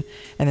important.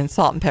 And then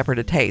salt and pepper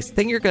to taste.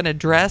 Then you're going to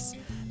dress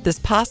this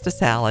pasta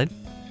salad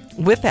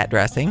with that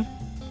dressing,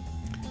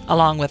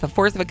 along with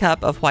 1/4 of a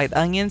cup of white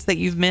onions that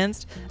you've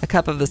minced, a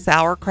cup of the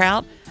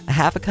sauerkraut,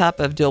 1/2 a cup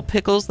of dill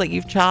pickles that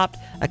you've chopped,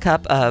 a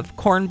cup of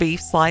corned beef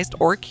sliced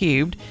or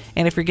cubed.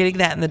 And if you're getting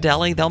that in the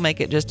deli, they'll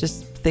make it just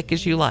as thick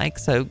as you like.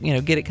 So,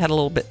 get it cut a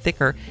little bit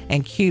thicker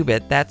and cube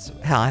it. That's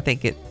how I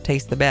think it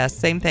tastes the best.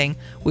 Same thing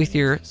with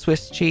your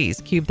Swiss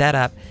cheese. Cube that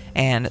up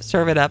and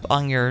serve it up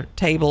on your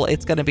table.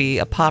 It's going to be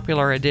a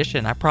popular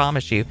addition, I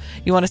promise you.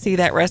 You want to see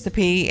that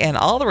recipe and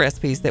all the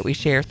recipes that we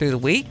share through the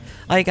week?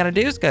 All you got to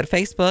do is go to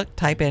Facebook,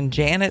 type in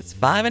Janet's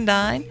 5 and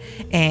Dine,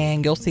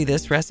 and you'll see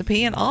this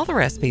recipe and all the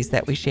recipes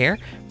that we share.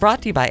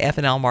 Brought to you by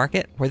F&L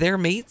Market, where their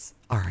meats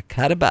are a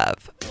cut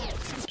above.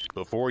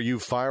 Before you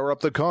fire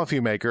up the coffee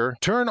maker,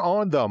 turn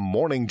on the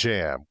Morning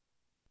Jam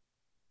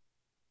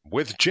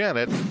with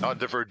Janet on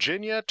the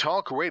Virginia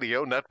Talk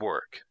Radio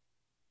Network.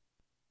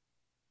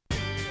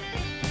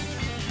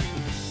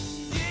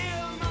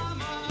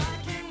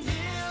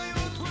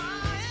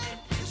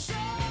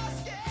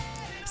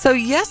 So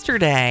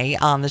yesterday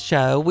on the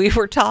show, we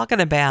were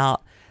talking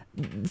about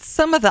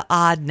some of the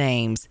odd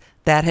names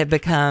that have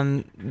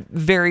become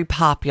very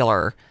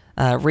popular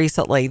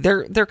recently.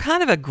 They're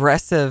kind of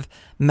aggressive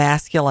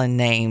masculine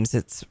names.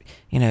 It's,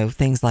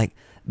 things like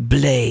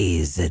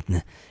Blaze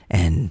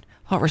and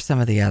what were some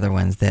of the other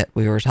ones that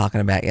we were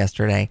talking about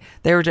yesterday?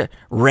 They were just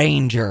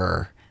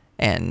Ranger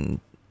and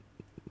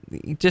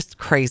just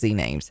crazy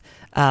names.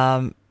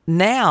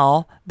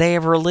 Now they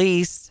have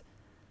released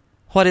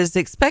what is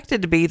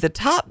expected to be the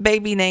top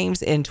baby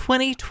names in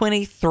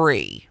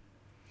 2023.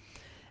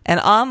 An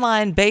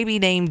online baby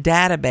name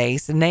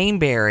database,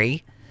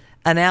 Nameberry,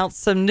 announced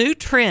some new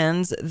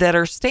trends that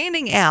are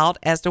standing out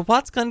as to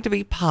what's going to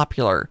be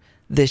popular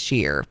this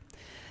year.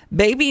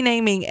 Baby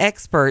naming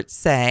experts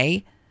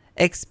say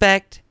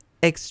expect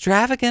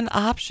extravagant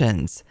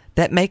options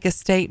that make a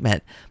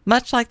statement,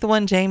 much like the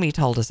one Jamie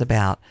told us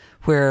about,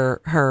 where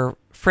her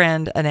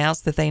friend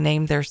announced that they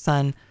named their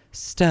son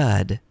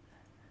Stud.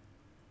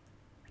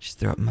 Just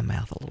threw up in my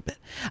mouth a little bit.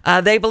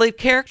 They believe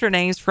character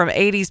names from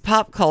 80s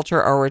pop culture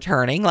are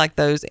returning, like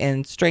those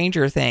in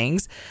Stranger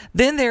Things.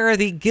 Then there are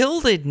the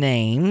gilded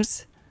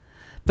names,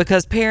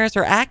 because parents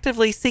are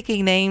actively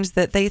seeking names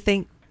that they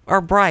think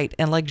are bright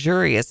and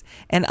luxurious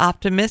and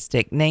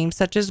optimistic, names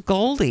such as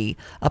Goldie,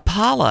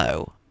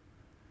 Apollo.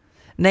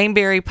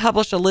 Nameberry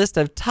published a list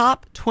of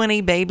top 20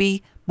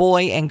 baby,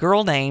 boy, and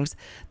girl names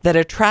that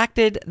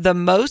attracted the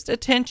most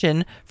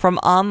attention from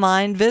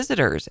online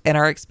visitors and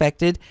are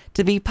expected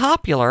to be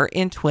popular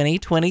in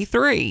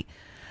 2023.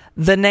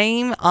 The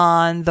name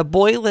on the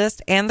boy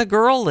list and the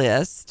girl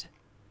list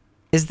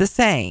is the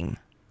same,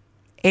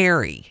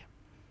 Airy,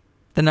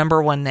 the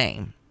number one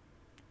name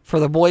for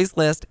the boys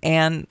list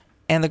and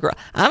the girl.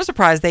 I'm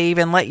surprised they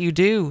even let you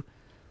do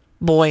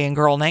boy and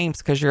girl names,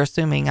 because you're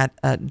assuming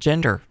a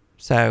gender.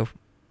 So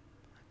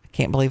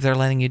can't believe they're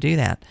letting you do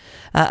that.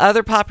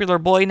 Other popular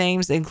boy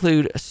names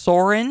include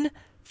Soren,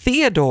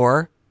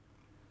 Theodore,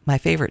 my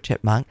favorite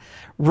chipmunk,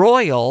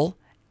 Royal,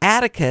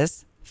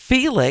 Atticus,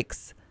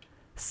 Felix,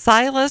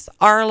 Silas,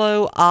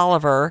 Arlo,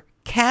 Oliver,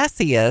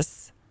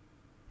 Cassius.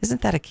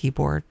 Isn't that a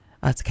keyboard?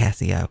 Oh, it's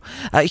Casio.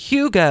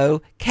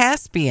 Hugo,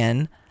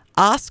 Caspian,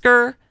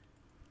 Oscar,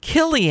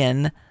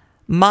 Killian,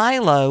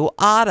 Milo,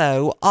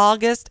 Otto,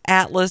 August,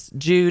 Atlas,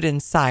 Jude,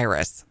 and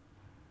Cyrus.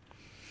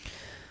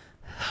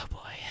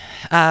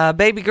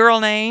 Baby girl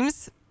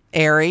names,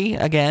 Airy,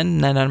 again,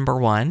 the number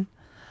one,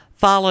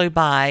 followed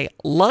by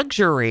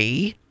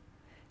Luxury,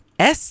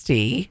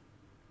 Esty,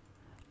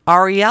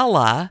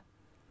 Ariella,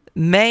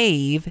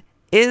 Maeve,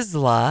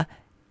 Isla,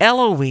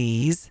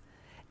 Eloise,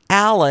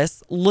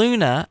 Alice,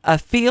 Luna,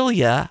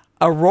 Ophelia,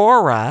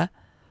 Aurora,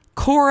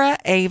 Cora,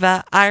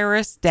 Ava,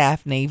 Iris,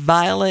 Daphne,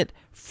 Violet,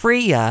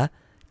 Freya,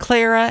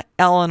 Clara,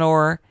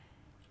 Eleanor,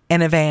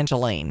 and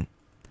Evangeline.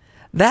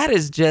 That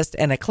is just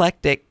an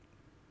eclectic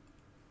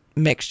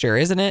mixture,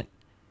 isn't it?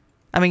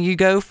 I mean, you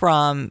go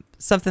from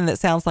something that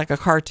sounds like a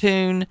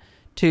cartoon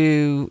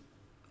to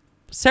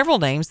several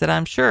names that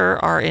I'm sure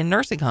are in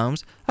nursing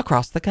homes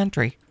across the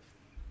country.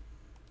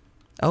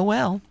 Oh,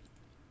 well,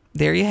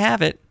 there you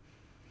have it.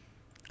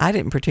 I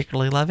didn't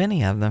particularly love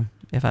any of them,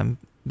 if I'm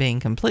being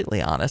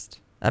completely honest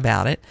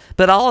about it,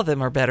 but all of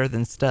them are better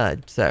than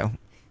Stud, so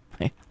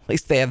at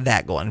least they have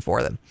that going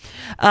for them.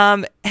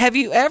 Have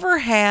you ever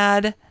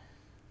had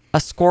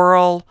a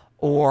squirrel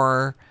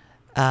or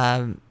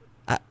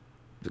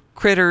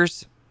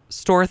critters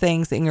store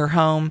things in your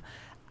home?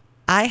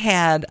 I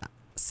had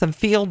some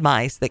field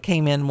mice that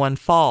came in one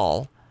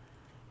fall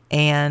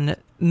and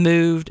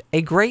moved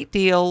a great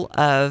deal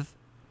of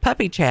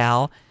puppy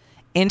chow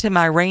into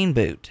my rain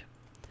boot.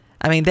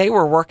 I mean, they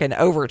were working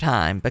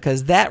overtime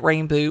because that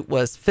rain boot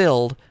was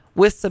filled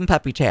with some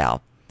puppy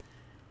chow.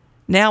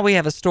 Now we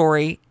have a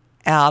story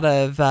out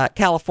of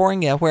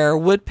California where a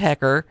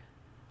woodpecker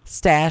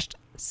stashed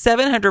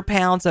 700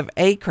 pounds of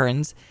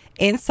acorns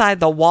inside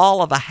the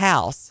wall of a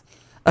house,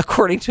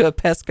 according to a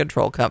pest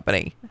control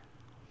company.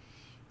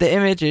 The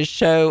images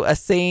show a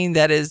scene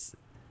that is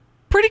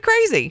pretty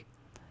crazy.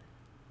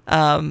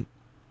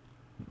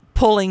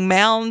 Pulling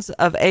mounds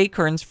of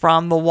acorns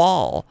from the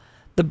wall.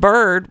 The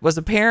bird was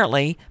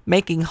apparently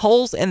making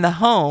holes in the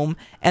home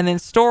and then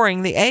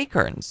storing the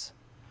acorns.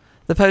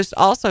 The Post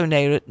also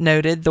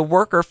noted the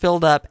worker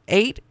filled up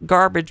 8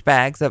 garbage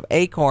bags of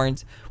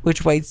acorns,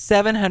 which weighed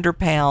 700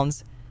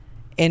 pounds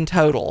in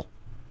total.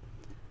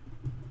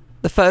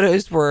 The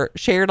photos were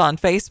shared on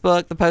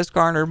Facebook. The Post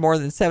garnered more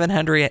than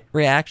 700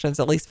 reactions,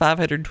 at least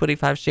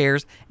 525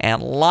 shares,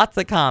 and lots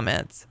of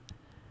comments.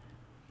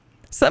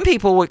 Some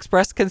people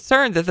expressed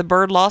concern that the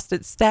bird lost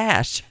its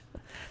stash.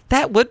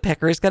 That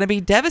woodpecker is going to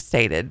be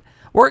devastated.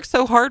 Worked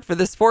so hard for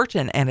this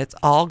fortune, and it's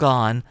all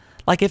gone.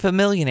 Like if a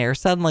millionaire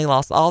suddenly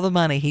lost all the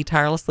money he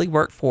tirelessly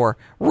worked for.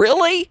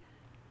 Really?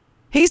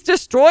 He's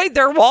destroyed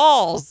their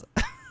walls.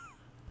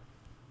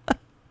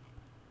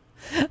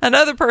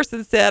 Another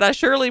person said, I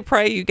surely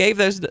pray you gave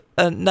those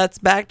nuts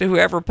back to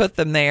whoever put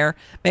them there.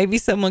 Maybe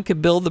someone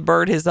could build the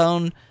bird his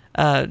own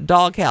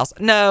doghouse.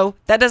 No,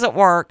 that doesn't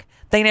work.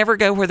 They never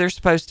go where they're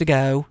supposed to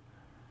go.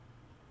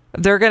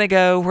 They're going to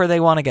go where they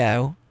want to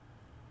go.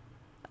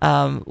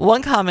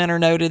 One commenter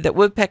noted that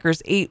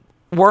woodpeckers eat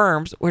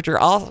worms, which are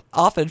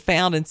often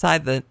found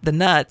inside the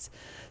nuts.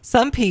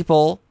 Some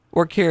people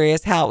were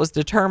curious how it was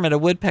determined a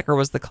woodpecker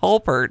was the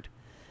culprit.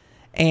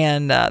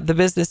 And the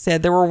business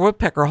said there were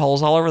woodpecker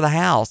holes all over the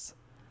house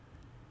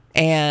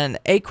and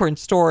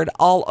acorns stored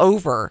all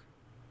over.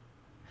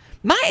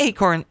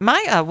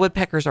 My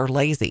woodpeckers are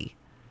lazy.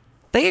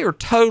 They are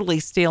totally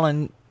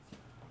stealing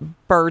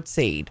bird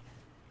seed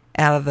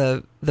out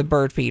of the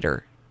bird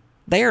feeder.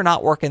 They are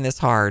not working this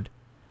hard.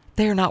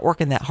 They are not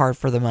working that hard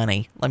for the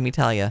money, let me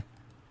tell you.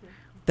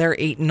 They're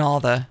eating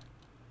they're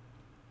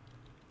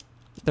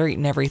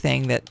eating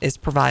everything that is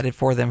provided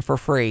for them for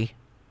free.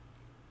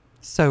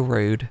 So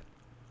rude.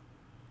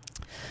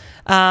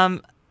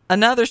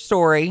 Another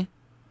story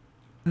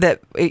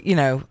that,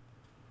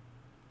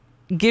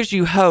 gives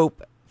you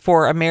hope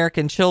for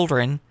American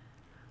children.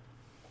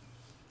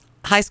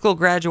 High school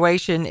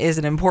graduation is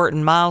an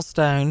important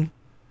milestone,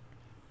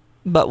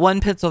 but one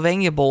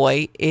Pennsylvania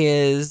boy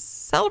is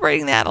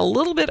celebrating that a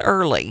little bit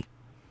early.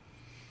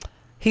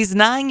 He's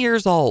 9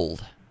 years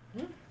old.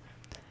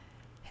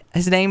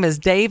 His name is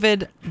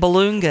David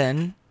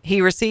Balungan.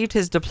 He received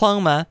his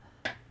diploma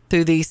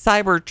through the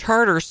Cyber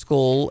Charter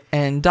School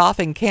in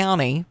Dauphin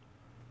County.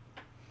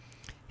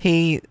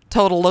 He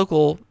told a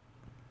local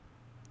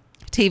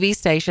TV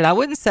station, I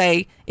wouldn't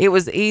say it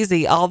was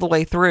easy all the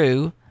way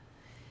through.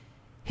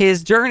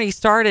 His journey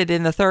started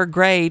in the 3rd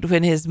grade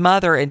when his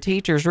mother and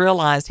teachers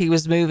realized he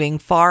was moving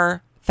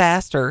far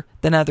faster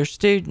than other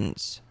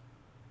students.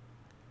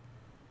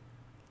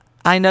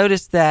 I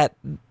noticed that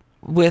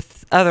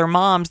with other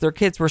moms, their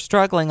kids were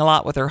struggling a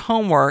lot with their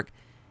homework,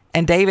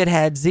 and David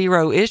had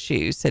 0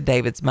 issues, said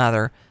David's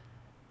mother.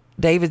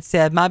 David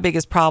said, my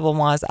biggest problem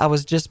was I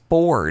was just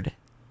bored.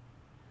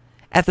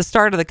 At the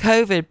start of the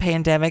COVID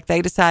pandemic,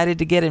 they decided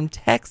to get him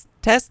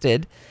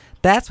tested.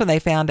 That's when they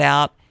found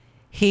out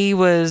he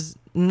was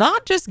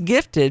not just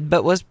gifted,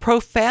 but was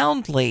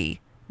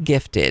profoundly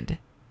gifted.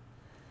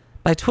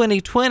 By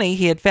 2020,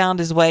 he had found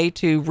his way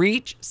to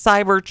Reach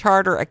Cyber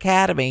Charter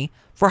Academy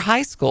for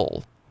high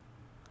school.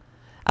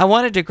 I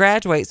wanted to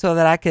graduate so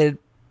that I could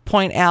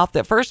point out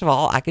that, first of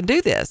all, I can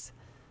do this.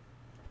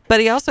 But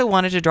he also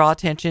wanted to draw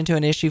attention to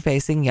an issue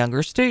facing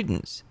younger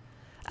students.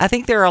 I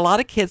think there are a lot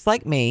of kids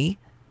like me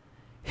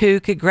who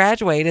could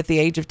graduate at the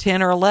age of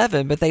 10 or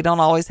 11, but they don't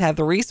always have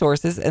the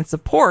resources and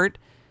support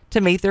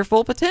to meet their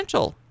full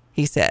potential,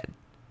 he said.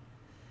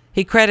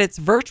 He credits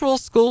virtual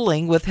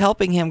schooling with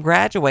helping him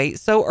graduate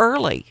so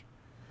early.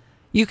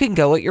 You can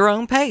go at your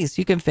own pace.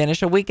 You can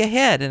finish a week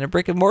ahead. In a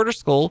brick and mortar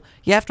school,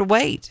 you have to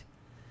wait.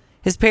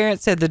 His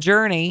parents said the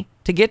journey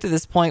to get to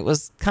this point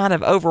was kind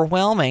of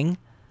overwhelming.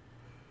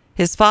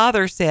 His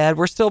father said,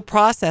 we're still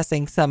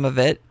processing some of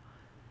it.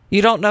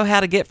 You don't know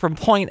how to get from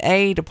point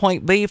A to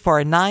point B for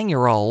a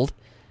 9-year-old.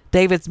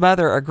 David's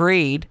mother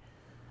agreed.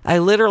 I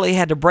literally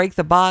had to break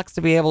the box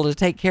to be able to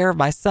take care of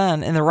my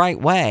son in the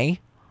right way.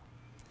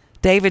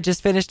 David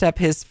just finished up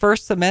his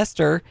first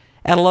semester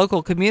at a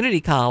local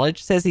community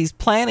college, says he's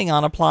planning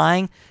on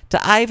applying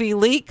to Ivy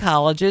League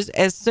colleges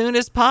as soon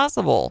as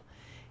possible.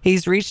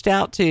 He's reached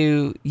out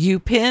to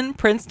UPenn,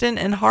 Princeton,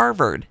 and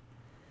Harvard.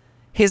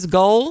 His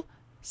goal?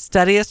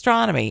 Study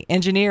astronomy,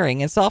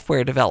 engineering, and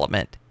software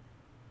development.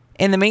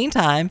 In the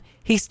meantime,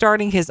 he's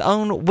starting his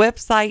own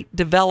website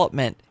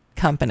development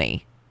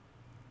company.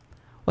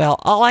 Well,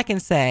 all I can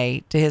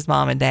say to his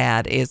mom and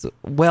dad is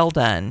well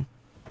done.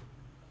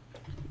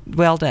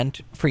 Well done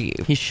for you.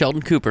 He's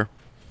Sheldon Cooper.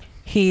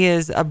 He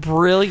is a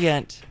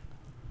brilliant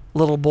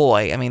little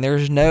boy. I mean,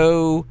 there's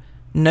no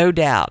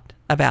doubt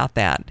about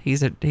that.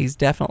 He's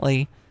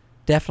definitely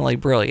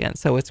brilliant.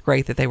 So it's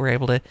great that they were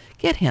able to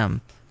get him,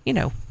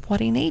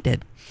 what he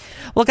needed.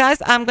 Well,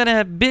 guys, I'm going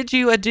to bid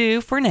you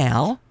adieu for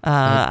now.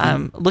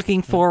 I'm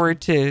looking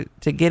forward to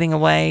getting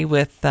away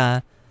with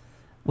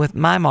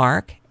my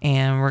Mark,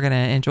 and we're going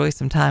to enjoy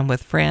some time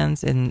with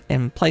friends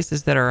in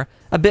places that are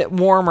a bit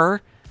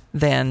warmer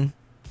than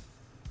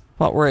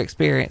what we're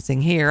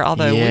experiencing here,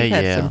 although we've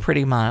had some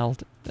pretty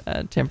mild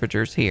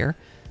temperatures here.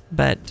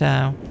 But,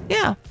 I'm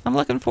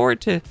looking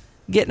forward to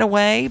getting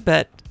away,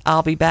 but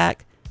I'll be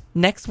back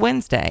next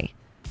Wednesday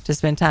to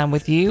spend time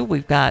with you.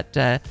 We've got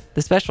the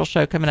special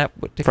show coming up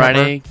to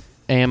Friday cover.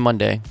 and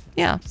Monday.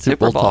 Yeah,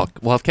 Super Bowl talk.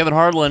 We'll have Kevin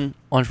Harlan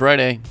on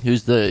Friday,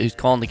 who's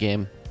calling the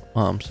game.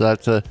 So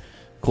that's a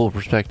cool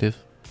perspective.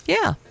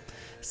 Yeah.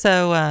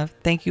 So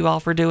thank you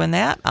all for doing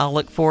that. I'll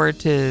look forward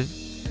to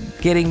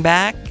getting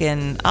back,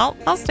 and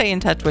I'll stay in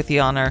touch with you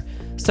on our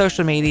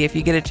social media. If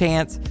you get a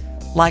chance,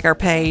 like our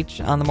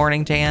page on the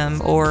Morning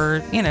Jam,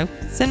 or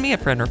send me a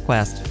friend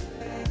request.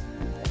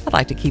 I'd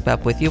like to keep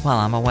up with you while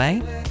I'm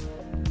away.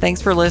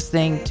 Thanks for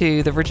listening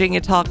to the Virginia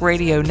Talk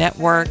Radio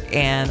Network,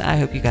 and I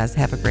hope you guys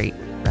have a great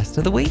rest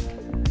of the week.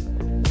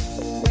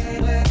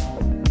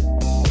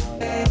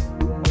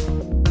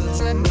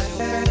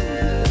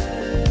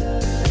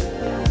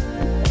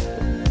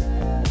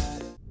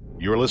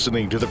 You're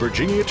listening to the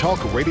Virginia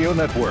Talk Radio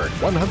Network,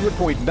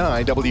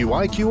 100.9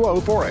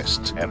 WIQO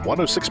Forest and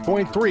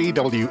 106.3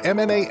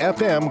 WMNA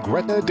FM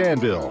Gretna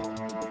Danville.